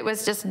because it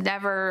was just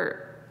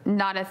never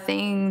not a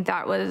thing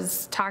that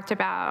was talked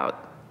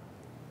about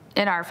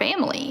in our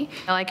family.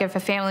 Like if a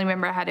family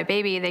member had a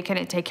baby, they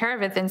couldn't take care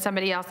of it, then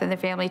somebody else in the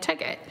family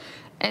took it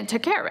and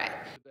took care of it.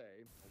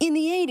 In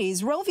the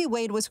 80s, Roe v.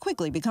 Wade was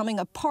quickly becoming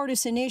a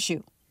partisan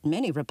issue.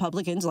 Many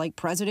Republicans, like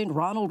President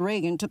Ronald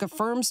Reagan, took a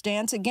firm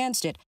stance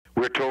against it.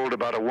 We're told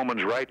about a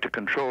woman's right to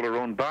control her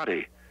own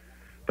body,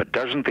 but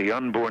doesn't the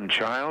unborn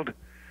child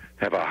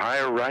have a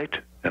higher right,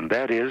 and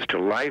that is to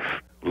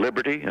life,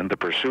 liberty, and the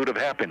pursuit of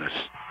happiness?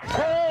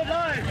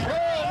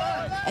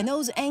 And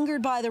those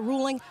angered by the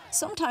ruling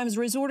sometimes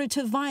resorted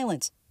to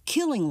violence,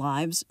 killing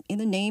lives in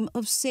the name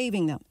of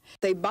saving them.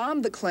 They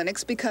bombed the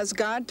clinics because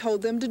God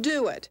told them to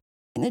do it.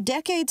 In the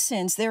decades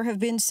since, there have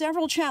been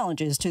several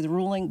challenges to the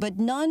ruling, but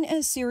none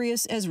as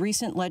serious as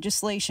recent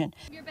legislation.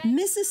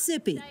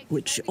 Mississippi,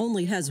 which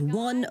only has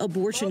one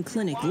abortion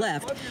clinic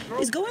left,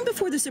 is going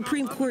before the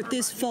Supreme Court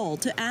this fall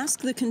to ask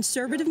the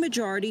conservative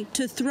majority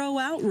to throw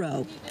out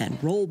Roe and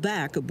roll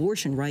back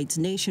abortion rights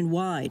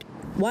nationwide.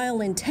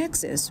 While in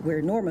Texas,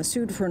 where Norma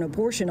sued for an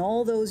abortion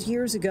all those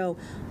years ago,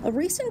 a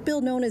recent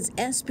bill known as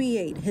SB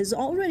 8 has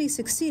already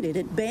succeeded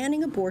at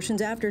banning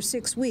abortions after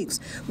 6 weeks,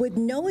 with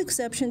no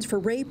exceptions for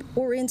rape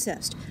or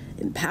incest,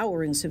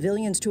 empowering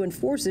civilians to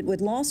enforce it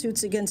with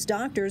lawsuits against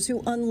doctors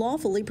who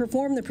unlawfully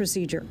perform the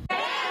procedure.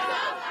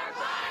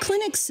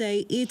 Clinics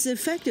say it's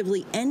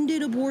effectively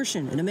ended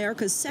abortion in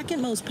America's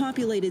second most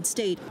populated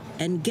state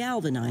and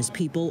galvanized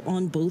people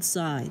on both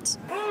sides.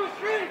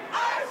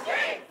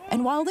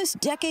 And while this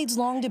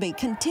decades-long debate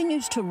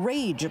continues to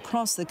rage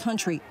across the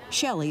country,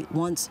 Shelley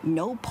wants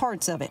no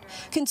parts of it,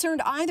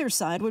 concerned either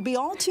side would be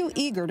all too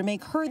eager to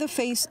make her the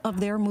face of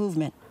their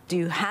movement. Do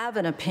you have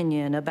an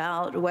opinion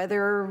about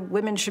whether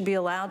women should be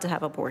allowed to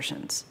have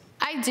abortions?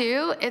 I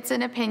do. It's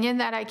an opinion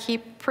that I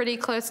keep pretty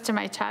close to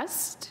my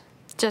chest,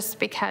 just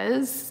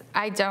because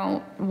I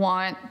don't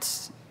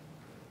want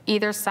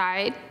either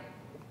side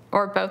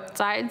or both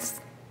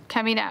sides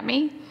coming at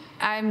me.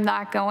 I'm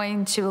not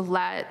going to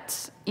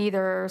let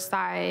either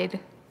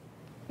side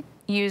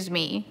use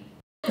me.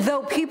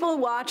 Though people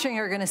watching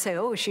are going to say,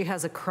 oh, she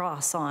has a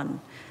cross on.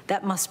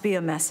 That must be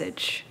a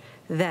message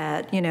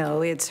that, you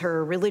know, it's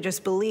her religious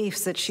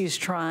beliefs that she's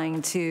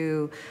trying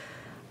to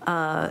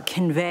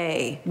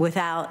convey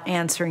without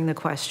answering the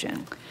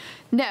question.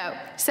 No.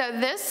 So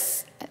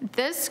this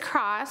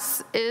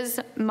cross is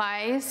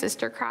my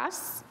sister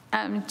cross.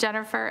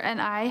 Jennifer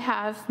and I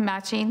have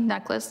matching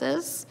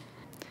necklaces,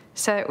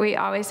 so that we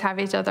always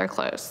have each other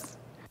close.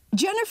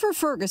 Jennifer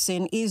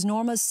Ferguson is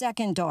Norma's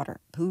second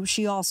daughter, who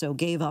she also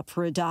gave up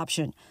for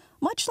adoption.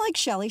 Much like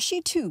Shelley,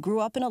 she too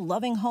grew up in a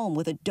loving home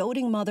with a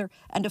doting mother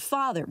and a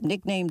father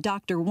nicknamed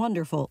Dr.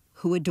 Wonderful,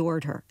 who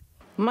adored her.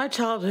 My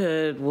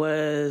childhood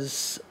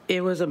was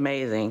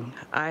amazing.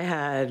 I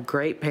had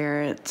great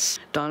parents,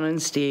 Donna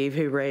and Steve,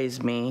 who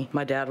raised me.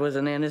 My dad was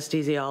an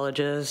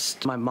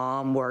anesthesiologist. My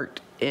mom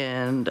worked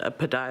in a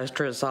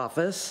podiatrist's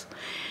office.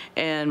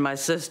 And my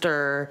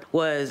sister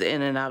was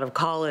in and out of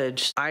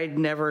college. I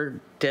never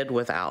did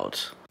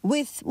without.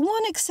 With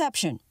one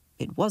exception.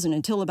 It wasn't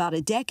until about a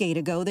decade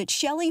ago that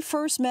Shelley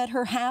first met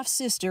her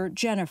half-sister,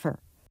 Jennifer.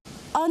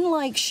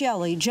 Unlike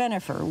Shelley,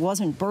 Jennifer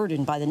wasn't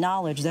burdened by the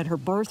knowledge that her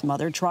birth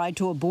mother tried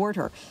to abort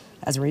her.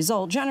 As a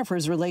result,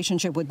 Jennifer's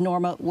relationship with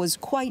Norma was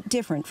quite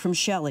different from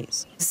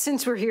Shelley's.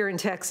 Since we're here in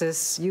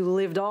Texas, you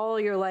lived all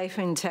your life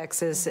in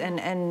Texas, and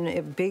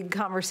a big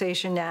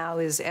conversation now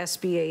is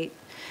SB 8.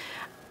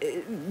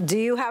 Do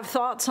you have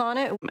thoughts on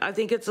it? I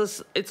think it's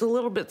a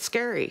little bit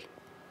scary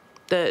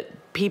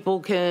that people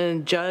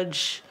can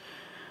judge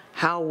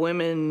how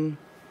women,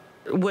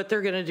 what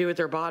they're going to do with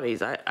their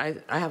bodies.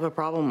 I have a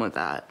problem with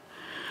that.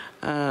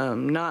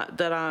 Not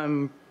that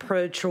I'm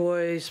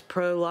pro-choice,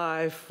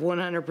 pro-life,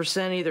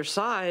 100% either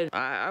side.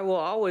 I will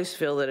always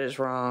feel that it's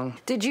wrong.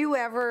 Did you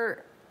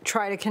ever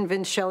try to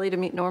convince Shelley to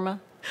meet Norma?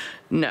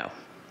 No.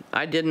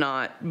 I did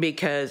not,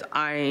 because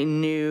I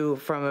knew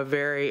from a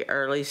very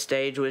early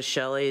stage with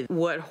Shelley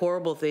what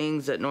horrible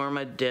things that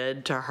Norma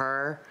did to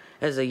her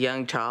as a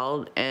young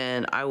child,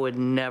 and I would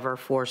never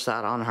force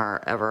that on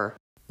her, ever.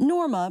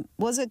 Norma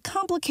was a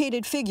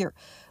complicated figure.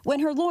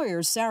 When her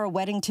lawyers, Sarah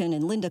Weddington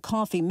and Linda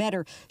Coffey, met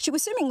her, she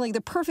was seemingly the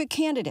perfect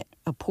candidate,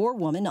 a poor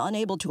woman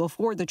unable to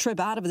afford the trip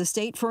out of the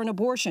state for an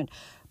abortion.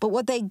 But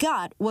what they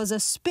got was a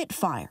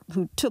spitfire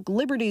who took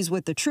liberties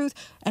with the truth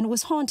and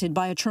was haunted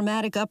by a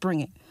traumatic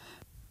upbringing.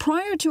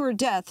 Prior to her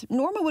death,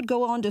 Norma would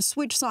go on to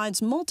switch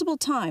sides multiple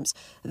times,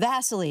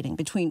 vacillating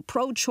between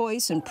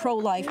pro-choice and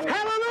pro-life,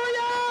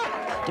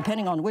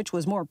 depending on which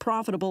was more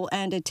profitable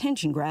and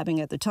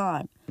attention-grabbing at the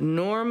time.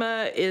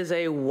 Norma is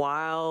a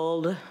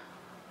wild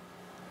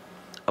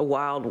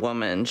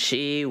woman.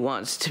 She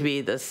wants to be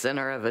the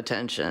center of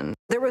attention.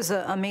 There was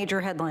a major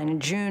headline in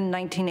June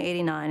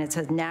 1989. It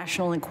said,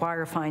 National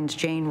Enquirer finds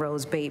Jane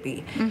Roe's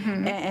baby.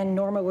 Mm-hmm. And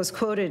Norma was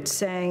quoted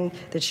saying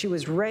that she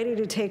was ready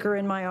to take her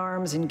in my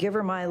arms and give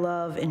her my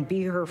love and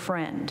be her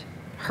friend,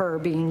 her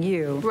being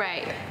you.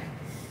 Right.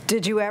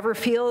 Did you ever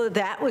feel that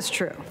that was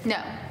true?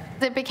 No.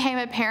 It became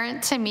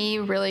apparent to me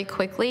really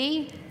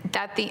quickly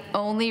that the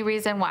only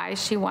reason why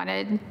she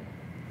wanted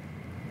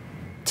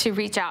to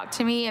reach out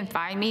to me and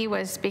find me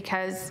was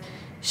because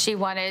she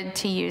wanted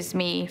to use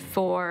me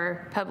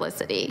for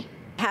publicity.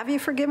 Have you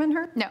forgiven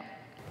her? No.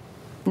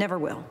 Never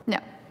will? No.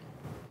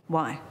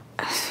 Why?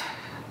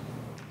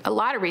 A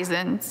lot of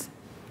reasons.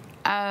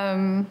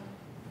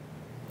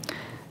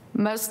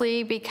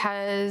 Mostly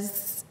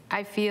because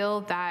I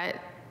feel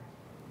that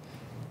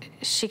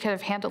she could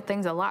have handled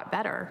things a lot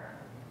better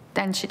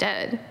than she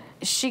did.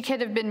 She could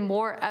have been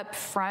more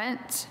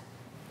upfront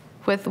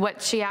with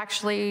what she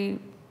actually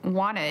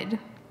wanted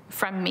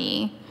from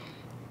me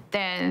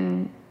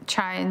than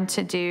trying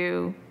to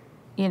do,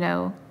 you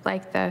know,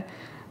 like the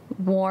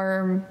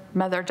warm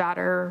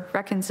mother-daughter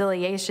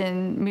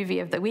reconciliation movie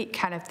of the week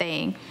kind of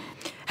thing.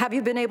 Have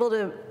you been able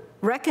to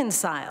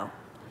reconcile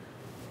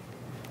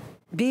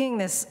being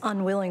this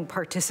unwilling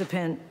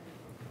participant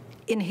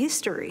in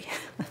history?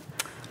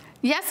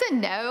 Yes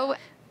and no,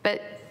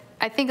 but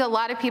I think a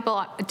lot of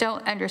people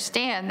don't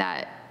understand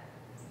that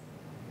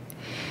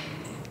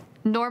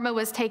Norma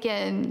was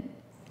taken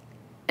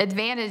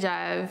advantage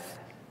of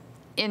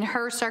in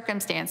her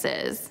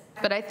circumstances,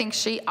 but I think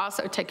she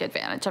also took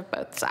advantage of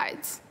both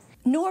sides.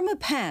 Norma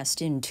passed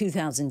in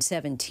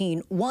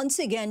 2017, once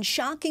again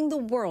shocking the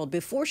world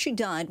before she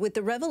died with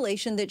the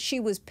revelation that she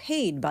was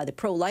paid by the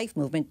pro-life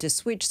movement to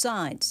switch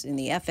sides in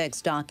the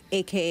FX doc,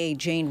 a.k.a.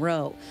 Jane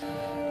Roe.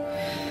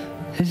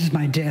 This is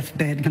my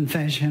deathbed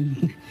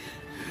confession.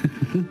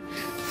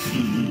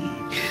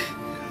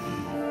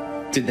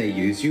 Did they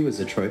use you as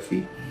a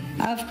trophy?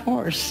 Of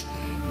course.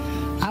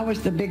 I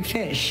was the big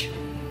fish.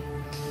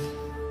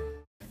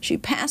 She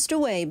passed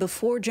away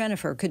before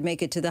Jennifer could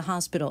make it to the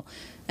hospital.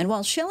 And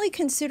while Shelley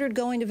considered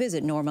going to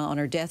visit Norma on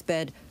her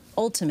deathbed,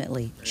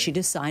 ultimately, she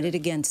decided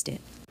against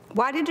it.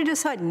 Why did you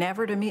decide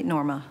never to meet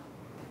Norma?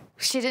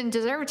 She didn't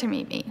deserve to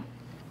meet me.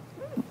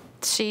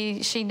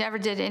 She never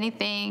did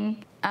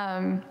anything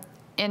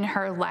in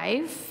her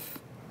life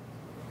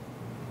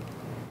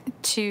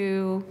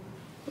to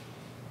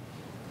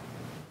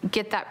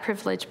get that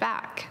privilege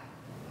back.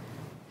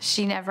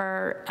 She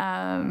never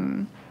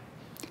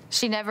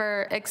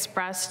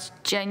expressed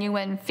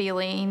genuine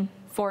feeling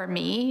for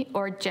me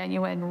or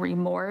genuine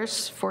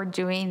remorse for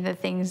doing the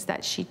things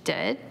that she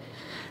did,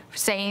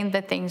 saying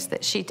the things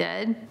that she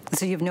did.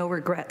 So you have no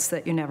regrets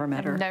that you never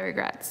met her? No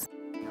regrets.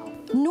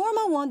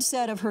 Norma once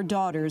said of her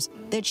daughters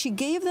that she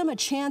gave them a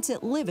chance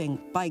at living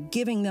by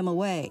giving them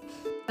away.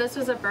 This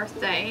was a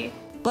birthday.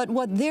 But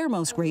what they're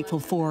most grateful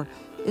for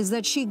is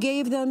that she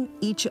gave them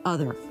each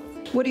other.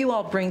 What do you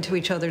all bring to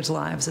each other's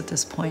lives at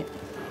this point?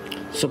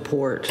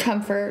 Support.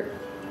 Comfort.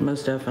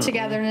 Most definitely.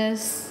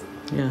 Togetherness.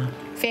 Yeah.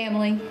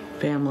 Family.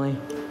 Family.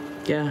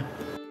 Yeah.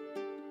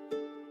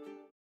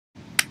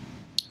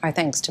 Our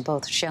thanks to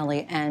both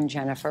Shelley and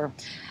Jennifer.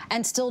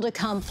 And still to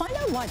come, find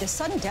out why the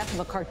sudden death of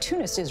a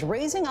cartoonist is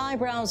raising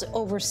eyebrows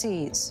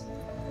overseas.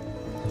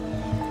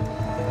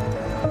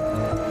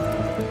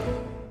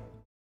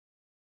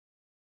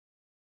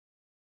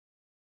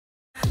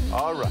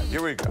 All right,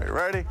 here we go. You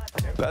ready?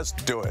 Let's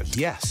do it.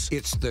 Yes,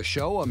 it's the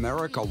show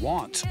America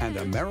wants and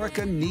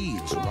America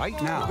needs right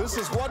now. This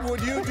is What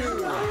Would You Do?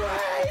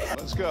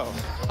 Let's go.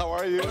 How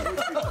are you?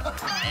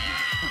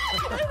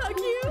 Hug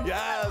you.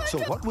 Yeah. So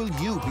what will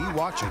you be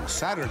watching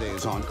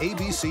Saturdays on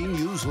ABC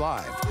News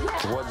Live?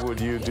 What would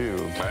you do?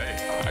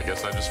 Hey, I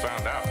guess I just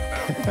found out.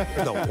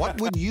 The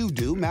What Would You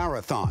Do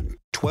Marathon,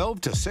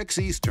 12 to 6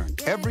 Eastern,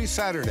 every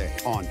Saturday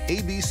on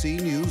ABC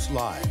News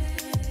Live.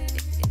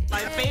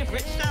 My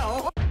favorite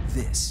show.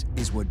 This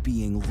is what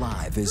being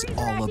live is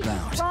all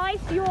about.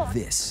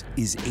 This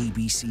is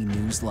ABC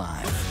News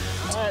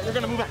Live. All right, we're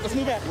gonna move back. Let's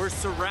move back. We're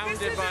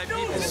surrounded by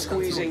people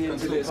squeezing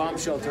into this bomb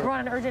shelter. We're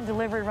on an urgent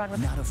delivery run.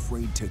 Not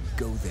afraid to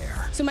go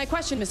there. So my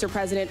question, Mr.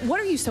 President, what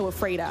are you so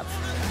afraid of?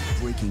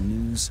 Breaking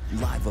news,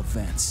 live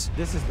events.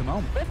 This is the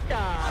moment.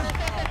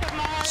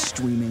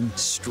 Streaming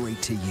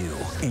straight to you,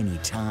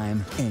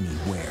 anytime,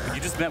 anywhere. You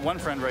just met one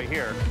friend right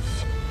here.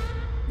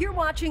 You're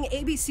watching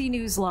ABC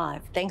News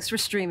Live. Thanks for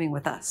streaming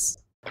with us.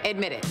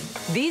 Admit it.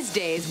 These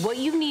days, what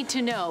you need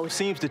to know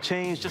seems to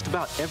change just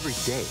about every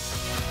day.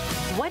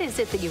 What is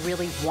it that you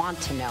really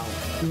want to know,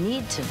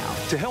 need to know?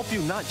 To help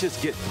you not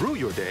just get through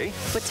your day,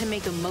 but to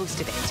make the most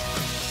of it.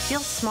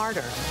 Feel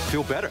smarter.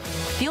 Feel better.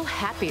 Feel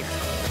happier.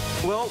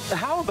 Well,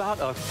 how about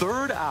a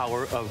third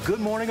hour of Good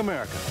Morning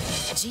America?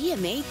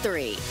 GMA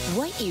 3,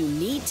 what you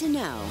need to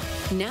know.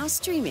 Now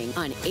streaming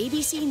on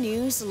ABC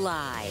News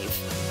Live.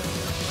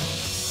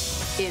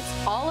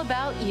 It's all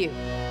about you.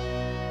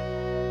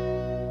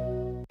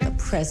 The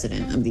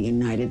President of the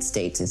United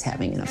States is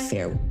having an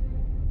affair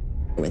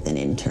with an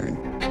intern.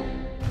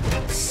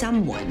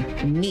 Someone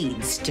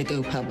needs to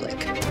go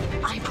public.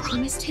 I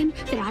promised him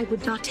that I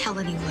would not tell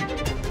anyone.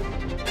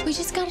 We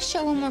just gotta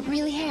show him what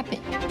really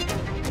happened.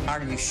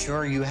 Are you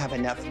sure you have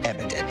enough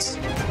evidence?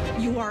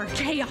 You are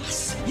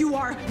chaos. You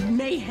are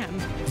mayhem.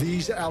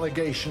 These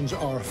allegations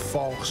are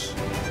false.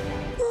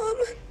 Mom,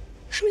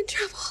 I'm in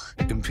trouble.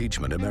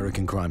 Impeachment,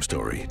 American Crime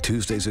Story.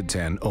 Tuesdays at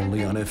 10,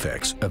 only on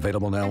FX.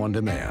 Available now on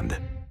demand.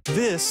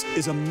 This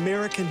is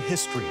American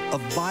history. A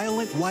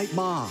violent white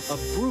mob, a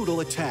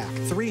brutal attack,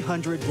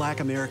 300 black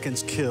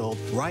Americans killed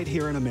right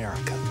here in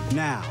America.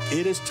 Now,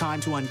 it is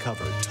time to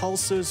uncover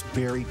Tulsa's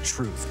buried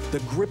truth. The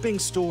gripping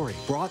story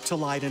brought to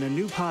light in a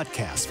new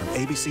podcast from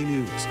ABC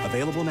News.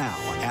 Available now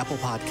on Apple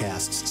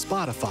Podcasts,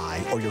 Spotify,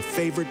 or your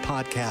favorite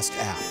podcast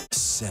app.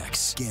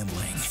 Sex,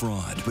 gambling,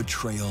 fraud,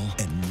 betrayal,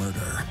 and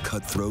murder.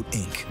 Cutthroat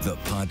Inc., the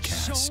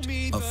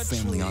podcast. A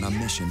family on a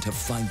mission to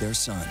find their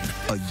son.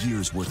 A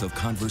year's worth of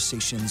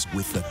conversations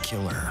with the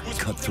killer.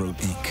 Cutthroat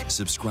Inc.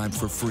 Subscribe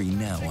for free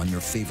now on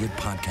your favorite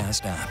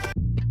podcast app.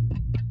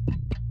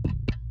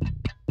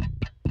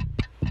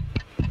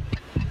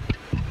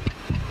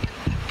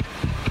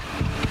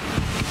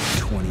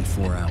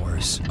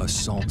 Hours,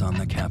 Assault on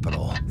the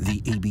Capitol,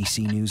 the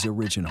ABC News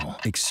original,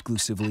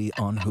 exclusively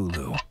on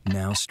Hulu,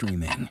 now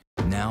streaming.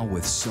 Now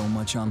with so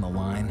much on the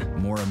line,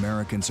 more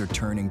Americans are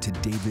turning to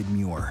David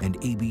Muir and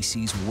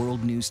ABC's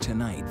World News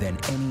Tonight than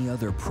any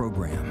other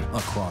program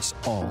across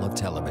all of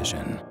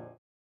television.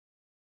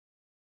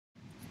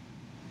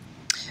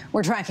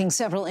 We're tracking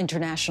several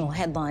international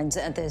headlines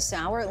at this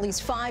hour. At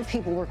least 5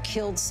 people were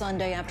killed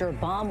Sunday after a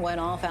bomb went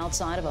off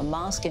outside of a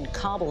mosque in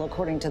Kabul,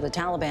 according to the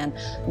Taliban.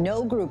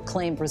 No group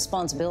claimed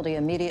responsibility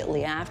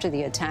immediately after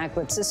the attack,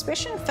 but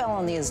suspicion fell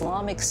on the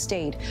Islamic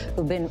State,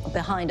 who've been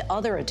behind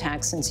other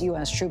attacks since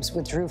U.S. troops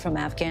withdrew from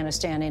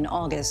Afghanistan in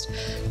August.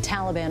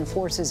 Taliban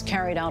forces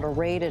carried out a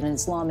raid at an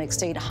Islamic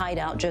State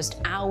hideout just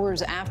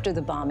hours after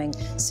the bombing.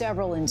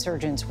 Several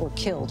insurgents were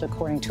killed,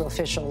 according to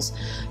officials.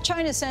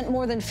 China sent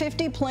more than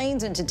 50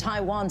 planes into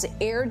Taiwan's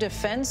air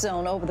defense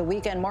zone over the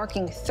weekend,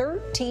 marking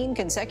 13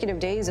 consecutive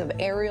days of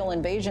aerial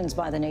invasions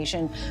by the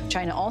nation.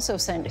 China also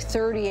sent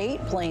 38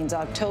 planes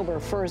October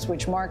 1st,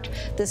 which marked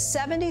the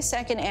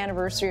 72nd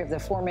anniversary of the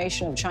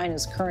formation of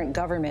China's current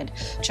government.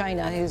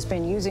 China has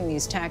been using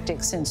these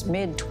tactics since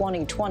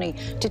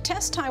mid-2020 to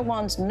test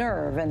Taiwan's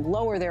nerve and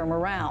lower their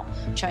morale.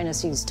 China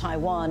sees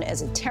Taiwan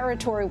as a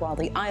territory, while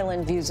the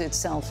island views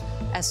itself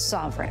as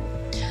sovereign.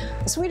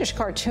 A Swedish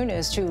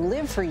cartoonist who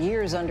lived for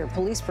years under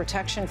police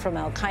protection from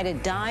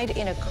al-Qaeda died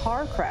in a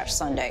car crash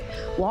Sunday.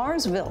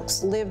 Lars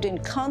Vilks lived in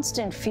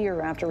constant fear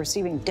after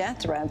receiving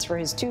death threats for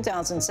his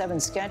 2007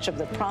 sketch of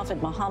the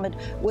Prophet Muhammad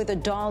with a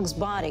dog's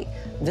body.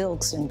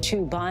 Vilks and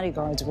 2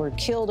 bodyguards were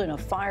killed in a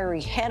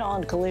fiery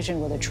head-on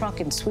collision with a truck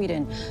in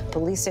Sweden.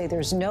 Police say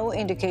there's no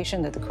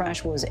indication that the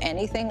crash was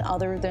anything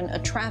other than a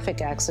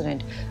traffic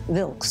accident.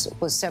 Vilks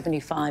was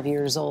 75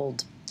 years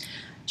old.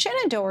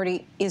 Shannon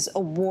Doherty is a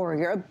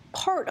warrior. A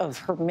part of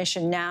her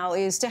mission now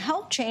is to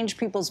help change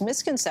people's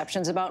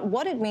misconceptions about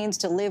what it means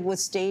to live with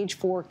stage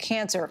 4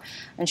 cancer.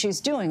 And she's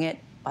doing it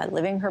by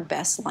living her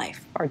best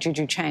life. Our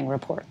Juju Chang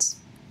reports.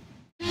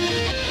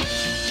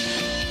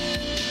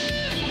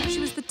 She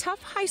was the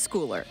tough high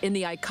schooler in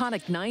the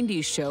iconic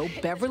 90s show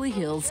Beverly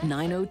Hills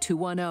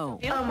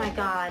 90210. Oh, my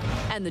God.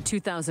 And the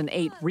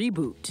 2008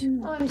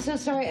 reboot. Oh, I'm so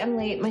sorry I'm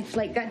late. My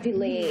flight got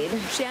delayed.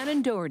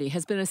 Shannon Doherty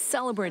has been a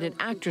celebrated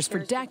actress for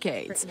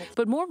decades,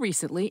 but more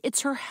recently,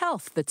 it's her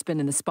health that's been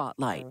in the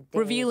spotlight,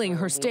 revealing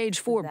her stage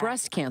 4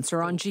 breast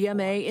cancer on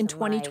GMA in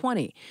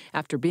 2020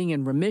 after being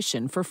in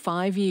remission for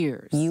 5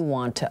 years. You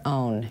want to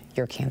own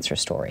your cancer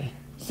story.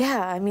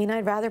 Yeah, I mean,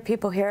 I'd rather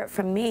people hear it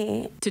from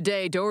me.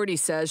 Today, Doherty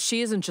says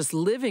she isn't just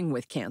living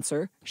with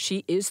cancer,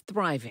 she is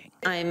thriving.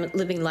 I'm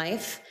living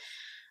life.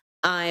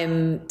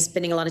 I'm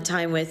spending a lot of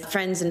time with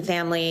friends and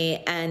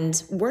family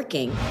and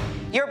working.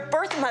 Your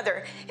birth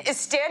mother is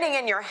standing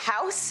in your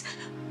house?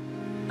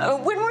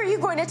 When were you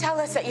going to tell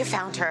us that you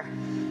found her?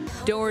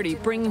 Doherty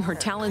bringing her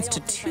talents to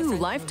 2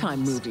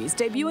 Lifetime movies,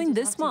 debuting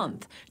this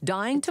month,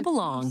 Dying to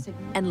Belong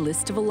and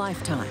List of a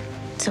Lifetime.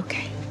 It's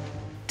okay.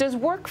 Does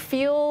work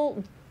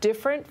feel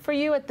different for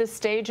you at this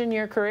stage in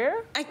your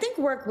career? I think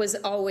work was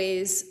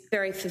always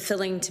very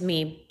fulfilling to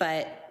me,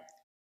 but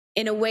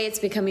in a way it's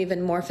become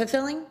even more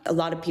fulfilling. A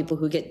lot of people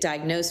who get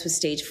diagnosed with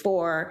stage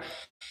 4,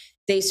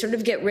 they sort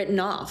of get written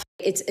off.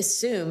 It's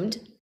assumed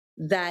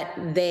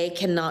that they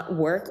cannot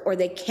work or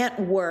they can't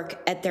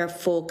work at their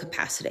full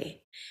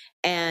capacity.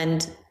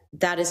 And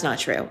that is not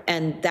true.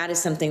 And that is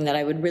something that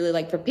I would really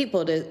like for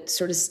people to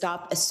sort of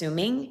stop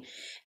assuming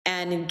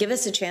and give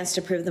us a chance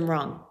to prove them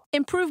wrong.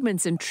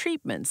 Improvements in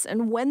treatments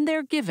and when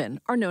they're given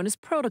are known as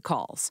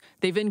protocols.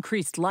 They've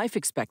increased life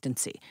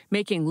expectancy,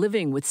 making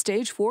living with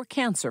stage 4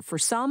 cancer for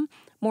some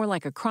more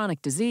like a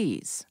chronic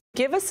disease.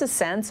 Give us a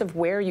sense of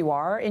where you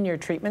are in your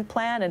treatment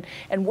plan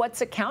and what's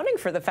accounting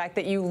for the fact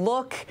that you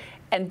look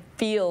and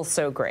feel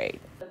so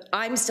great.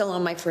 I'm still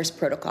on my first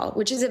protocol,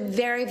 which is a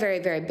very, very,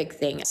 very big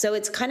thing. So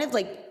it's kind of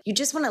like you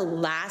just want to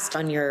last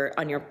on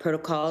your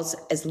protocols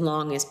as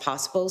long as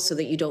possible so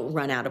that you don't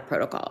run out of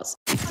protocols.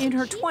 In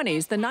her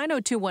 20s, the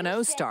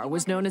 90210 star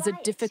was known as a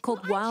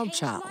difficult wild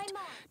child.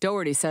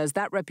 Doherty says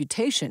that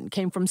reputation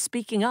came from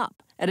speaking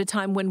up at a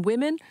time when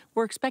women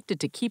were expected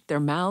to keep their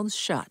mouths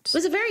shut. It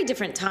was a very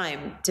different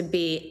time to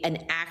be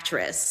an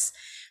actress,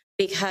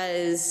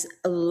 because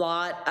a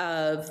lot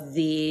of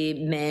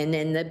the men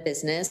in the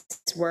business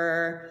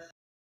were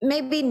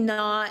maybe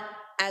not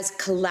as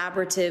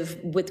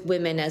collaborative with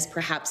women as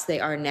perhaps they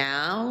are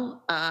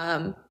now.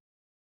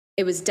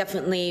 It was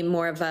definitely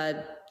more of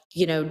a,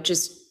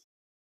 just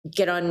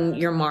get on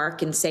your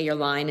mark and say your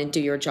line and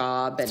do your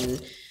job.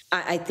 And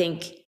I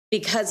think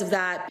because of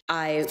that,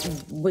 I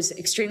was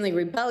extremely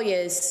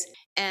rebellious.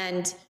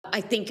 And I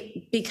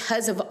think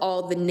because of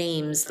all the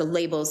names, the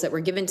labels that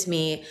were given to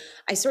me,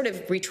 I sort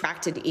of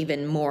retracted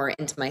even more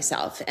into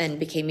myself and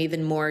became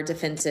even more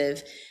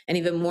defensive and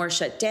even more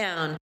shut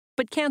down.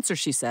 But cancer,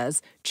 she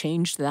says,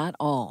 changed that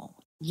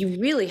all.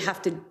 You really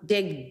have to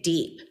dig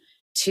deep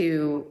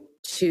to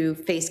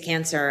face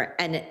cancer.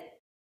 And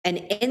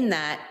in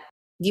that,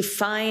 you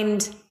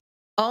find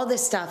all the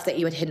stuff that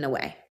you had hidden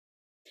away.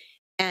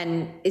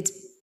 And it's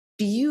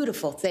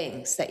beautiful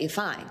things that you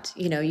find.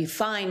 You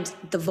find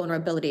the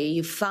vulnerability,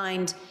 you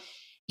find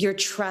your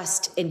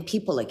trust in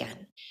people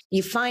again.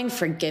 You find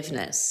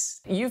forgiveness.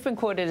 You've been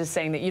quoted as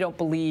saying that you don't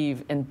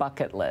believe in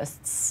bucket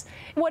lists.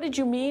 What did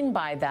you mean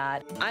by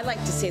that? I like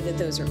to say that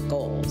those are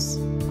goals,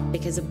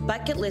 because a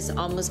bucket list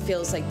almost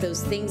feels like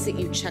those things that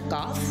you check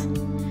off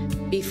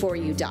before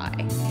you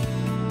die.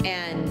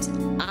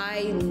 And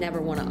I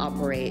never want to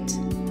operate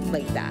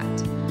like that.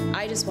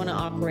 I just want to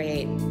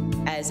operate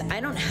as I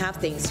don't have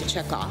things to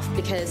check off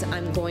because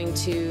I'm going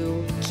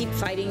to keep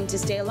fighting to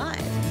stay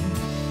alive.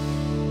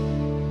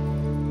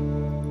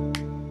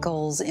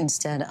 Goals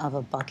instead of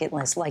a bucket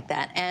list like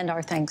that. And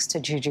our thanks to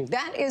Juju.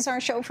 That is our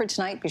show for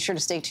tonight. Be sure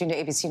to stay tuned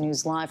to ABC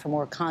News Live for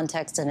more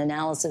context and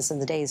analysis of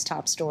the day's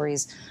top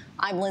stories.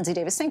 I'm Lindsay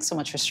Davis. Thanks so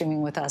much for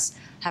streaming with us.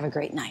 Have a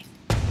great night.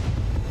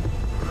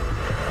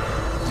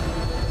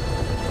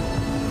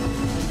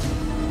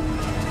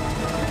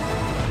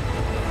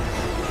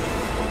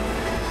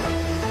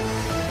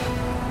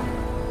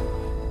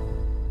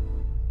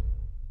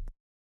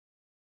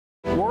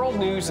 World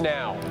News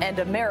Now. And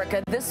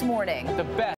America This Morning. The best.